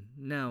then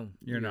now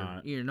You're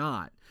not. You're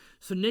not.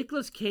 So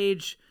Nicolas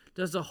Cage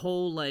does a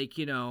whole, like,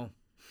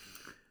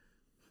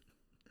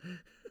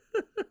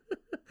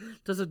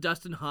 does a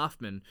Dustin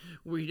Hoffman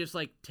where he just,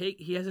 like,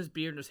 he has his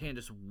beer in his hand,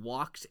 just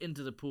walks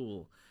into the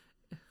pool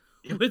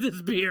with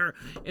his beer.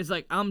 It's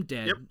like, I'm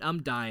dead. Yep.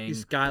 I'm dying. He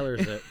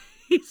Skylers it.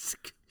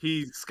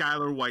 He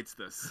Skylar Whites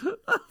this.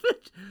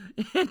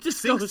 and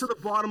just Sinks goes, to the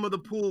bottom of the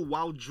pool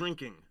while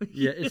drinking.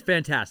 Yeah, it's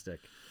fantastic.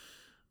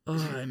 oh,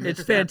 I missed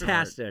It's that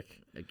fantastic.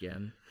 part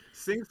again.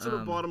 Sinks to the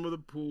bottom of the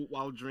pool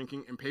while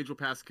drinking, and Pedro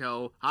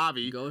Pascal,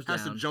 Javi, Goes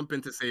has down to jump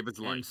in to save his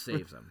And life.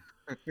 saves him.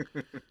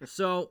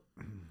 So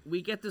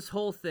we get this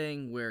whole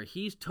thing where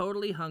he's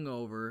totally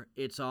hungover.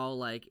 It's all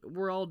like,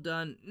 we're all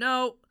done.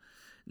 No.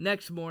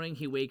 Next morning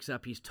he wakes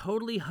up. He's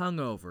totally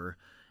hungover,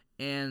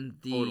 and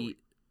Totally.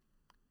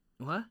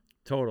 What?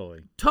 Totally.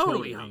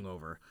 Totally Totally.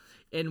 hungover.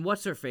 And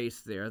what's her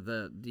face there?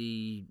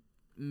 The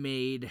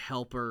maid,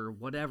 helper,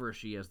 whatever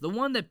she is, the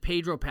one that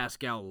Pedro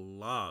Pascal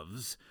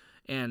loves,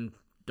 and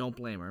don't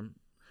blame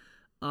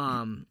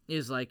her,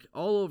 is like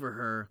all over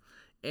her.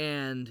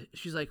 And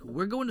she's like,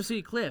 "We're going to see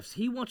the cliffs.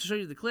 He wants to show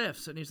you the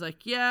cliffs." And he's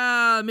like,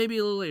 "Yeah, maybe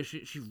a little later."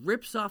 She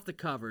rips off the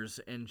covers,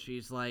 and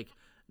she's like,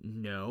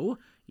 "No,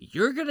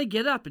 you're going to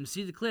get up and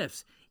see the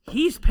cliffs.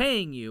 He's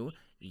paying you.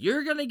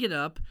 You're going to get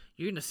up.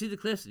 You're going to see the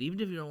cliffs. And even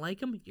if you don't like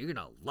them, you're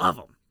going to love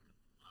them."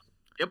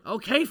 Yep.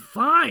 Okay,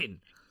 fine.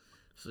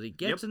 So he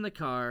gets Yep. in the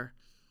car,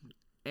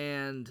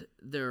 and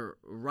they're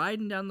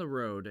riding down the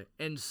road,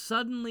 and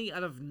suddenly,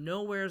 out of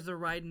nowhere, as they're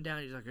riding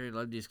down, he's like, "I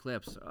love these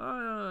cliffs."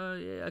 "Oh,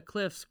 yeah,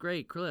 cliffs,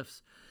 great,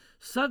 cliffs."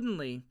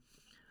 Suddenly,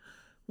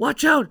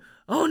 "Watch out!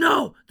 Oh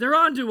no, they're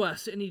onto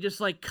us!" And he just,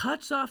 like,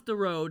 cuts off the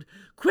road.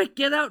 "Quick,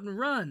 get out and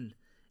run!"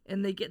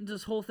 And they get into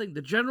this whole thing.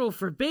 "The general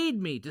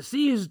forbade me to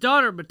see his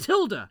daughter,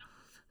 Matilda.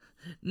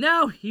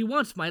 Now he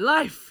wants my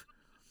life."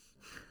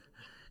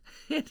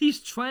 And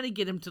he's trying to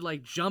get him to,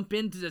 like, jump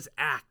into this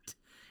act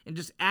and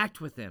just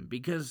act with him,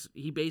 because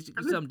he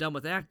basically said, "I'm done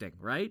with acting,"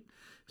 right?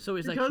 So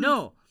he's like, Because-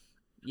 "No,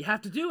 you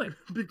have to do it."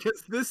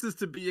 Because this is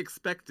to be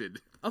expected.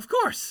 Of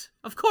course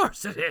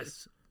it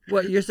is.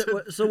 What you're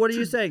so? What are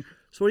you saying?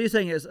 So what are you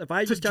saying is, if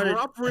I To just started,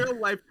 drop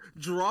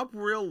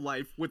real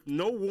life with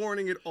no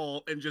warning at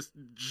all, and just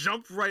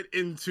jump right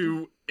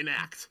into an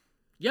act.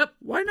 Yep.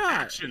 why not?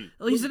 Action.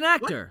 Well, he's an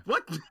actor.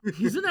 What?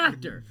 He's an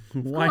actor.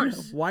 Of Why?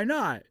 course. Why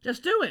not?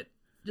 Just do it.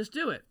 Just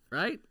do it,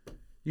 right?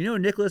 You know,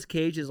 Nicolas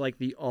Cage is like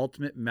the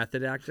ultimate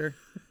method actor.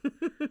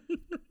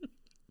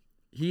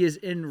 He is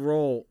in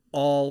role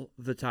all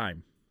the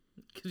time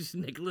Because he's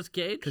Nicolas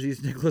Cage. because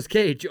he's Nicolas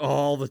Cage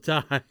all the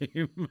time.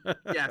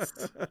 Yes.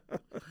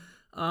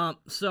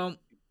 So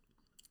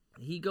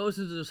he goes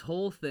into this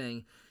whole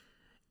thing,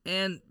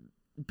 and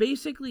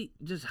basically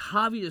just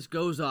Javi just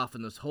goes off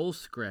in this whole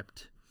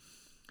script,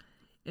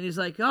 and he's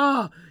like,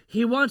 "Oh,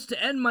 he wants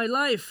to end my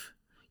life.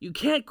 You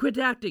can't quit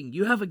acting.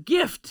 You have a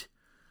gift.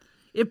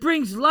 It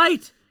brings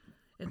light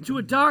into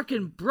a dark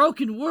and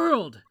broken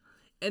world."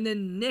 And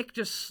then Nick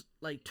just,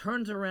 like,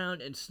 turns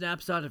around and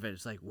snaps out of it.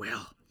 It's like,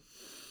 well,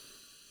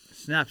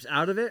 Snaps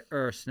out of it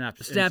or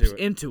snaps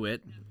into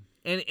it,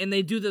 and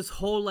they do this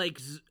whole like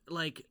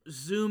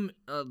zoom,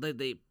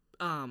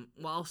 well,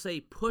 I'll say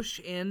push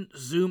in,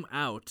 zoom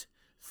out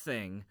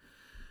thing.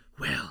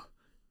 "Well,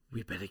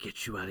 we better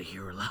get you out of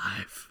here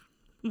alive."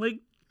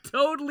 Like,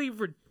 totally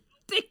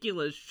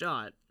ridiculous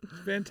shot.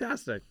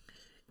 Fantastic.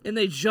 And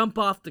they jump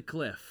off the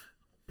cliff.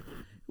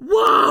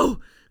 Whoa!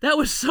 That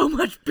was so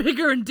much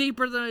bigger and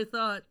deeper than I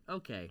thought.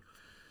 Okay.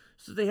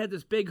 So they had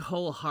this big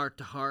whole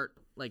heart-to-heart,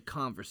 like,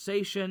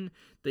 conversation.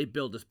 They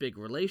build this big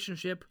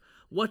relationship.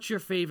 What's your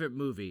favorite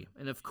movie?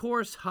 And of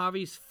course,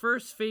 Javi's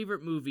first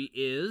favorite movie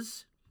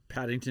is...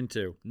 Paddington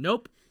 2.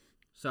 Nope.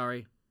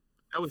 Sorry.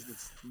 That was the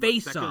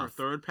Face second or Off.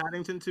 third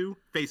Paddington 2?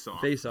 Face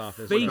Off. Face Off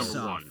is Face number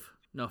Off. one.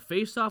 No,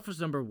 Face Off was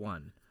number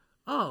one.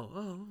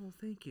 Oh,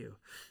 thank you.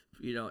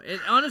 And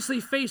honestly,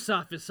 Face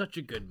Off is such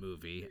a good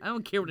movie. I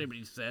don't care what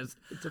anybody says.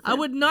 I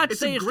would not it's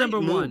say a it's great number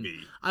one. movie.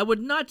 I would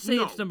not say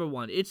No. it's number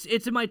one. It's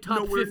in my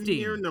top Nowhere 15.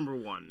 near number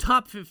one.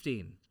 Top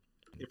 15.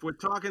 If we're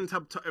talking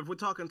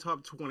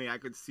top 20, I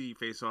could see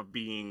Face Off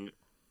being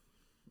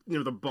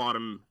near the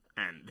bottom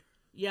end.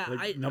 Yeah,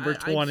 Like number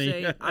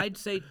 20. I'd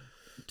say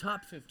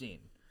top 15.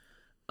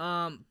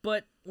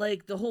 But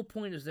like the whole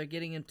point is they're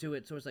getting into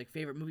it, so it's like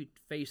favorite movie,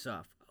 Face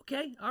Off.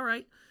 Okay, all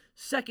right.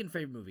 Second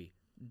favorite movie,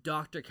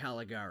 Dr.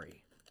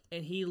 Caligari.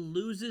 And he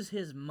loses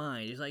his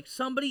mind. He's like,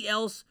 somebody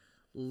else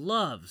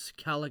loves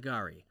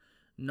Caligari,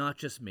 not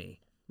just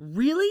me.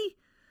 Really?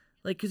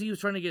 Like, because he was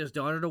trying to get his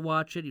daughter to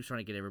watch it. He was trying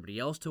to get everybody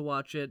else to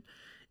watch it.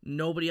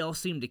 Nobody else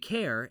seemed to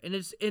care.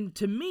 And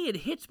to me, it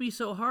hits me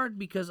so hard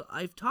because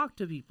I've talked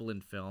to people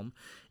in film,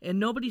 and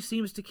nobody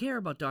seems to care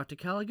about Dr.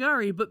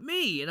 Caligari but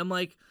me. And I'm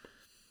like,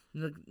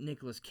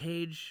 Nicolas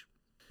Cage,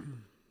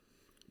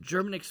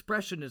 German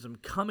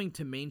Expressionism coming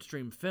to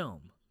mainstream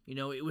film. You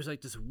know, it was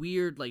like this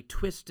weird, like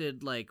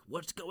twisted, like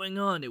what's going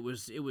on? It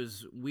was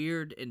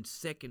weird and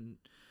sick and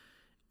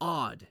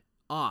odd,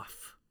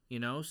 off. You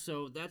know,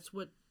 so that's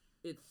what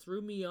it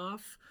threw me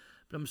off.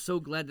 But I'm so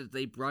glad that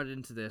they brought it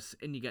into this,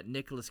 and you got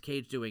Nicolas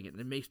Cage doing it, and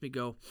it makes me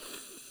go,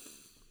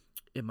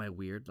 am I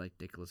weird like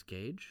Nicolas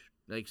Cage?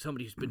 Like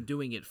somebody who's been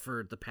doing it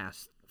for the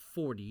past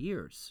 40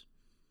 years.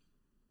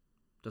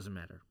 Doesn't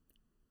matter.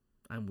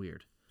 I'm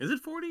weird. Is it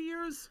 40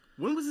 years?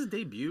 When was his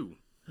debut?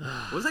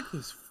 What was like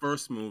his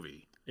first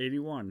movie?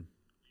 81.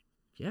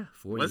 Yeah,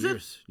 40 Was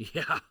years.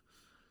 Yeah.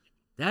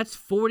 That's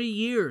 40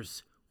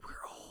 years. We're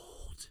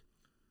old.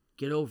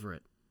 Get over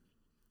it.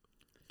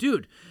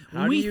 Dude,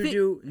 when we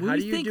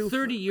think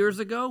 30 years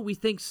ago, we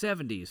think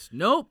 70s.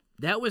 Nope,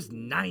 that was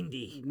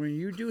 90.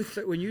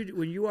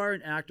 When you are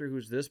an actor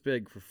who's this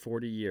big for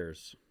 40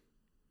 years,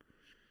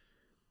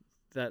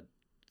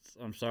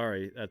 I'm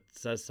sorry, that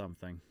says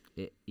something.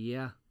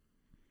 Yeah.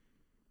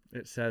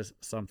 It says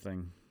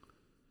something.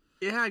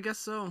 Yeah, I guess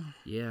so.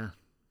 Yeah.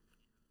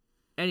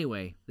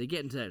 Anyway, they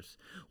get into this.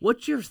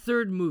 What's your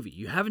third movie?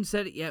 You haven't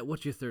said it yet.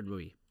 What's your third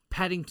movie?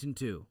 Paddington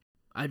 2.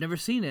 I've never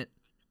seen it,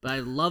 but I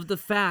love the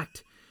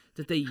fact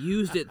that they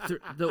used it.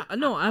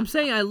 No, I'm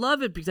saying I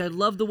love it because I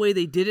love the way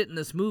they did it in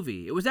this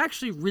movie. It was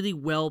actually really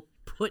well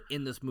put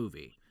in this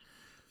movie.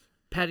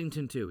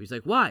 Paddington 2. He's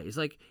like, why? He's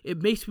like,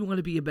 it makes me want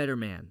to be a better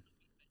man.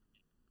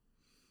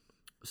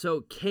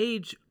 So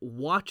Cage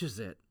watches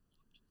it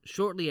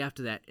shortly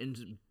after that and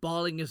is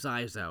bawling his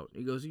eyes out.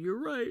 He goes, you're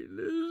right.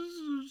 This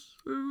is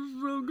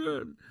so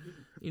good.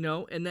 You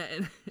know, and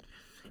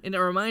it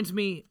reminds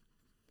me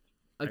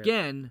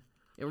again...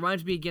 It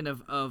reminds me again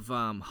of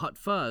Hot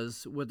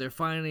Fuzz, where they're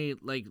finally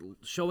like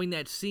showing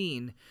that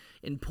scene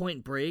in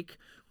Point Break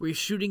where he's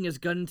shooting his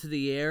gun into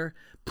the air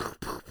because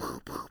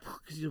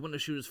he wanted to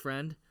shoot his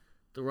friend,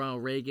 the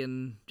Ronald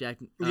Reagan, Jack.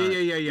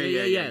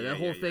 Yeah. That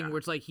whole thing where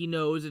it's like he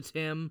knows it's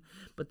him,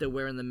 but they're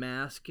wearing the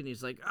mask, and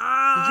he's like, Did you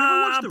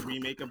ever watch the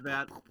remake of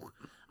that?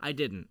 I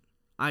didn't.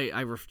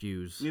 I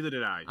refuse. Neither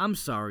did I. I'm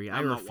sorry.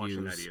 I refuse. I'm not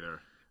watching that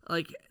either.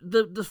 Like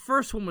the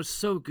first one was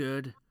so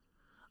good.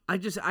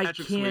 Patrick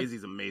can't.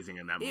 Swayze's amazing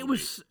in that movie. It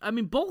was. I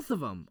mean, both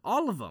of them,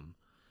 all of them.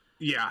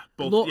 Yeah,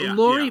 both.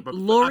 Lori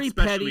especially,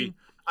 Petty,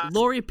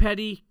 Lori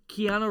Petty,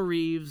 Keanu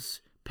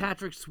Reeves,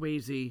 Patrick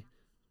Swayze,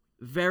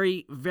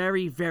 very,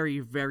 very, very,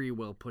 very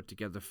well put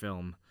together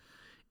film,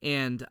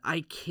 and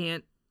I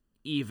can't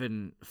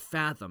even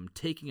fathom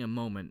taking a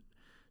moment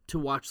to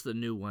watch the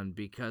new one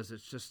because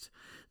it's just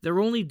they're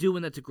only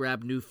doing that to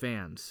grab new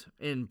fans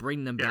and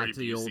bring them back to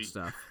the old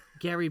stuff.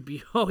 Gary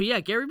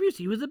Busey.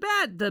 He was the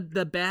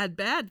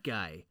bad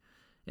guy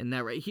in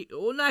that, right?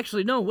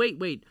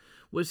 Wait.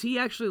 Was he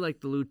actually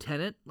like the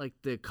lieutenant, like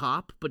the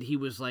cop? But he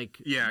was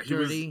like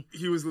dirty.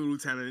 He was the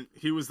lieutenant.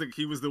 He was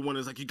the one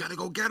who's like, you gotta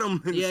go get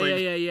him. And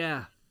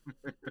yeah.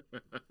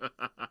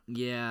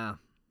 Yeah.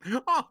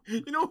 Oh,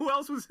 you know who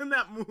else was in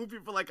that movie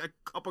for like a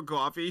cup of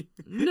coffee?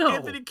 No.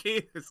 Anthony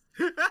Kiedis.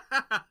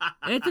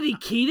 Anthony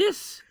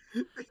Kiedis?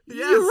 Yes.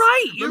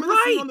 You're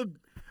right.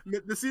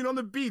 The scene on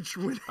the beach.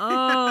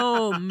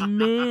 Oh,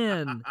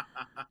 man.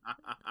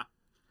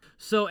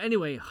 So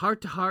anyway,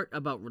 heart to heart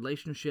about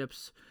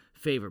relationships.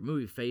 Favorite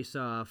movie, Face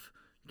Off,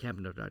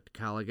 Cabinet of Dr.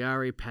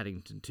 Caligari,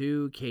 Paddington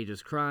 2, Cage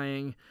is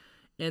crying.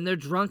 And they're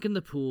drunk in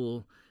the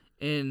pool.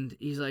 And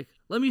he's like,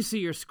 let me see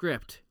your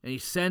script. And he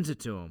sends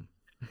it to him.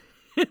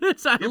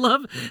 I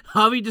love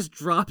how he just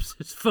drops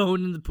his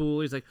phone in the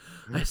pool. He's like,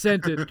 I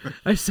sent it.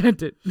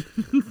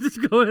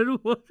 Just go ahead.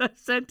 I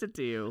sent it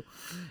to you.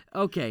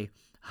 Okay.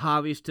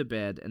 Javi's to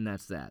bed, and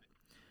that's that.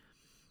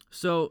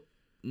 So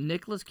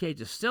Nicolas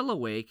Cage is still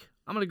awake.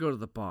 I'm going to go to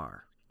the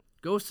bar.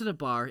 Goes to the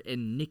bar,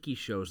 and Nikki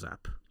shows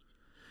up.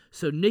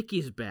 So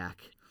Nikki's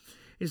back.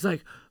 He's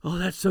like, oh,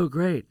 that's so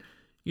great.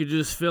 You do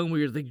this film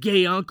where you're the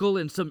gay uncle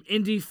in some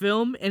indie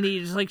film, and he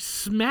just like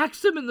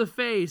smacks him in the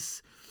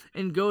face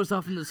and goes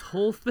off in this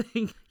whole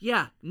thing.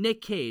 Yeah,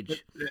 Nick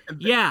Cage.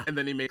 And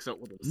then he makes out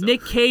with himself.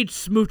 Nick Cage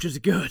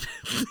smooches good.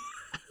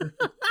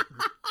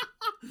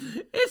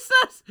 It's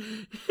not.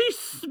 He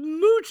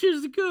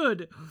smooches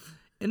good.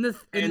 And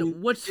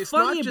what's it's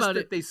funny not just about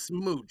that it? They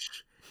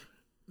smooch.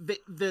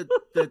 The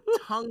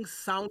tongue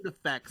sound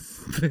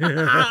effects.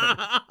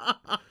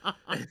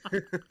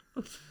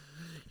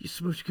 You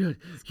smooch good.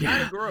 It's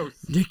kind of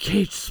gross. Nick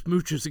Cage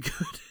smooches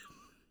good.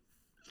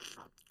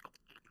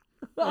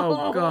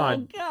 Oh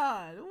God!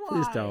 God!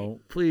 Why?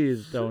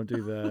 Please don't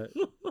do that.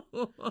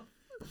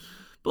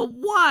 But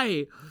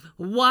why?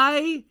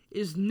 Why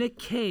is Nick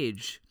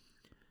Cage?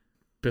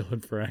 Bill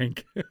and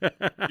Frank. You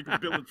can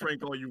Bill and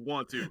Frank all you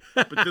want to,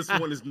 but this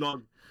one is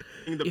not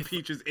getting the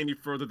peaches any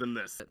further than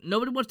this.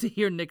 Nobody wants to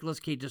hear Nicolas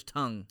Cage's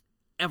tongue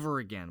ever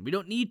again. We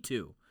don't need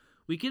to.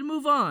 We can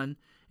move on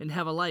and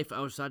have a life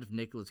outside of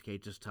Nicolas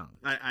Cage's tongue.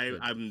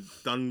 I'm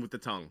done with the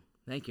tongue.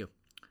 Thank you.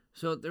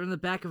 So they're in the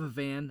back of a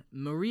van.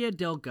 Maria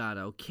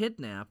Delgado,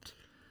 kidnapped.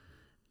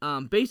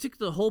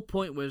 Basically, the whole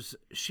point was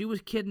she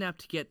was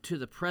kidnapped to get to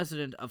the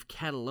president of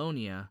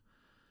Catalonia.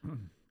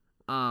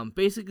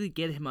 Basically,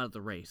 get him out of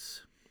the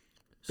race.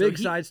 So Big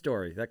side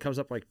story that comes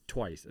up like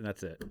twice, and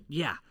that's it.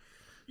 Yeah,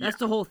 that's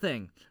the whole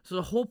thing. So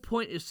the whole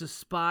point is to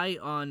spy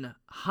on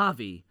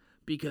Javi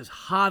because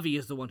Javi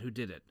is the one who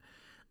did it.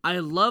 I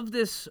love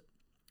this.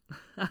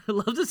 I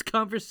love this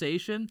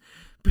conversation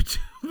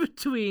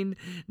between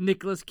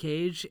Nicolas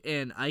Cage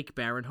and Ike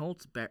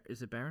Barinholtz.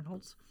 Is it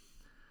Barinholtz?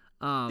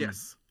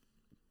 Yes.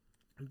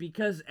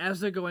 Because as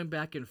they're going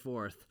back and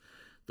forth,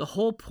 the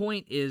whole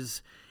point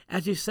is,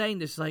 as he's saying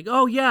this, like,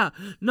 oh yeah,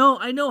 no,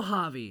 I know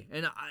Javi,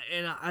 and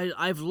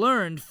I've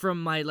learned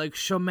from my like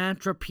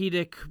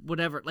shamanthropedic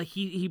whatever. Like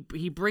he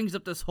brings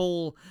up this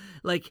whole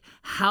like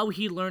how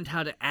he learned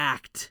how to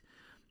act,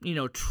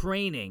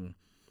 training,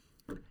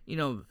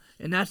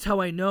 and that's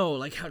how I know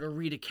like how to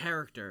read a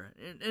character.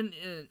 And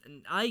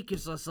Ike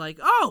is just like,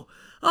 oh,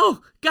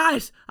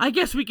 guys, I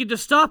guess we can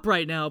just stop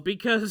right now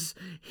because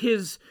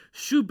his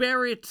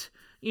Schubert,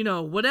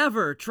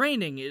 whatever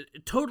training,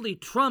 it totally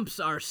trumps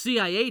our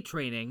CIA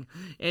training,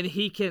 and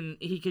he can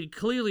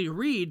clearly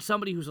read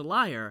somebody who's a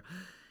liar.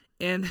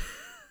 And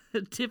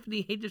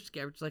Tiffany Haddish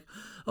character's like,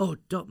 oh,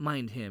 don't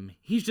mind him.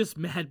 He's just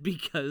mad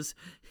because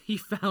he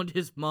found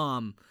his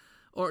mom,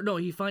 or no,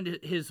 he found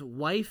his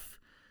wife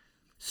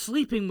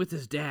sleeping with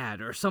his dad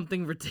or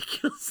something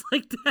ridiculous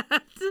like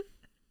that.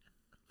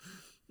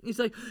 He's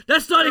like,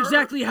 that's not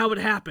exactly how it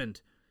happened.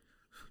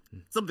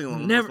 Something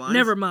along those lines.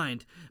 Never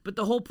mind. But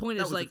the whole point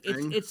That is was like the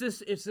thing.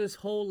 it's this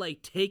whole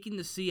like taking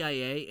the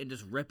CIA and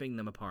just ripping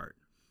them apart,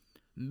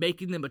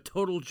 making them a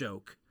total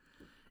joke.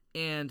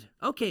 And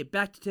okay,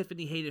 back to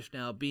Tiffany Haddish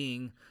now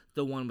being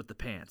the one with the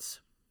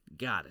pants.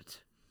 Got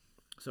it.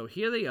 So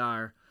here they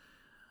are.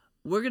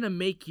 We're gonna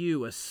make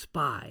you a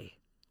spy.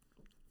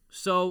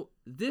 So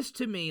this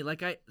to me,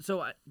 did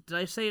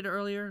I say it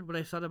earlier? What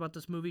I thought about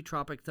this movie,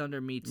 Tropic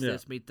Thunder meets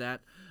this, meet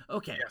that.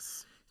 Okay.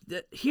 Yes.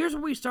 Here's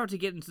where we start to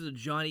get into the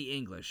Johnny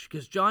English,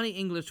 because Johnny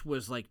English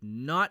was like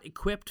not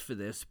equipped for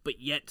this,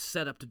 but yet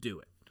set up to do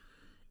it.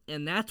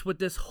 And that's what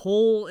this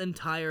whole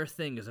entire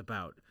thing is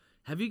about.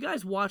 Have you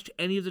guys watched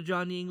any of the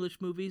Johnny English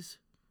movies?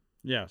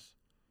 Yes.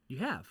 You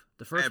have.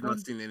 The I first have one?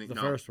 not seen any. The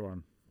no. first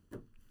one.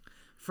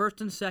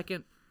 First and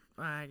second,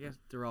 I guess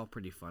they're all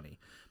pretty funny.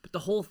 But the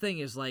whole thing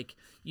is like,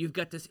 you've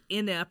got this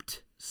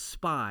inept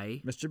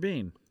spy, Mr.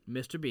 Bean.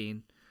 Mr.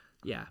 Bean.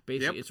 Yeah,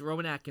 basically, It's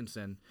Rowan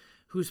Atkinson,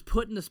 who's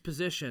put in this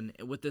position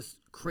with this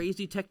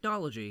crazy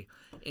technology,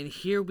 and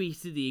here we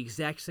see the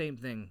exact same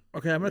thing.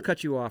 Okay, I'm going to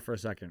cut you off for a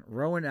second.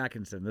 Rowan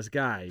Atkinson, this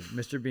guy,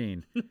 Mr.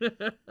 Bean.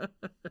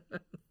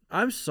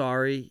 I'm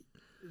sorry.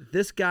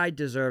 This guy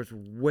deserves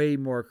way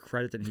more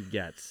credit than he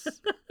gets.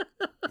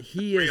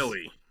 He is.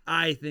 Really?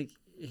 I think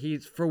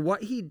for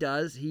what he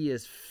does, he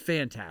is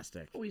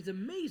fantastic. Oh, he's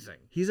amazing.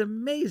 He's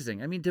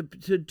amazing. I mean,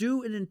 to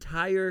do an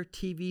entire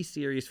TV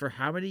series for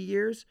how many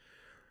years?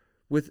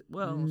 With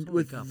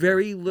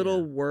very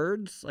little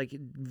words, like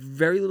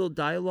very little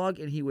dialogue,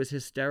 and he was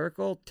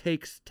hysterical,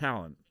 takes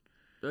talent.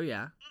 Oh,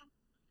 yeah.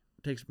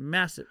 Takes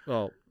massive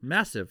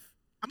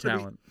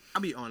talent.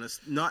 I'll be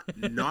honest, not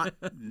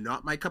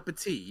my cup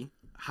of tea.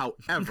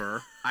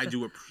 However, I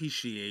do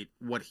appreciate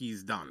what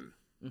he's done.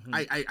 Mm-hmm.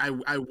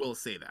 I will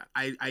say that.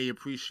 I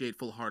appreciate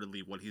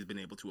full-heartedly what he's been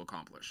able to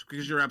accomplish,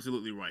 because you're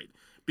absolutely right.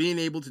 Being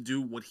able to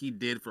do what he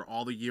did for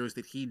all the years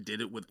that he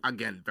did it with,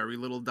 again, very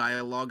little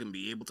dialogue, and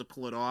be able to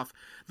pull it off.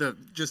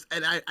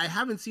 I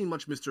haven't seen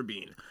much Mr.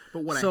 Bean,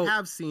 but what I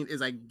have seen is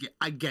I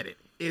get it.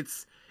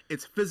 It's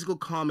physical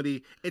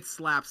comedy, it's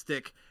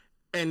slapstick,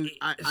 and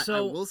I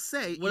will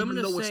say, even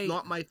though it's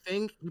not my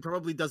thing, he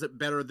probably does it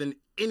better than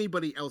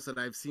anybody else that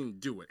I've seen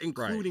do it,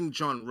 including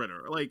John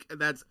Ritter.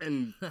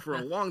 And for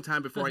a long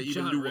time before I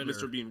even knew what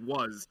Mr. Bean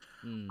was,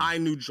 I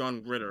knew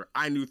John Ritter.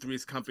 I knew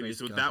Three's Company.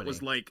 That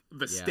was like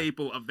the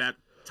staple of that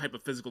type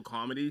of physical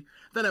comedy.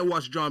 Then I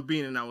watched John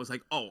Bean, and I was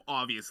like, oh,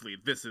 obviously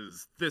this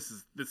is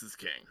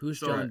king.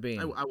 Who's John Bean?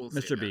 I will say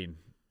Mr. Bean.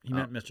 He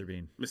meant Mr.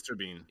 Bean. Mr.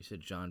 Bean. You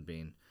said John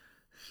Bean.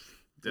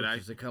 Did I?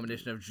 It's a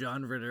combination of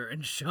John Ritter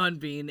and Sean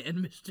Bean and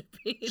Mr.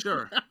 Bean.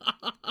 Sure.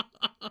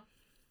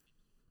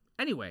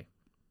 Anyway,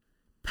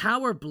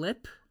 power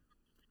blip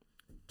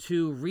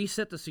to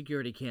reset the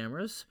security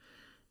cameras,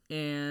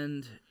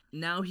 and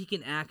now he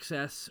can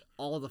access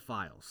all the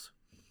files.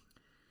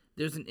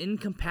 There's an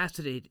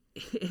incapacitating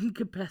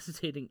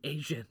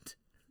agent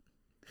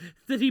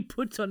that he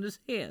puts on his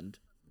hand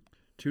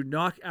to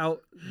knock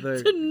out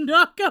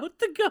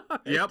the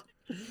guard. Yep.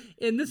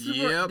 And this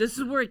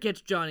is where it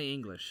gets Johnny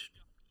English.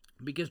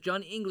 Because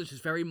Johnny English is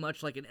very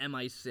much like an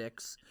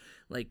MI6,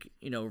 like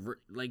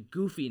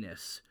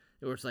goofiness.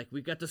 Where it's like,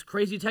 we've got this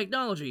crazy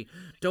technology,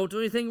 don't do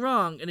anything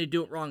wrong, and they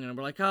do it wrong, and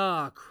we're like,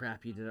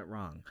 crap, you did it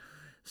wrong.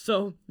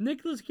 So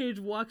Nicolas Cage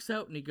walks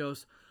out and he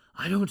goes,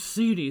 I don't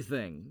see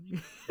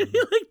anything. He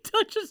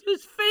touches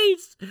his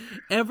face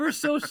ever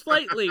so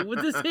slightly with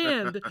his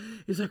hand.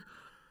 He's like,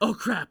 oh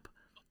crap,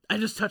 I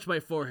just touched my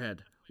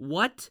forehead.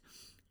 What?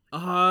 He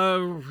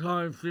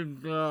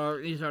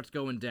starts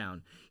going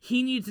down.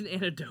 He needs an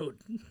antidote.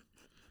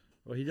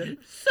 Well, he did.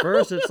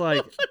 First, it's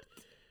like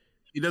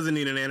He doesn't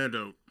need an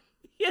antidote.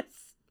 Yes.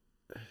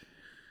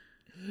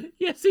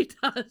 Yes, he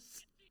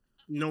does.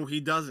 No, he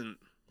doesn't.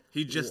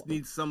 He just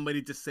needs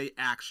somebody to say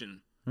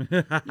action.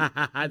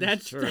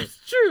 That's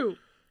true.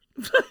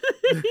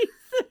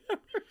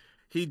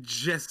 He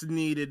just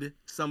needed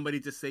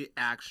somebody to say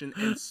action,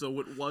 and so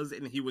it was,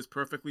 and he was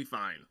perfectly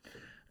fine.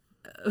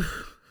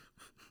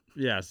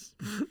 Yes.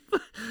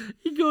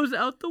 He goes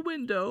out the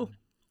window,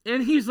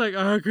 and he's like,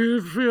 I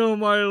can feel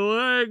my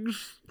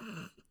legs.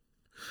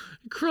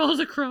 He crawls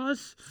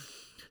across,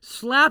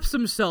 slaps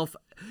himself.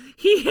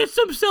 He hits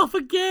himself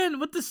again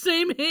with the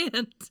same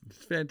hand.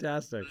 It's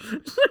fantastic.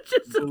 Which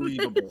is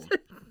Unbelievable.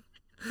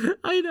 amazing.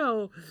 I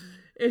know.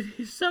 And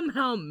he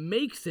somehow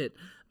makes it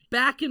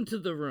back into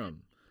the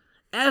room.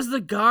 As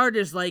the guard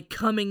is like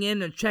coming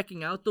in and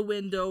checking out the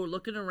window,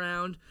 looking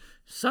around,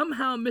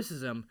 somehow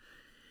misses him.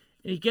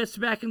 And he gets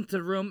back into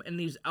the room and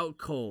he's out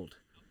cold.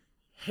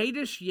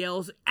 Hadish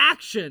yells,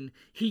 action!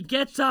 He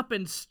gets up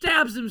and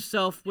stabs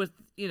himself with,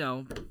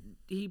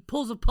 he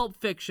pulls a Pulp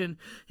Fiction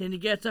and he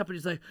gets up and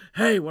he's like,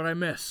 hey, what'd I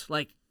miss?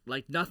 Like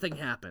nothing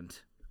happened.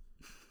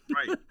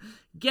 Right.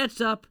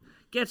 Gets up,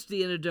 gets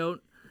the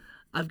antidote.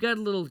 I've got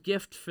a little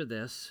gift for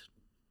this.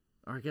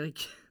 Or I gotta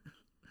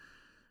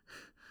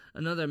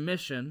another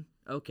mission.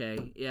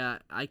 Okay, yeah,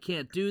 I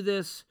can't do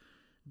this.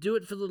 Do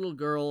it for the little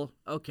girl.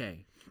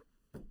 Okay.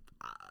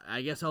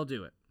 I guess I'll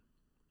do it.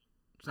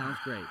 Sounds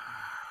great.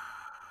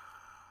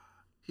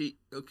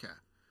 Okay.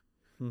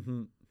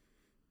 Mm-hmm.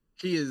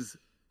 He is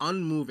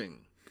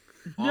unmoving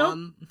Nope.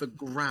 on the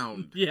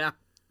ground, Yeah.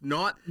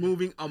 not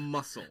moving a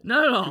muscle.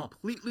 Not at all.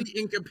 Completely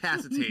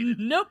incapacitated.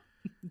 Nope.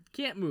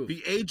 Can't move.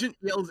 The agent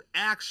yells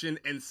action,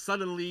 and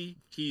suddenly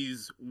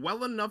he's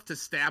well enough to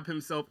stab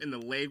himself in the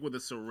leg with a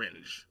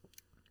syringe.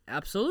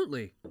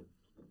 Absolutely.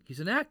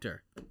 He's an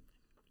actor.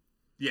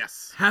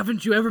 Yes.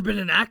 Haven't you ever been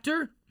an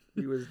actor?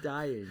 He was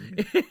dying.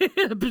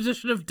 In a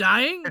position of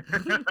dying?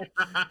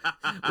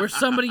 Where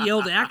somebody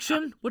yelled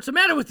action? What's the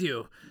matter with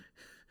you?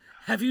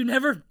 Have you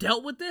never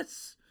dealt with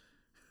this?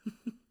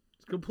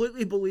 It's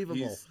completely believable.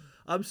 He's-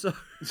 I'm sorry.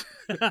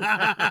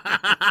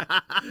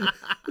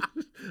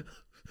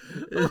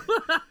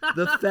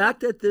 The fact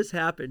that this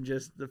happened,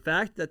 the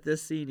fact that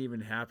this scene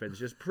even happens,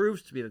 just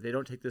proves to me that they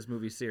don't take this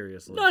movie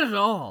seriously. Not at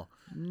all.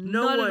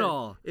 No Not one- at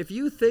all. If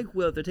you think,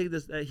 Will, they're taking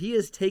this, he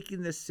is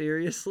taking this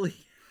seriously.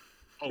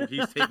 Oh,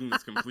 he's taking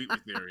this completely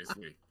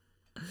seriously.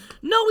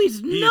 No, he's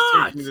He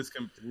not. is taking this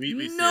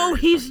completely No,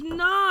 seriously. he's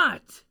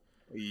not.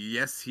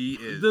 Yes, he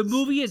is. The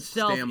movie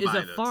itself Stand is by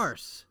a this.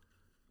 farce.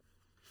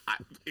 I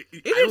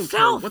In don't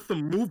itself. care what the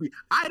movie.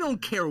 I don't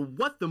care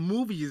what the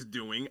movie is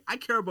doing. I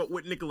care about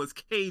what Nicolas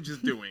Cage is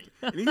doing,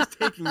 and he's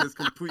taking this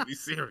completely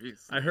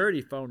serious. I heard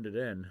he phoned it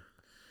in.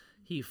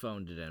 He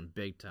phoned it in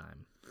big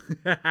time.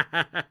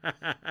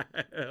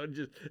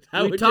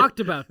 We talked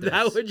about this.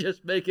 That would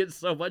just make it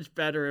so much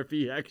better if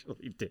he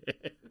actually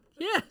did.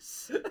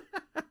 Yes.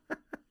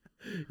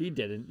 He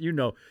didn't.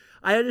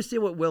 I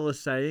understand what Will is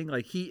saying.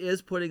 Like, he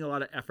is putting a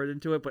lot of effort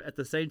into it, but at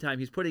the same time,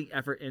 he's putting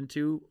effort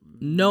into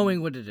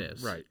Knowing what it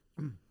is. right.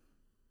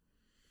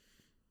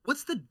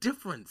 What's the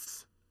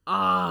difference?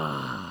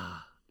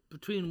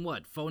 Between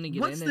what? Phoning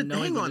it What's in the and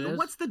knowing hang what it on? is?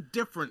 What's the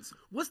difference?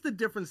 What's the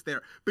difference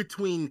there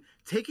between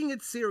taking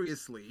it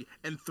seriously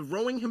and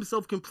throwing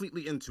himself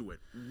completely into it?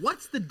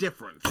 What's the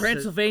difference?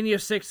 Transylvania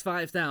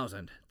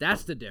 65000.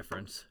 That's the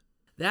difference.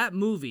 That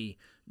movie,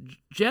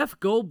 Jeff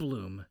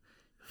Goldblum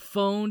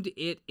phoned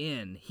it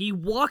in. He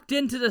walked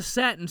into the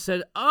set and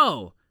said,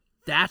 "Oh,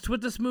 that's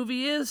what this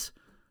movie is?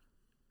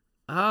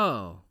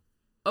 Oh,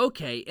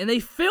 okay." And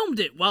they filmed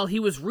it while he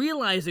was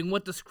realizing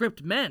what the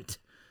script meant.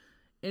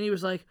 And he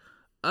was like,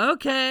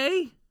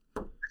 "Okay.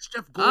 That's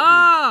Jeff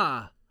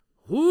Goldblum.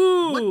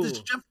 Ooh. What does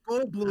Jeff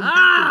Goldblum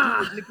have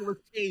to do with Nicolas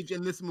Cage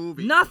in this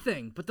movie?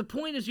 Nothing. But the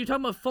point is, you're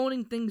talking about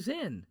phoning things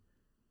in.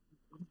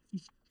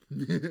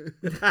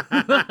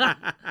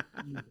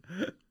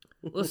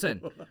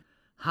 Listen,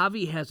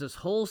 Javi has this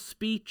whole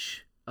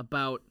speech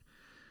about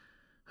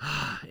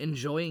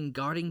enjoying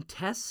guarding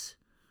Tess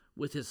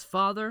with his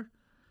father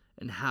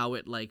and how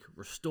it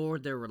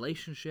restored their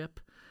relationship.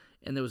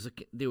 And there was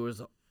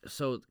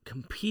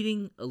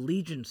competing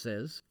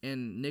allegiances,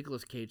 and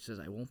Nicolas Cage says,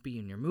 "I won't be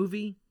in your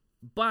movie,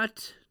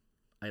 but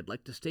I'd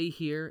like to stay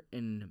here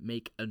and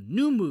make a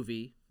new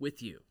movie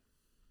with you.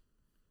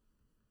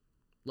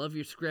 Love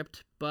your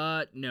script,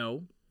 but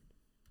no.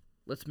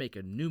 Let's make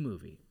a new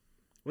movie.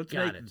 Let's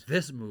Got make it.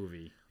 this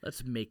movie.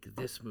 Let's make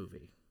this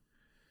movie."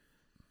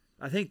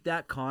 I think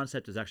that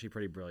concept is actually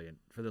pretty brilliant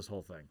for this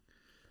whole thing.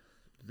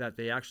 That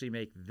they actually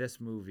make this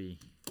movie.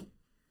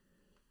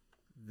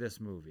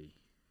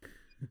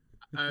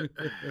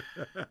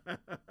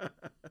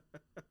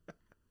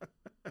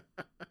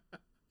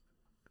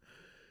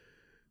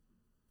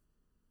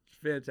 It's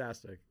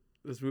fantastic.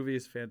 This movie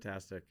is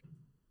fantastic.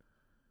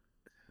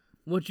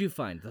 What'd you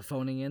find? The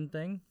phoning in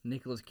thing?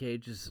 Nicolas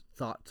Cage's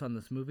thoughts on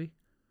this movie?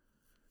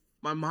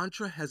 My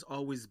mantra has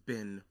always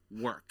been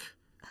work.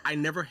 I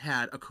never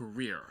had a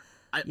career.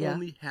 I Yeah.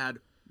 only had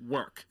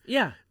work.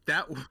 Yeah.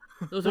 That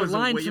Those are was a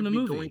lines way from of the me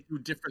movie. going through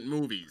different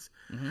movies.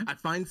 Mhm. I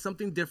find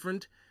something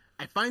different.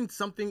 I find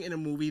something in a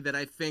movie that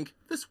I think,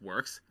 this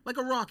works, like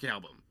a rock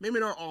album. Maybe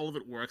not all of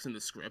it works in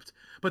the script,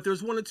 but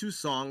there's 1 or 2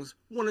 songs,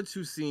 1 or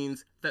 2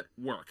 scenes that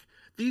work.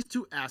 These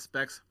 2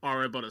 aspects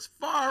are about as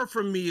far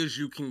from me as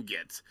you can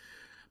get.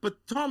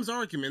 But Tom's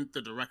argument,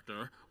 the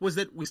director, was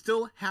that we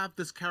still have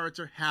this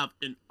character have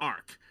an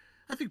arc.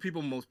 I think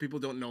most people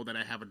don't know that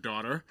I have a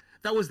daughter.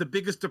 That was the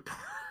biggest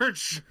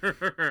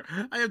departure.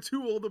 I have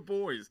 2 older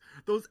boys.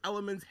 Those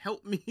elements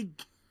help me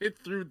get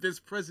through this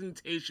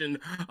presentation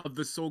of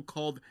the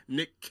so-called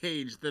Nick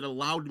Cage that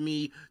allowed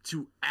me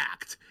to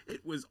act.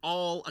 It was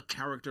all a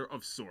character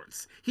of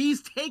sorts.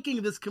 He's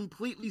taking this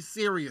completely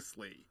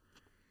seriously.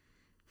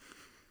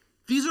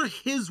 These are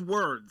his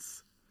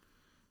words.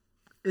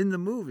 In the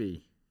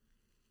movie.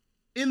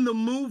 In the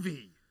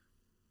movie.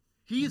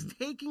 He is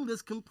taking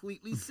this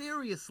completely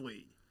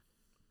seriously.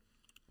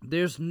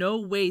 There's no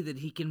way that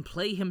he can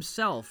play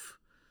himself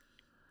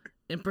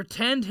and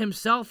pretend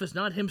himself is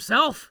not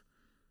himself.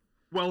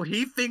 Well,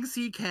 he thinks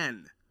he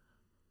can.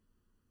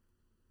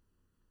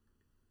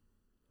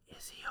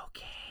 Is he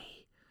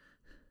okay?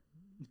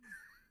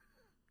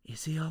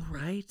 Is he all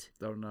right?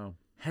 Don't know.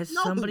 Has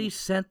No. somebody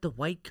sent the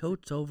white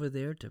coats over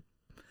there to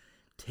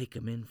take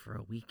him in for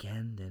a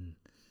weekend and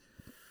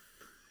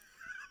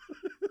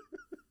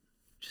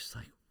just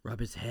like rub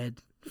his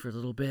head for a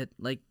little bit?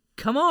 Like,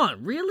 come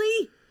on,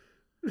 really?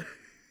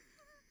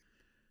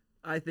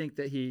 I think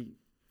that he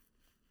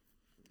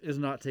is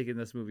not taking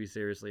this movie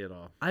seriously at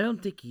all. I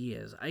don't think he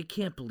is. I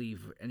can't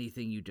believe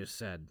anything you just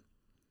said.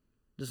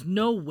 There's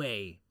no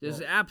way.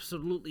 There's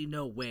absolutely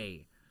no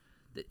way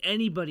that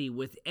anybody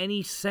with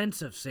any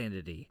sense of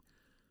sanity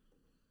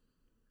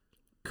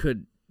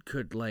could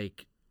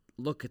like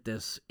look at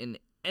this in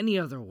any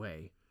other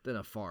way than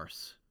a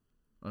farce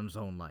on his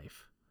own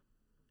life.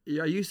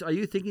 Are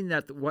you thinking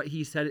that what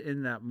he said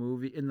in the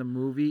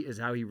movie is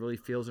how he really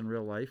feels in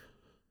real life?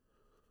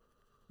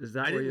 Is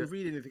that I where didn't you're...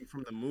 read anything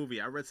from the movie.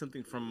 I read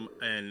something from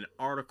an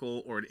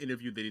article or an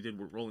interview that he did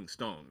with Rolling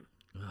Stone.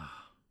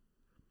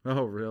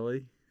 Oh,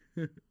 really?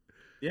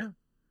 Yeah.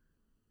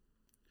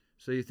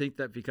 So you think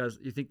that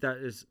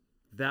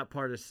that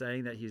part is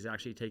saying that he's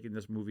actually taking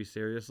this movie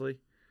seriously?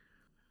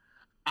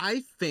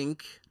 I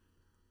think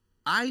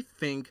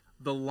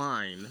the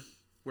line,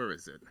 where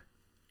is it?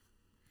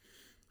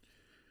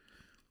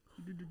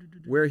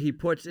 Where he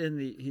puts in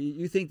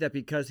you think that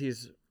because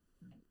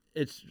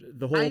it's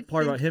the whole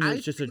part about him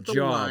is just a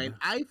job.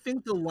 I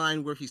think the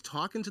line where he's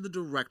talking to the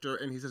director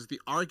and he says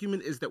the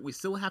argument is that we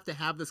still have to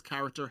have this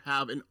character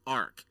have an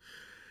arc.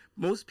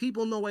 Most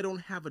people know I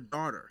don't have a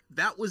daughter.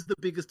 That was the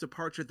biggest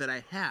departure that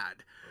I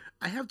had.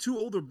 I have 2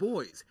 older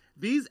boys.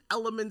 These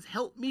elements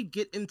help me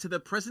get into the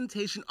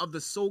presentation of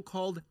the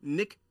so-called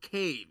Nick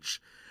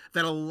Cage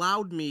that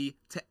allowed me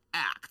to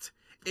act.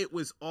 It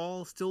was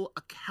all still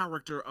a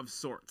character of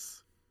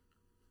sorts.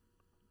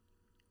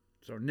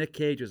 So Nick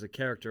Cage was a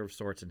character of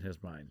sorts in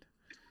his mind.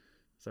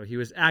 So he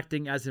was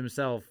acting as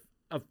himself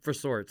for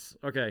sorts.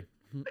 Okay.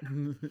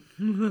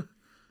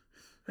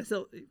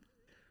 So,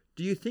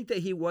 do you think that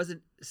he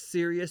wasn't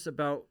serious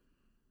about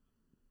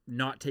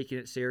not taking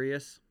it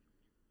serious?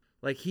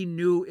 Like he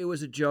knew it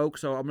was a joke,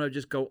 so I'm going to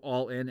just go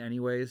all in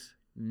anyways,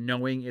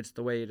 knowing it's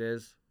the way it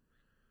is?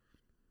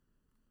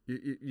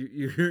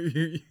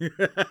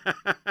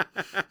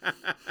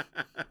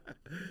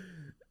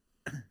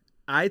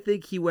 I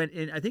think he went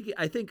in. I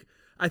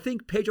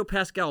think Pedro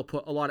Pascal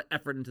put a lot of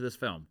effort into this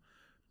film,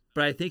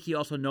 but I think he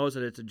also knows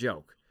that it's a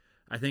joke.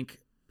 I think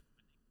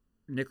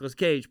Nicolas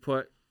Cage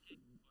put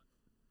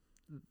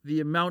the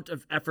amount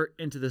of effort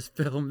into this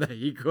film that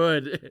he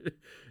could,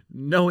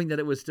 knowing that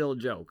it was still a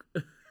joke.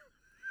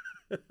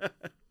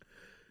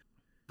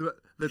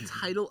 The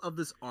title of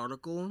this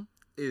article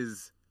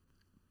is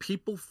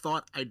 "People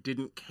Thought I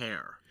Didn't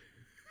Care."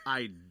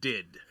 I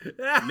did.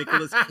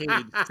 Nicolas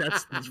Cage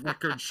sets this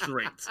record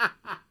straight.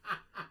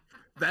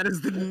 That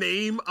is the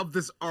name of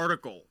this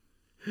article.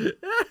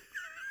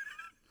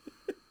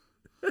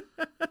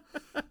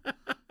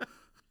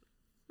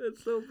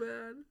 That's so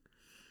bad.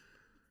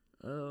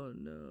 Oh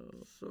no.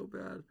 So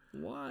bad.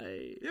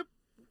 Why?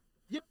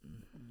 Yep.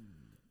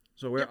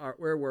 So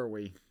where were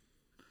we?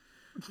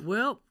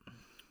 Well,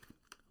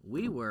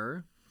 we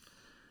were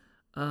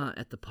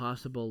at the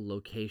possible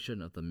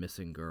location of the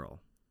missing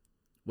girl.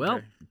 Well,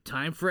 Okay.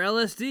 time for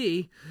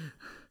LSD.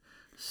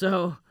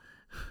 So,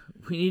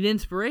 we need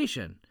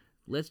inspiration.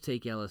 Let's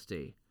take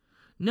LSD.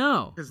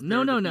 No. 'Cause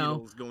No. they're the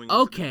Beatles going into the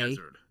Okay.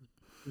 desert.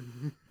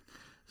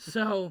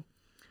 So,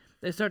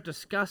 they start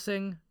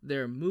discussing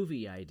their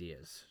movie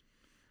ideas.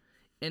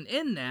 And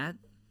in that,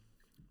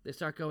 they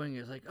start going,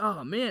 it's like,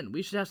 oh man,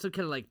 we should have some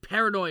kind of like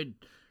paranoid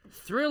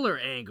thriller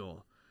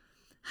angle.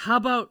 How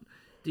about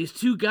these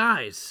 2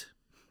 guys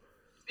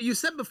You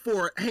said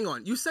before, hang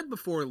on. You said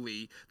before,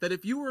 Lee, that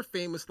if you were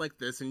famous like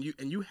this and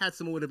you had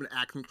somewhat of an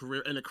acting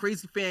career and a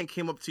crazy fan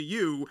came up to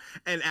you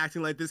and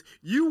acting like this,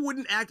 you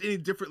wouldn't act any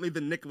differently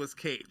than Nicolas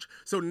Cage.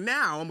 So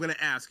now I'm going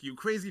to ask you,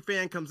 crazy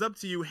fan comes up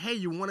to you, hey,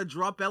 you want to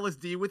drop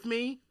LSD with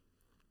me?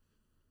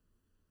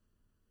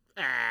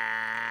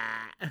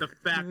 The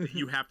fact that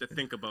you have to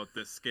think about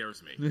this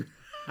scares me.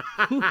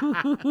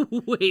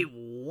 Wait,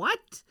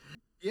 what?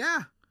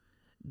 Yeah.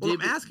 Well,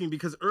 I'm asking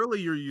because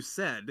earlier you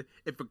said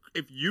if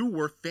you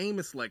were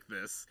famous like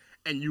this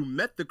and you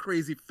met the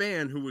crazy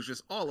fan who was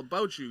just all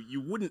about you, you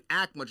wouldn't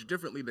act much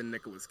differently than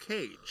Nicolas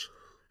Cage.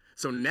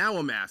 So now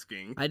I'm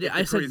asking.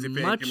 I said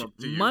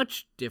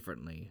much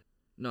differently.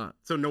 Not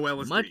so no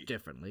LSD. Much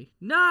differently.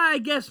 Nah, I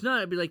guess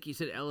not. I'd be like, you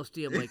said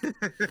LSD. I'm like,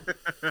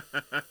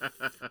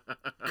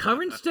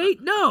 current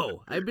state?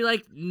 No. I'd be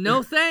like,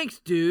 no thanks,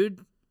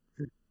 dude.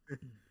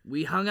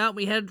 We hung out.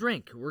 We had a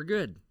drink. We're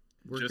good.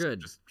 We're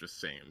good. Just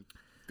saying.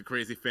 The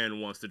crazy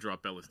fan wants to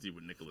drop LSD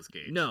with Nicolas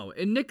Cage. No,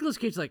 and Nicolas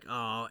Cage's like,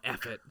 oh,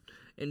 F it,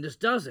 and just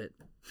does it.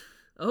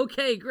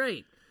 Okay,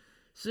 great.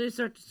 So they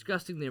start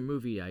discussing their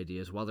movie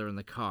ideas while they're in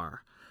the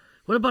car.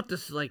 What about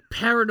this, like,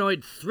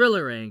 paranoid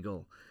thriller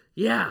angle?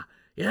 Yeah,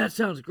 that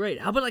sounds great.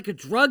 How about, like, a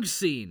drug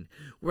scene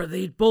where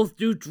they both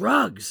do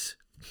drugs?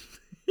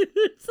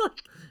 It's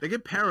like... They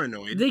get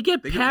paranoid. They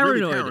get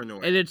paranoid. Really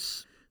paranoid. And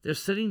they're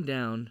sitting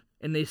down,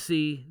 and they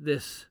see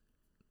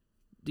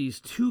these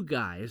two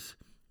guys.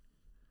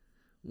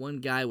 One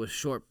guy with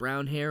short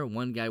brown hair,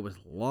 one guy with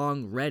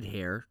long red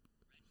hair,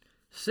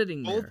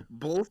 sitting there.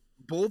 Both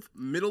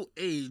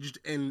middle-aged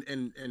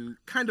and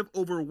kind of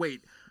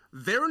overweight.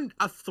 They're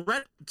a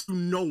threat to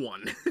no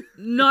one.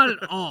 Not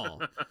at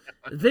all.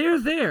 They're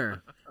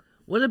there.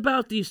 What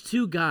about these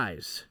two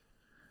guys?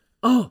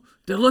 Oh,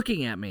 they're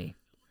looking at me.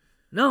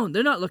 No,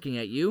 they're not looking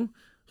at you.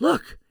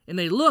 Look. And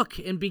they look,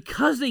 and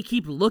because they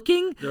keep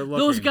looking,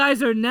 those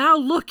guys are now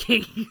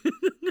looking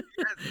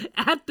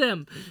at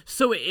them.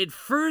 So it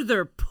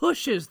further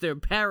pushes their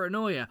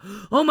paranoia.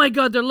 Oh my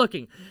God, they're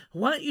looking.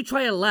 Why don't you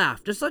try a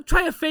laugh? Just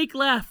try a fake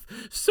laugh.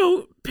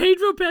 So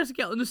Pedro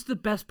Pascal, and this is the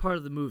best part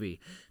of the movie,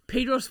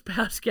 Pedro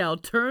Pascal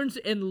turns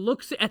and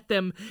looks at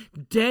them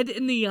dead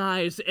in the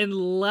eyes and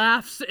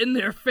laughs in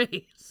their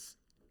face.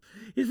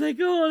 He's like,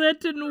 oh,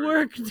 that didn't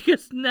work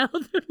because now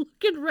they're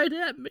looking right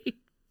at me.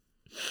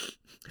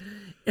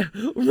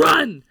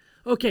 Run!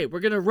 Okay, we're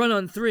gonna run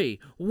on 3.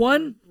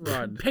 1,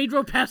 run.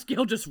 Pedro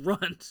Pascal just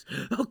runs.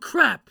 Oh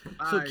crap!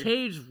 So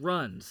Cage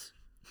runs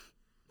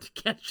to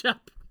catch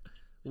up.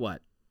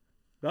 What?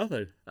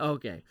 Nothing.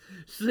 Okay,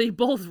 so they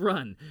both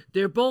run.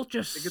 They're both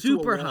just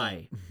super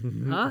high.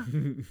 Huh?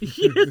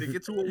 Yes. They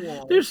get to a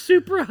wall. They're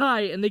super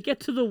high, and they get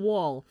to the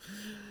wall.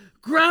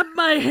 Grab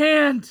my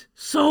hand,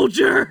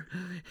 soldier!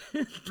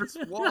 This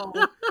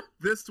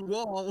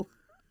wall.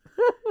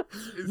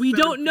 We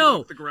don't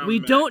know. We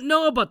don't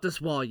know about this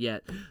wall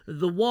yet.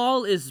 The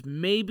wall is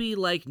maybe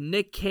like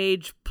Nick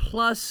Cage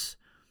plus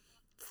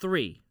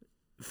 3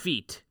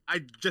 feet. I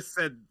just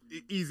said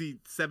easy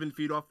 7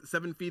 feet off,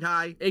 7 feet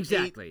high.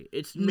 Exactly.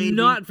 It's maybe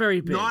not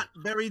very big. Not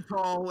very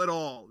tall at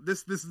all.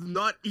 This is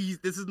not easy.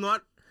 This is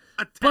not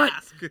a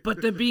task.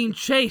 But they're being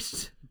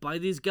chased by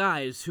these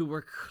guys who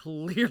were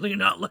clearly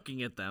not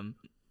looking at them.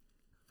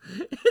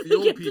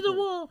 They get to the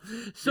wall.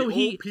 So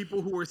old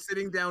people who were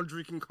sitting down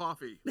drinking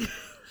coffee.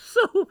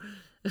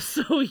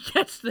 So he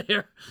gets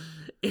there,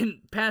 and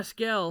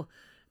Pascal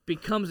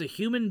becomes a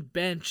human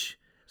bench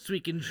so he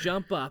can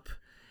jump up.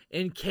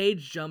 And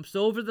Cage jumps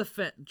over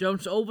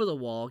the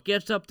wall,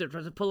 gets up there,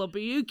 tries to pull up.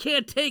 But you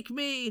can't take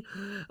me.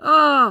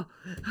 Oh,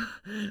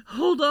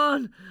 hold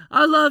on.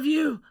 I love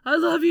you. I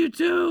love you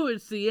too.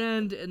 It's the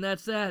end, and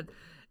that's that.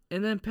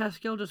 And then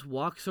Pascal just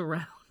walks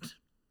around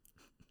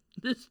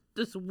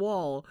this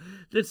wall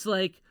that's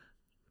like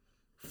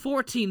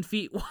 14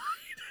 feet wide.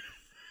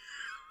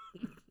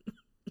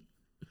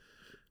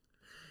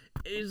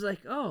 He's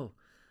like, oh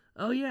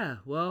yeah,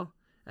 well,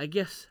 I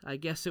guess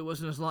it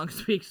wasn't as long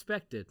as we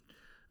expected.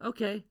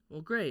 Okay,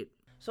 well, great.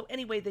 So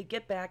anyway, they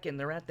get back and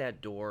they're at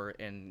that door,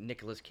 and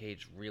Nicolas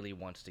Cage really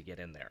wants to get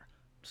in there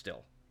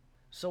still.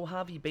 So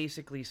Javi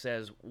basically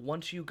says,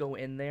 once you go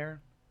in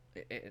there,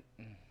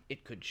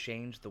 it could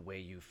change the way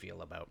you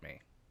feel about me.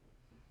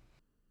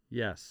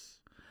 Yes.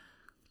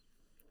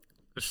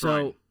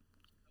 So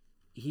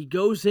he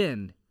goes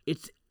in.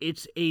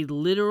 It's a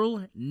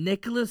literal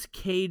Nicolas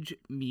Cage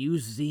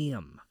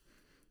museum.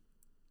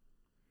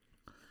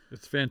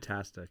 It's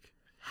fantastic.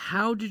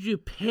 How did you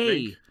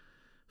pay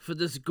for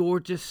this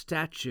gorgeous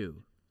statue,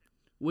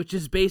 which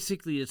is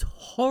basically this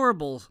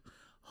horrible,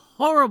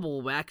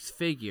 horrible wax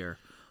figure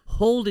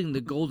holding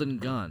the golden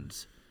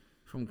guns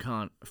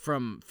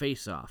from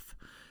Face Off?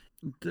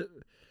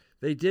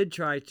 They did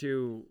try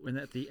to, and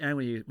at the end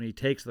when he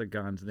takes the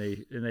guns, and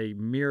they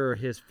mirror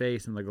his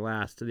face in the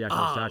glass to the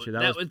actual statue.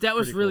 That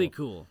was really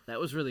cool. That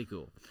was really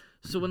cool.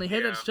 So when they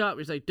hit that shot,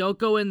 he's like, "Don't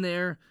go in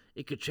there.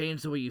 It could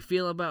change the way you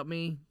feel about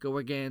me.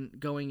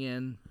 Going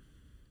in,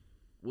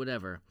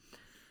 whatever."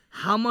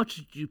 How much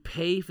did you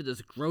pay for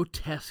this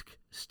grotesque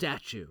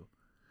statue?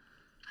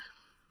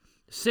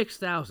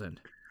 $6,000.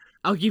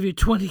 I'll give you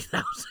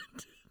 $20,000.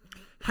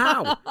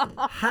 How?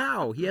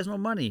 How? He has no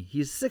money.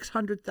 He's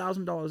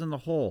 $600,000 in the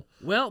hole.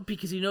 Well,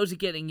 because he knows he's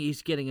getting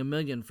 $1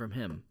 million from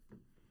him.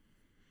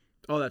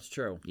 Oh, that's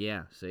true.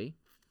 Yeah, see?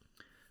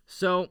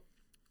 So,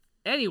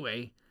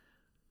 anyway,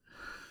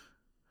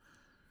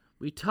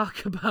 we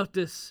talk about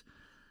this.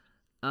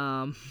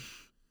 So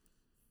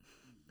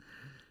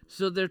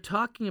they're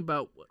talking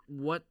about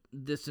what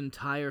this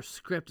entire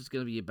script is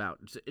going to be about.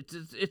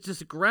 It's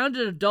this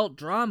grounded adult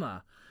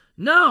drama.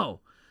 No,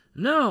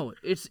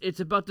 it's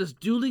about this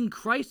dueling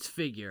Christ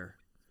figure.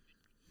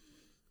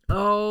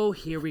 Oh,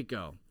 here we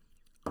go.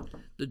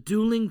 The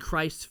dueling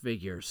Christ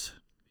figures.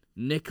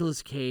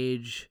 Nicolas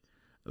Cage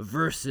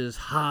versus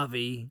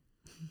Javi.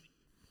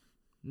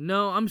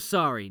 No, I'm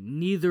sorry.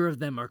 Neither of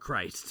them are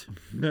Christ.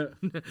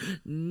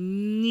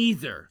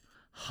 Neither.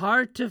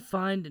 Hard to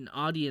find an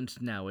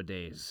audience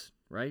nowadays,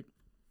 right?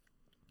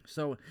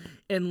 So,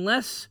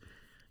 unless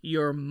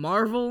you're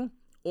Marvel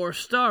or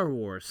Star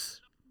Wars,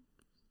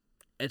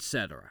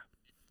 etc.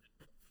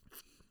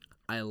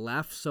 I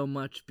laugh so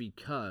much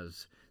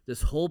because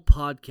this whole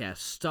podcast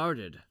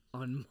started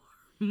on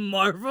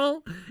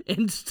Marvel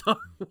and Star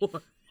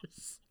Wars.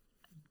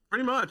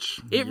 Pretty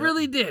much. It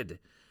really did.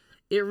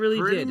 It really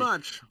did. Pretty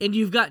much. And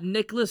you've got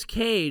Nicolas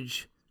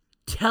Cage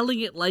telling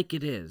it like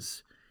it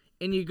is.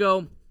 And you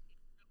go,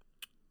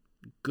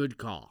 good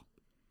call.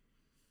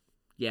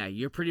 Yeah,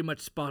 you're pretty much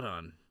spot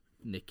on,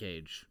 Nick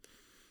Cage.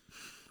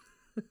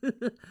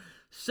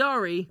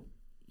 Sorry,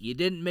 you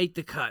didn't make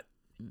the cut.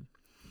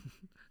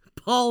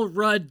 Paul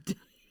Rudd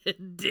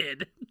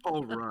did.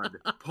 Paul Rudd.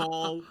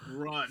 Paul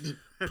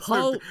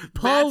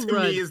That to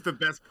Rudd me is the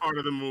best part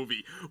of the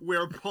movie,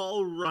 where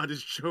Paul Rudd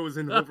is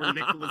chosen over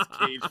Nicolas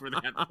Cage for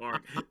that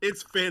part.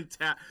 It's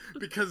fantastic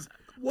because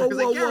I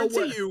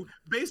guarantee you,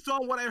 based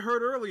on what I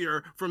heard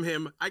earlier from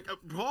him,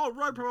 Paul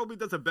Rudd probably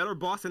does a better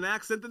Boston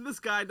accent than this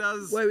guy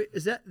does. Wait,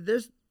 is that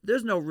there's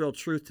no real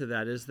truth to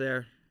that, is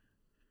there?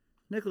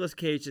 Nicolas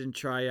Cage didn't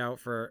try out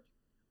for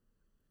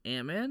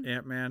Ant-Man?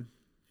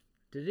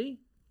 Did he?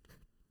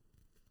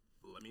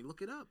 Let me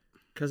look it up.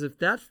 Because if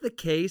that's the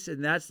case,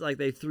 and that's like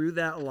they threw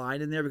that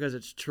line in there because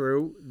it's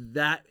true,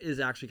 that is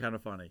actually kind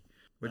of funny.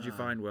 What'd you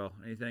find, Will?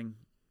 Anything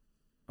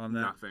on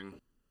that? Nothing.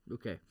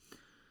 Okay.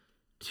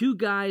 2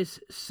 guys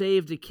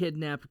saved a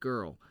kidnapped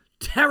girl.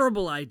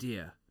 Terrible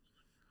idea.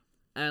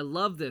 I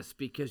love this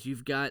because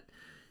you've got...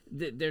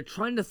 They're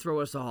trying to throw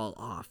us all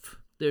off.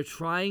 They're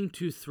trying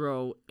to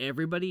throw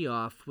everybody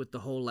off with the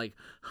whole, like,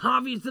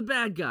 Javi's the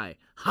bad guy.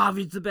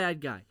 Javi's the bad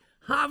guy.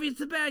 Javi's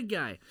the bad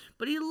guy.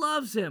 But he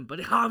loves him. But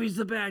Javi's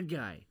the bad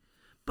guy.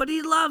 But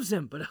he loves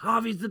him. But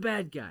Javi's the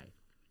bad guy.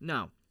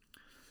 No.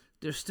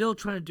 They're still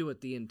trying to do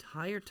it the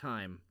entire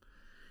time.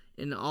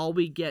 And all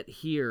we get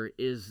here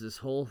is this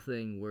whole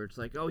thing where it's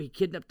like, oh, he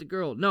kidnapped the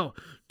girl. No,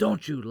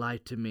 don't you lie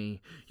to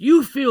me.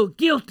 You feel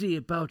guilty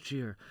about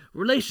your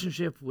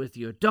relationship with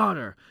your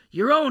daughter.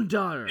 Your own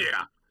daughter.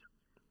 Yeah.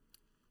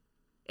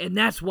 And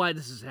that's why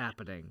this is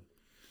happening.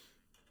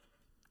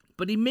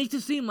 But he makes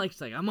it seem like,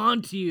 it's like, I'm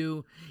on to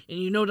you, and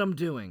you know what I'm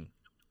doing.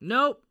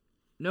 Nope.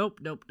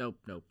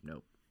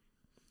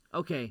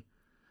 Okay.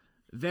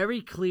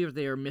 Very clear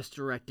they are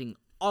misdirecting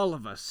all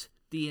of us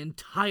the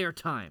entire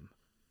time.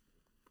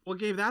 What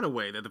gave that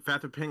away? That the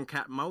fact of pink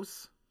cat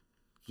mouse?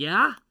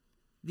 Yeah?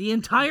 The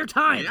entire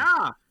time.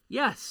 Yeah.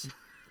 Yes.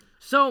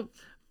 So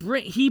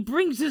he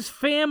brings his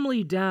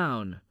family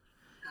down.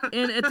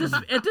 And at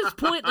this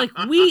point, like,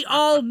 we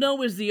all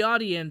know as the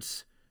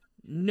audience,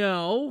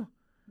 no.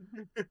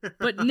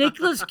 But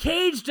Nicolas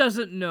Cage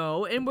doesn't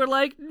know. And we're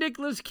like,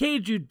 Nicolas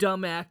Cage, you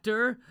dumb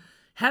actor.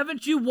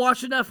 Haven't you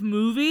watched enough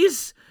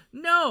movies?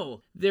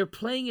 No. They're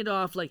playing it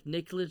off like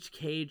Nicolas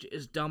Cage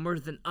is dumber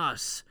than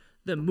us,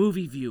 the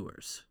movie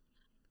viewers.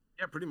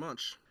 Yeah, pretty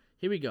much.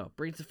 Here we go.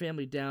 Brings the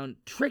family down.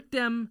 Trick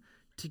them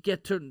to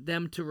get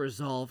them to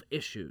resolve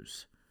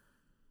issues.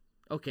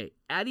 Okay,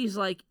 Addie's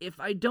like, if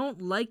I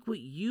don't like what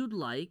you'd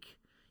like,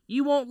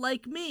 you won't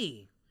like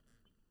me.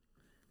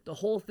 The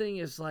whole thing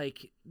is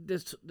like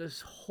this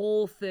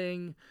whole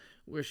thing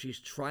where she's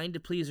trying to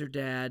please her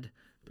dad,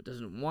 but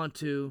doesn't want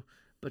to.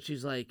 But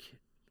she's like,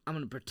 I'm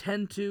going to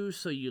pretend to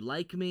so you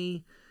like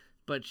me.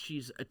 But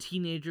she's a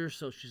teenager,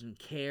 so she doesn't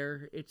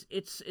care.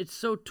 It's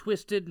so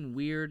twisted and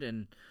weird.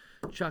 And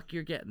Chuck,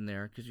 you're getting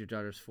there because your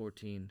daughter's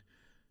 14.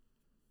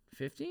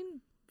 15?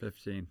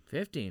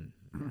 15.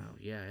 Oh,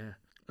 yeah.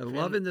 I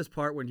love in this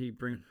part when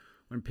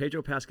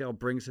Pedro Pascal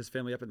brings his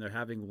family up and they're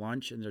having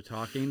lunch and they're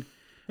talking,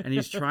 and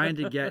he's trying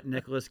to get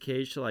Nicolas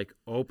Cage to like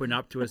open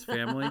up to his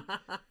family,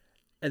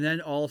 and then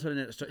all of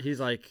a sudden he's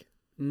like,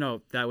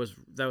 "No, that was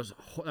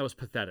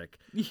pathetic."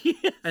 Yes.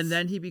 And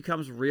then he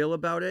becomes real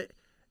about it,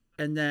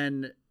 and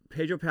then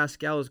Pedro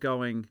Pascal is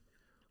going,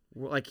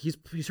 like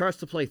he starts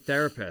to play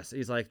therapist.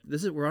 He's like,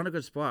 we're on a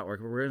good spot.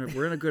 We're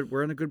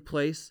in a good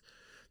place.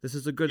 This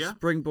is a good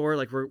springboard.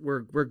 Like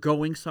we're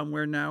going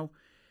somewhere now.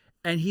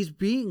 And he's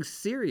being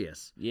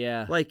serious.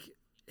 Yeah. Like,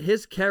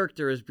 his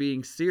character is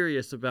being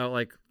serious about,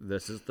 like,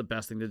 this is the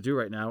best thing to do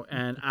right now.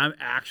 And I'm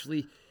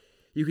actually...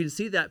 you can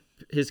see that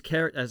his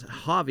character as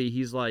Javi,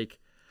 he's like,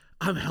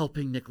 I'm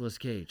helping Nicolas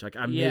Cage. Like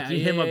I'm making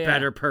him a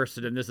better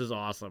person, and this is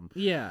awesome.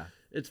 Yeah.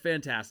 It's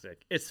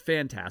fantastic. It's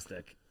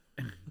fantastic.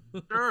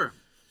 Sure.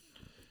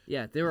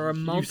 Yeah, there are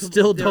multiple. You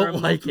still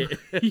don't like it.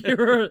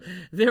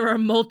 There are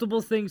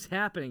multiple things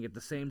happening at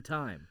the same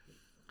time.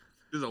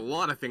 There's a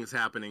lot of things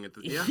happening at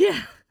the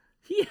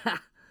Yeah.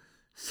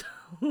 So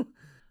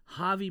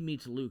Javi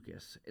meets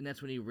Lucas, and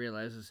that's when he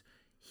realizes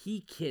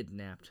he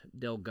kidnapped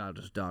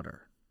Delgado's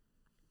daughter.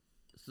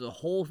 So the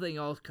whole thing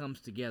all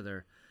comes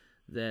together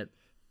that,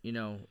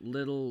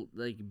 little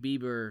like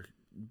Bieber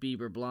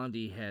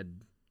Blondie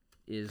head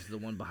is the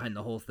one behind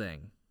the whole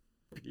thing.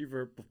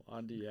 Beaver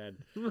Blondie head.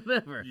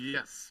 Whatever.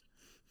 Yes.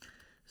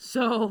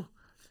 So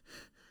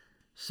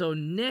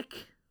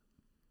Nick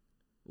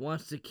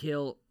wants to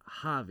kill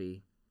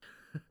Javi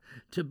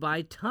to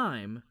buy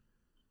time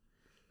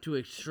to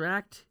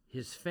extract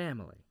his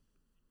family.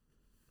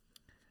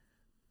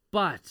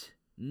 But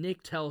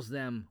Nick tells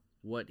them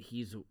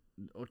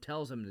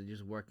tells him that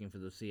he's working for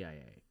the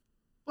CIA.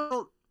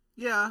 Well,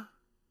 yeah.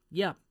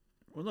 Yeah.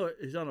 Well, no,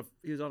 he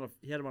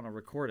had him on a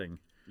recording.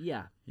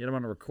 Yeah. He had him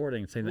on a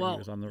recording saying that he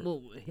was on the.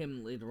 Well,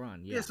 him later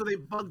on. Yeah. Yeah, so they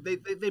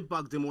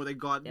bugged him, or they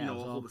got Yeah, it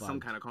was a all hold of some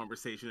bugged. kind of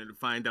conversation and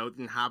find out,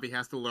 and Javi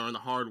has to learn the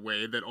hard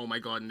way that, oh my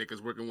God, Nick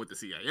is working with the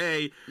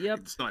CIA. Yep.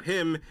 It's not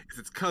him, it's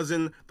his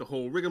cousin. The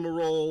whole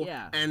rigmarole.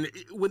 Yeah. And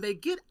when they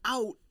get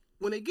out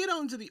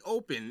into the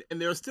open, and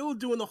they're still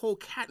doing the whole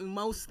cat and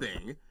mouse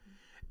thing.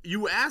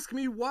 You ask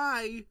me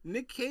why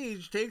Nick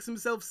Cage takes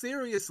himself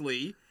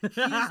seriously. He's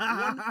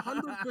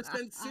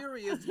 100%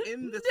 serious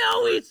in this.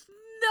 No, he's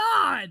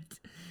not.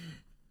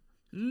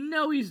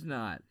 No, he's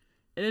not.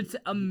 And it's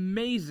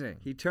amazing.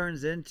 He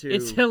turns into.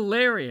 It's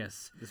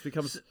hilarious. This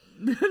becomes.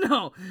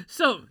 No.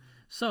 So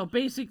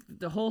basically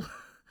the whole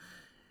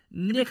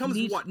Nick becomes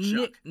needs what,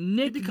 Chuck?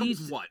 Nick He becomes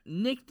needs what?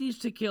 Nick needs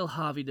to kill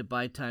Javi to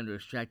buy time to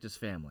extract his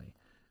family.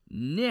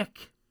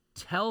 Nick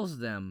tells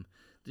them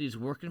that he's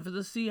working for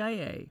the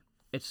CIA,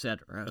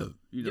 etc.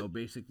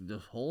 Basically the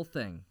whole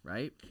thing,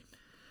 right?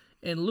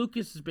 And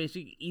Lucas is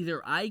basically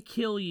either I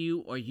kill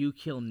you or you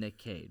kill Nick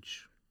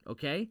Cage.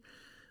 Okay?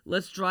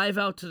 Let's drive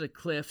out to the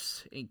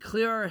cliffs and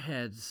clear our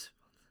heads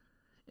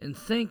and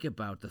think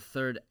about the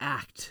third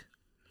act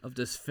of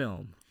this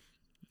film.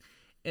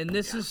 And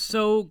this is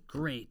so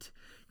great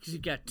because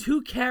you've got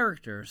two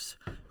characters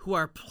who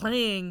are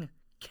playing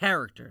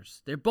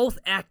characters. They're both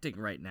acting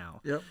right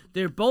now. Yep.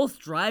 They're both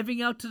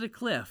driving out to the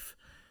cliff,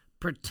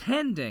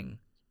 pretending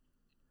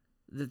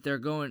that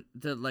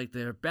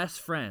they're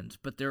best friends,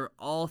 but they're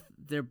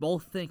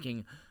both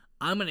thinking,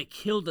 I'm gonna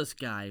kill this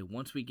guy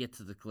once we get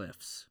to the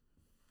cliffs.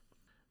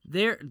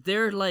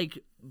 They're like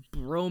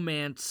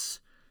bromance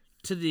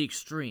to the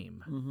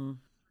extreme,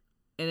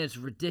 and it's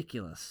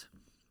ridiculous.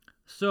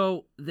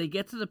 So they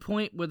get to the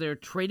point where they're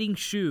trading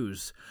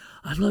shoes.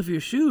 I love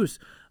your shoes.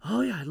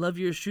 Oh yeah, I love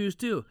your shoes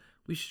too.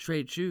 We should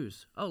trade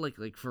shoes. Oh,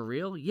 like for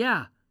real?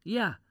 Yeah,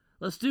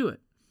 let's do it.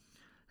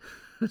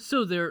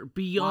 So they're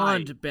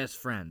beyond best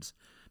friends.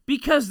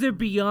 Because they're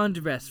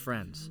beyond best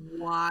friends.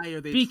 Why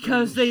are they?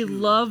 Because they shoes?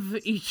 love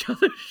each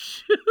other's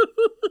shoes.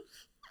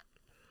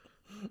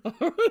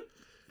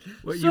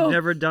 What, So- you've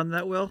never done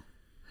that, Will?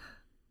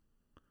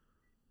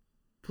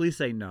 Please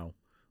say no.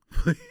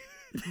 Do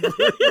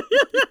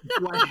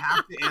I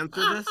have to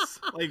answer this?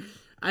 Like,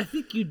 I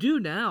think you do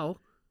now.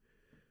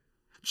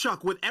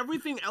 Chuck, with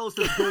everything else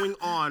that's going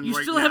on You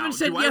right still now, haven't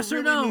said do yes I or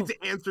really no. need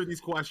to answer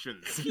these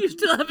questions? You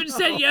still haven't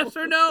said yes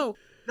or no.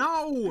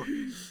 No. Are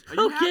you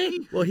Okay.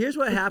 happy? Well, here's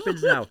what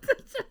happens now.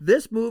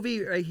 This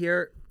movie right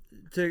here,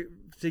 to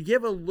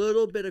give a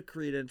little bit of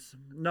credence,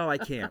 no, I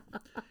can't.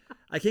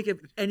 I can't give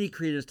any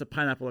credence to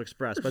Pineapple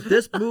Express, but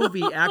this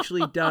movie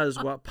actually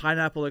does what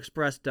Pineapple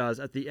Express does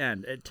at the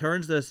end. It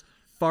turns this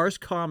farce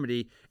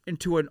comedy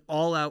into an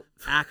all-out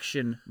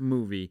action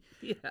movie.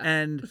 Yeah.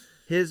 And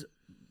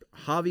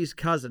Javi's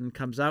cousin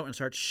comes out and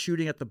starts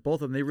shooting at the both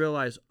of them. They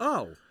realize,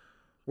 oh,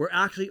 we're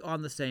actually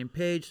on the same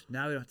page.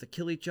 Now we don't have to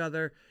kill each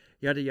other.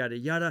 Yada, yada,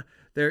 yada.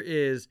 There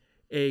is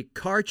a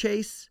car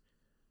chase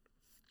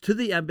to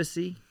the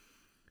embassy.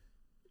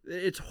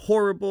 It's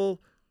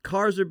horrible.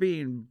 Cars are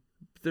being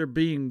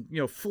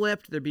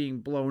flipped. They're being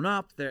blown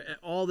up.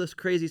 All this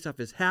crazy stuff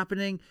is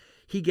happening.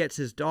 He gets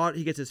his daughter.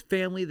 He gets his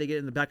family. They get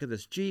in the back of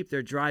this Jeep.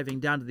 They're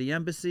driving down to the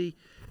embassy.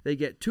 They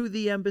get to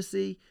the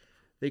embassy.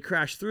 They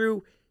crash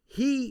through.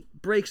 He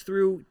breaks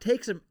through,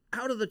 takes him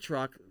out of the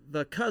truck.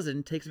 The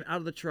cousin takes him out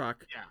of the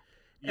truck. Yeah.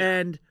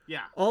 And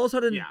Yeah. all of a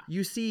sudden, Yeah.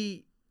 you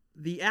see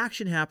the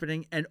action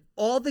happening, and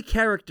all the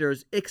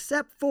characters,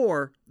 except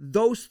for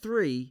those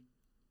three,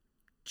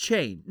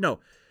 change. No,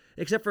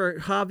 except for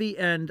Javi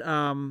and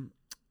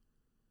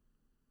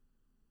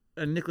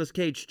Nicolas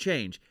Cage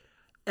change.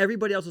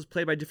 Everybody else is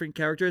played by different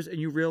characters, and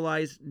you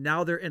realize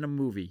now they're in a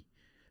movie.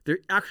 They're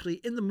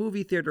actually in the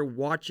movie theater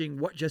watching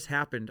what just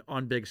happened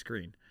on big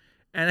screen.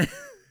 And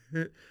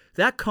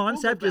That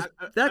concept is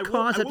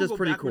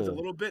pretty A cool.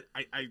 little bit.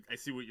 I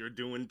see what you're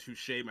doing.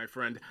 Touche, my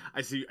friend.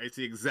 I see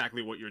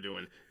exactly what you're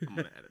doing. I'm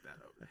gonna edit that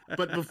out.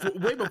 But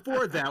way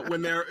before that,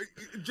 when they're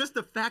just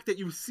the fact that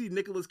you see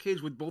Nicolas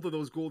Cage with both of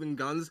those golden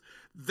guns,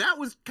 that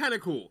was kind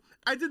of cool.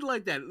 I did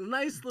like that.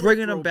 Nice little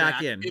Bringing them throwback.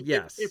 back in. If,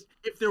 Yes.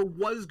 If there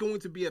was going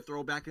to be a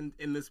throwback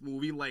in this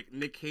movie, like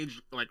Nick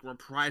Cage like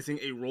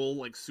reprising a role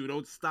like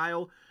pseudo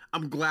style,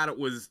 I'm glad it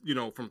was,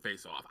 from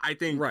Face Off. I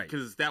think Right.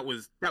 because that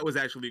was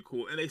actually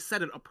cool, and they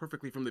set it up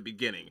perfectly from the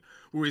beginning,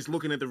 where he's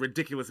looking at the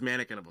ridiculous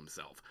mannequin of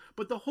himself.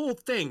 But the whole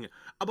thing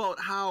about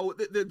how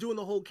they're doing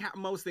the whole cat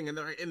and mouse thing, and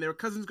their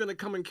cousin's gonna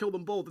come and kill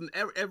them both, and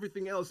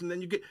everything else, and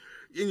then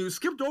you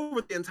skipped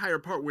over the entire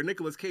part where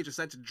Nicolas Cage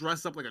decided to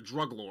dress up like a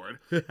drug lord,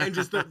 and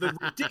just the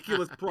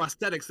ridiculous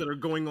prosthetics that are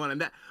going on, and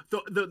that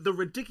the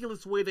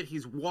ridiculous way that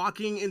he's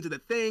walking into the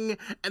thing,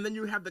 and then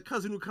you have the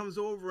cousin who comes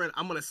over and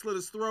I'm gonna slit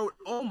his throat.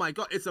 Oh my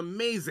god, it's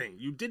amazing.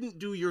 You didn't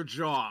do your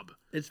job.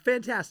 It's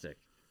fantastic.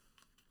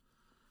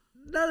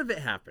 None of it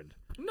happened.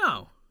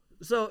 No.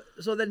 So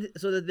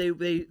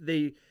that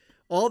they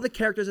all the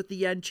characters at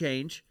the end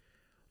change,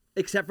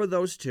 except for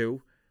those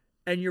two,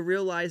 and you're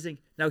realizing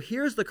now.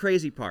 Here's the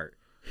crazy part.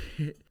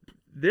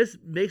 This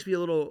makes me a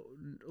little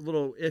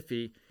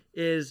iffy.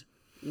 Is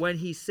when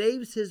he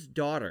saves his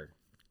daughter,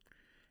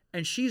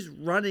 and she's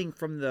running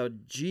from the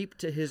Jeep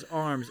to his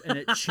arms, and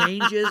it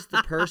changes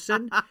the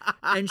person,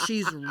 and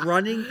she's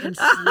running in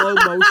slow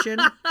motion.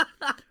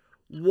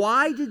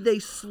 Why did they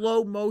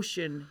slow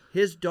motion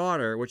his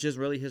daughter, which is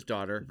really his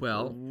daughter,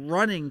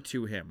 running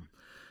to him?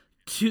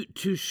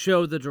 To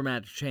show the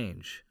dramatic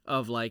change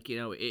of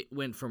it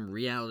went from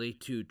reality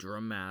to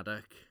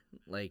dramatic.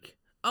 Like,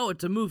 oh,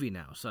 it's a movie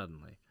now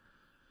suddenly.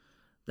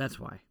 That's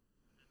why.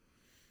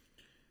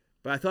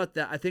 But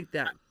I think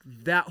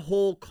that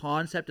whole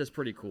concept is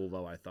pretty cool,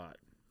 though. I thought.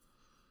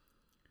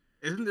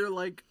 Isn't there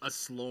like a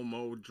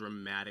slow-mo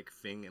dramatic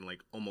thing in like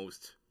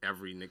almost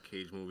every Nick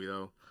Cage movie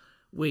though?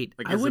 Wait,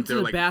 like, I went to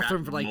the like,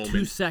 bathroom that for like moment?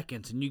 2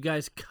 seconds, and you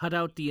guys cut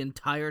out the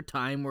entire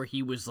time where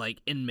he was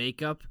like in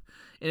makeup,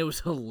 and it was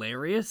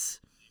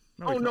hilarious.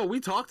 No, we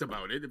talked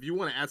about it. If you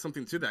want to add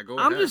something to that, go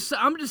I'm ahead.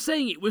 just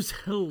saying it was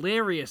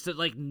hilarious that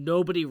like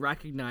nobody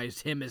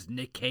recognized him as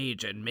Nick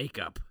Cage in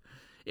makeup.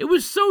 It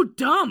was so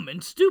dumb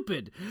and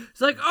stupid.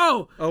 It's like,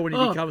 when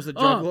he becomes the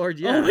drug lord,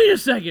 yeah. Oh, wait a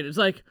second. It's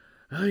like,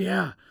 oh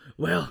yeah,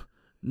 well,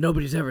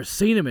 nobody's ever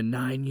seen him in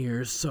 9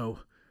 years, so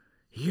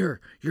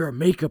you're a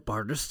makeup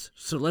artist,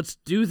 so let's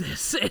do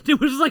this. And it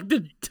was like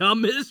the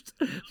dumbest,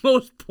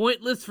 most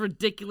pointless,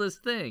 ridiculous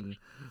thing.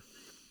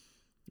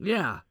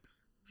 Yeah.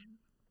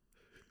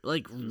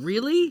 Like,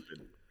 really?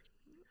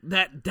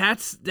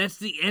 That's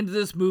the end of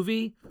this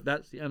movie?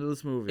 That's the end of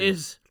this movie.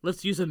 Is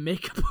let's use a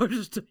makeup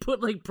artist to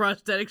put like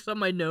prosthetics on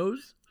my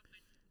nose?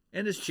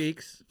 And his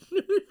cheeks.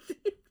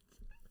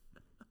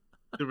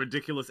 The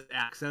ridiculous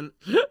accent.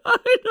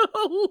 I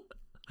know.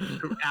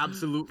 The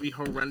absolutely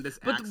horrendous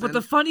accent. But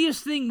the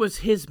funniest thing was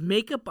his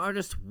makeup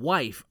artist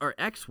wife or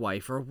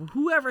ex-wife or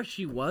whoever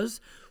she was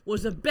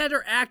a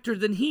better actor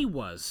than he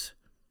was.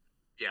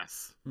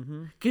 Yes.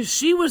 Because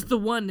she was the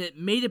one that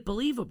made it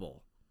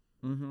believable.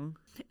 Mm-hmm.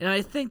 And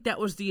I think that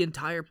was the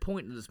entire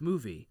point of this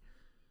movie.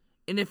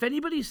 And if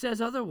anybody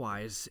says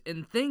otherwise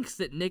and thinks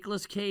that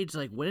Nicolas Cage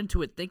like went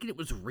into it thinking it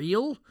was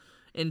real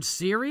and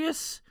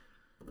serious,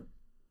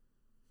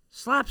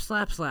 slap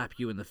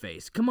you in the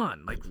face. Come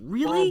on, like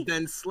really? Well,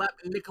 then slap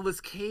Nicolas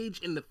Cage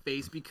in the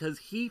face because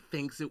he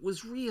thinks it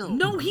was real.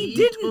 No, he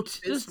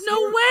didn't. There's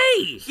no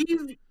way.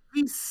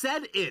 He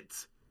said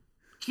it.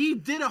 He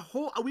did a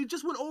whole. We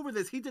just went over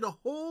this. He did a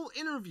whole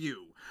interview.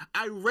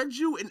 I read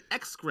you an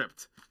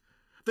excerpt.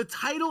 The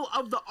title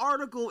of the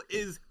article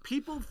is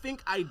 "People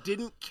Think I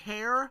Didn't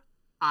Care.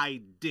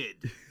 I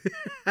Did."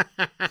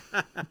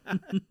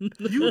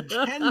 You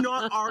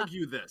cannot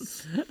argue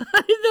this.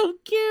 I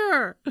don't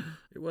care.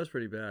 It was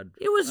pretty bad.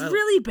 It was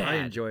really bad. I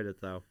enjoyed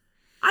it, though.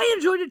 I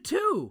enjoyed it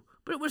too,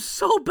 but it was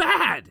so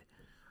bad.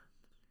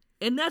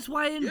 And that's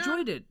why I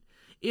enjoyed it.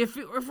 If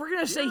we're going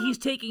to say he's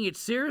taking it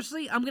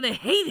seriously, I'm going to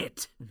hate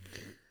it.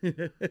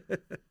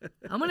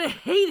 I'm going to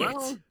hate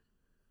it.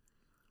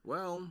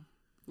 Well,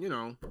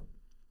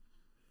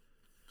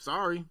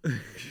 sorry.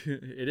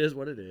 It is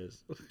what it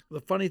is. The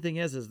funny thing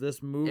is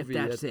this movie. If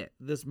that's it.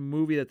 This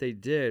movie that they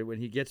did when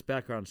he gets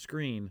back on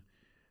screen,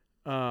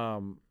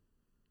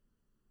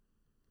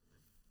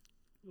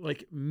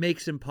 like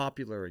makes him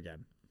popular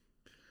again.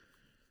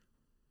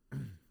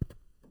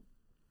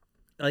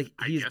 Like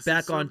he's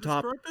back on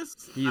top.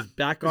 He's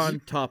back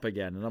on top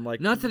again, and I'm like,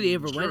 not that he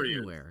ever went he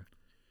anywhere.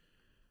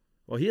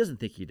 Well, he doesn't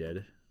think he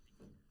did.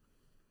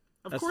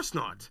 Of course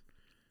not.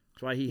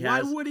 That's why he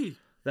has. Why would he?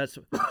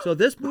 So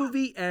this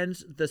movie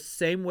ends the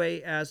same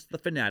way as The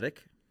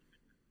Fanatic.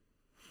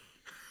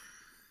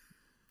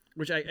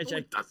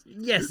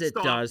 Yes, it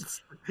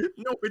does.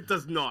 No, it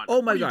does not.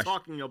 Oh my gosh! What are you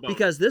talking about?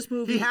 Because this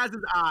movie, he has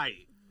his eye.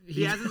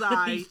 He has his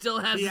eye. He still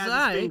has his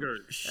eye.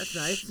 Fingers. That's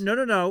nice.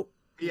 No.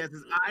 He has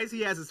his eyes.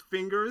 He has his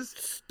fingers.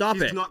 Stop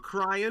it. He's not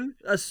crying.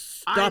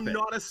 Stop I'm it.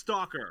 not a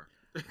stalker.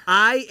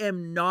 I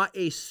am not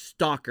a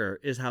stalker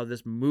is how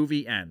this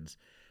movie ends.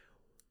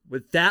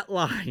 With that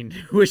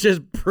line, which is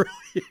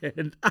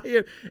brilliant.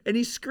 And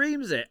he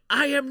screams it.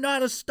 I am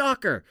not a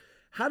stalker.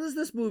 How does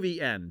this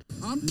movie end?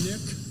 I'm Nick.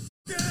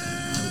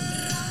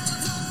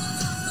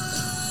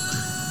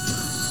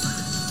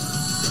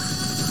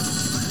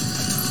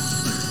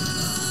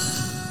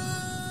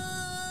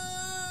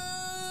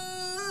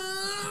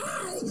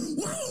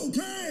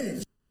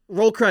 Okay.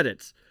 Roll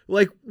credits.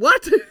 Like,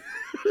 what?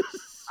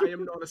 I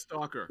am not a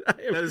stalker.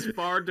 That is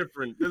far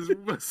different.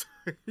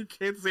 You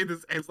can't say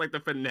this ends like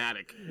The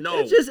Fanatic. No.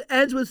 It just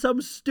ends with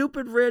some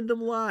stupid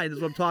random line is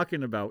what I'm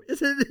talking about.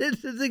 It's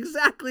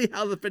exactly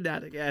how The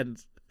Fanatic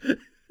ends. You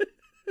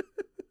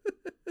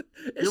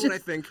know what I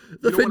think?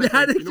 The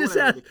Fanatic just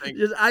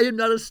I am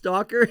not a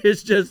stalker.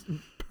 It's just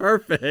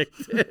perfect.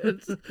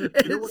 It's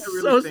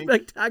so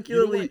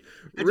spectacularly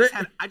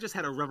I just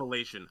had a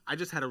revelation.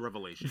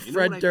 You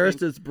Fred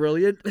Durst is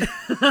brilliant.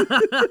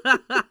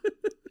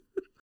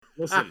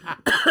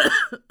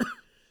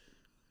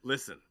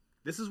 Listen,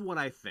 this is what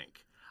I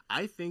think.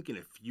 I think in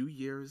a few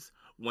years,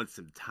 once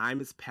some time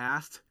has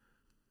passed,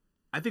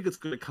 I think it's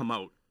going to come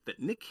out that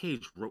Nick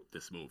Cage wrote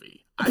this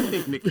movie. I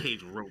think Nick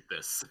Cage wrote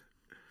this.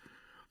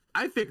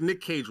 I think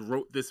Nick Cage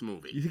wrote this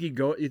movie. You think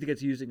you think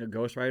it's using a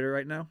ghostwriter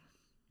right now?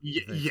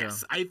 Yes,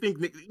 so? I think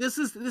Nick. This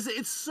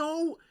it's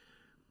so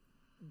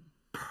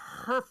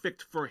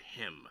perfect for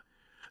him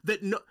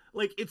that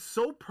it's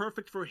so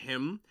perfect for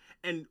him,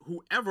 and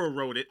whoever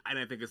wrote it, and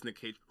I think it's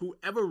Nick Cage,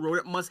 whoever wrote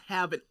it must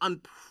have an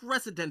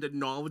unprecedented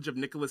knowledge of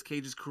Nicolas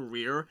Cage's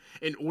career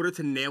in order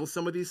to nail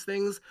some of these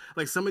things,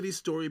 like some of these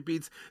story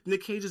beats,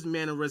 Nick Cage's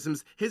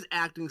mannerisms, his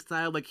acting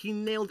style, like he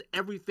nailed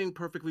everything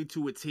perfectly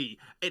to a T.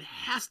 It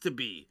has to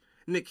be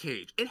Nick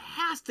Cage. It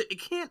has to.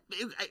 It can't.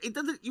 It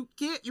doesn't. You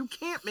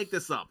can't make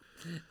this up.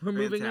 We're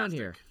moving on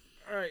here.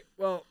 All right.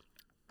 Well,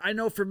 I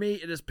know for me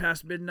it is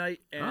past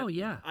midnight, and oh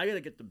yeah, I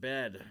gotta get to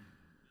bed.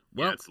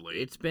 Well, yeah, it's late.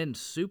 It's been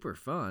super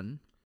fun.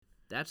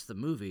 That's the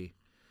movie.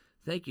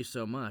 Thank you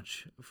so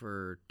much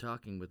for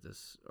talking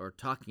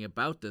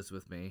about this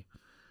with me.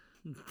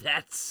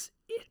 That's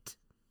it.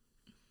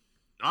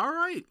 All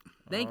right.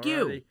 Thank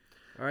you.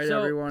 All right,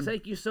 everyone.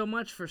 Thank you so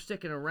much for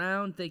sticking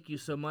around. Thank you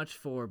so much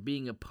for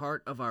being a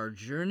part of our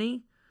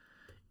journey.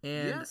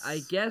 And yes.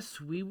 I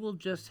guess we will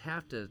just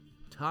have to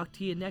talk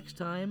to you next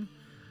time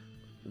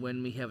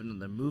when we have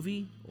another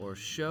movie or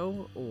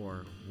show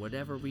or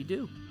whatever we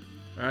do.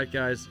 All right,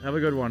 guys. Have a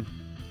good one.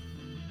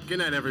 Good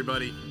night,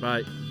 everybody.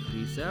 Bye.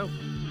 Peace out.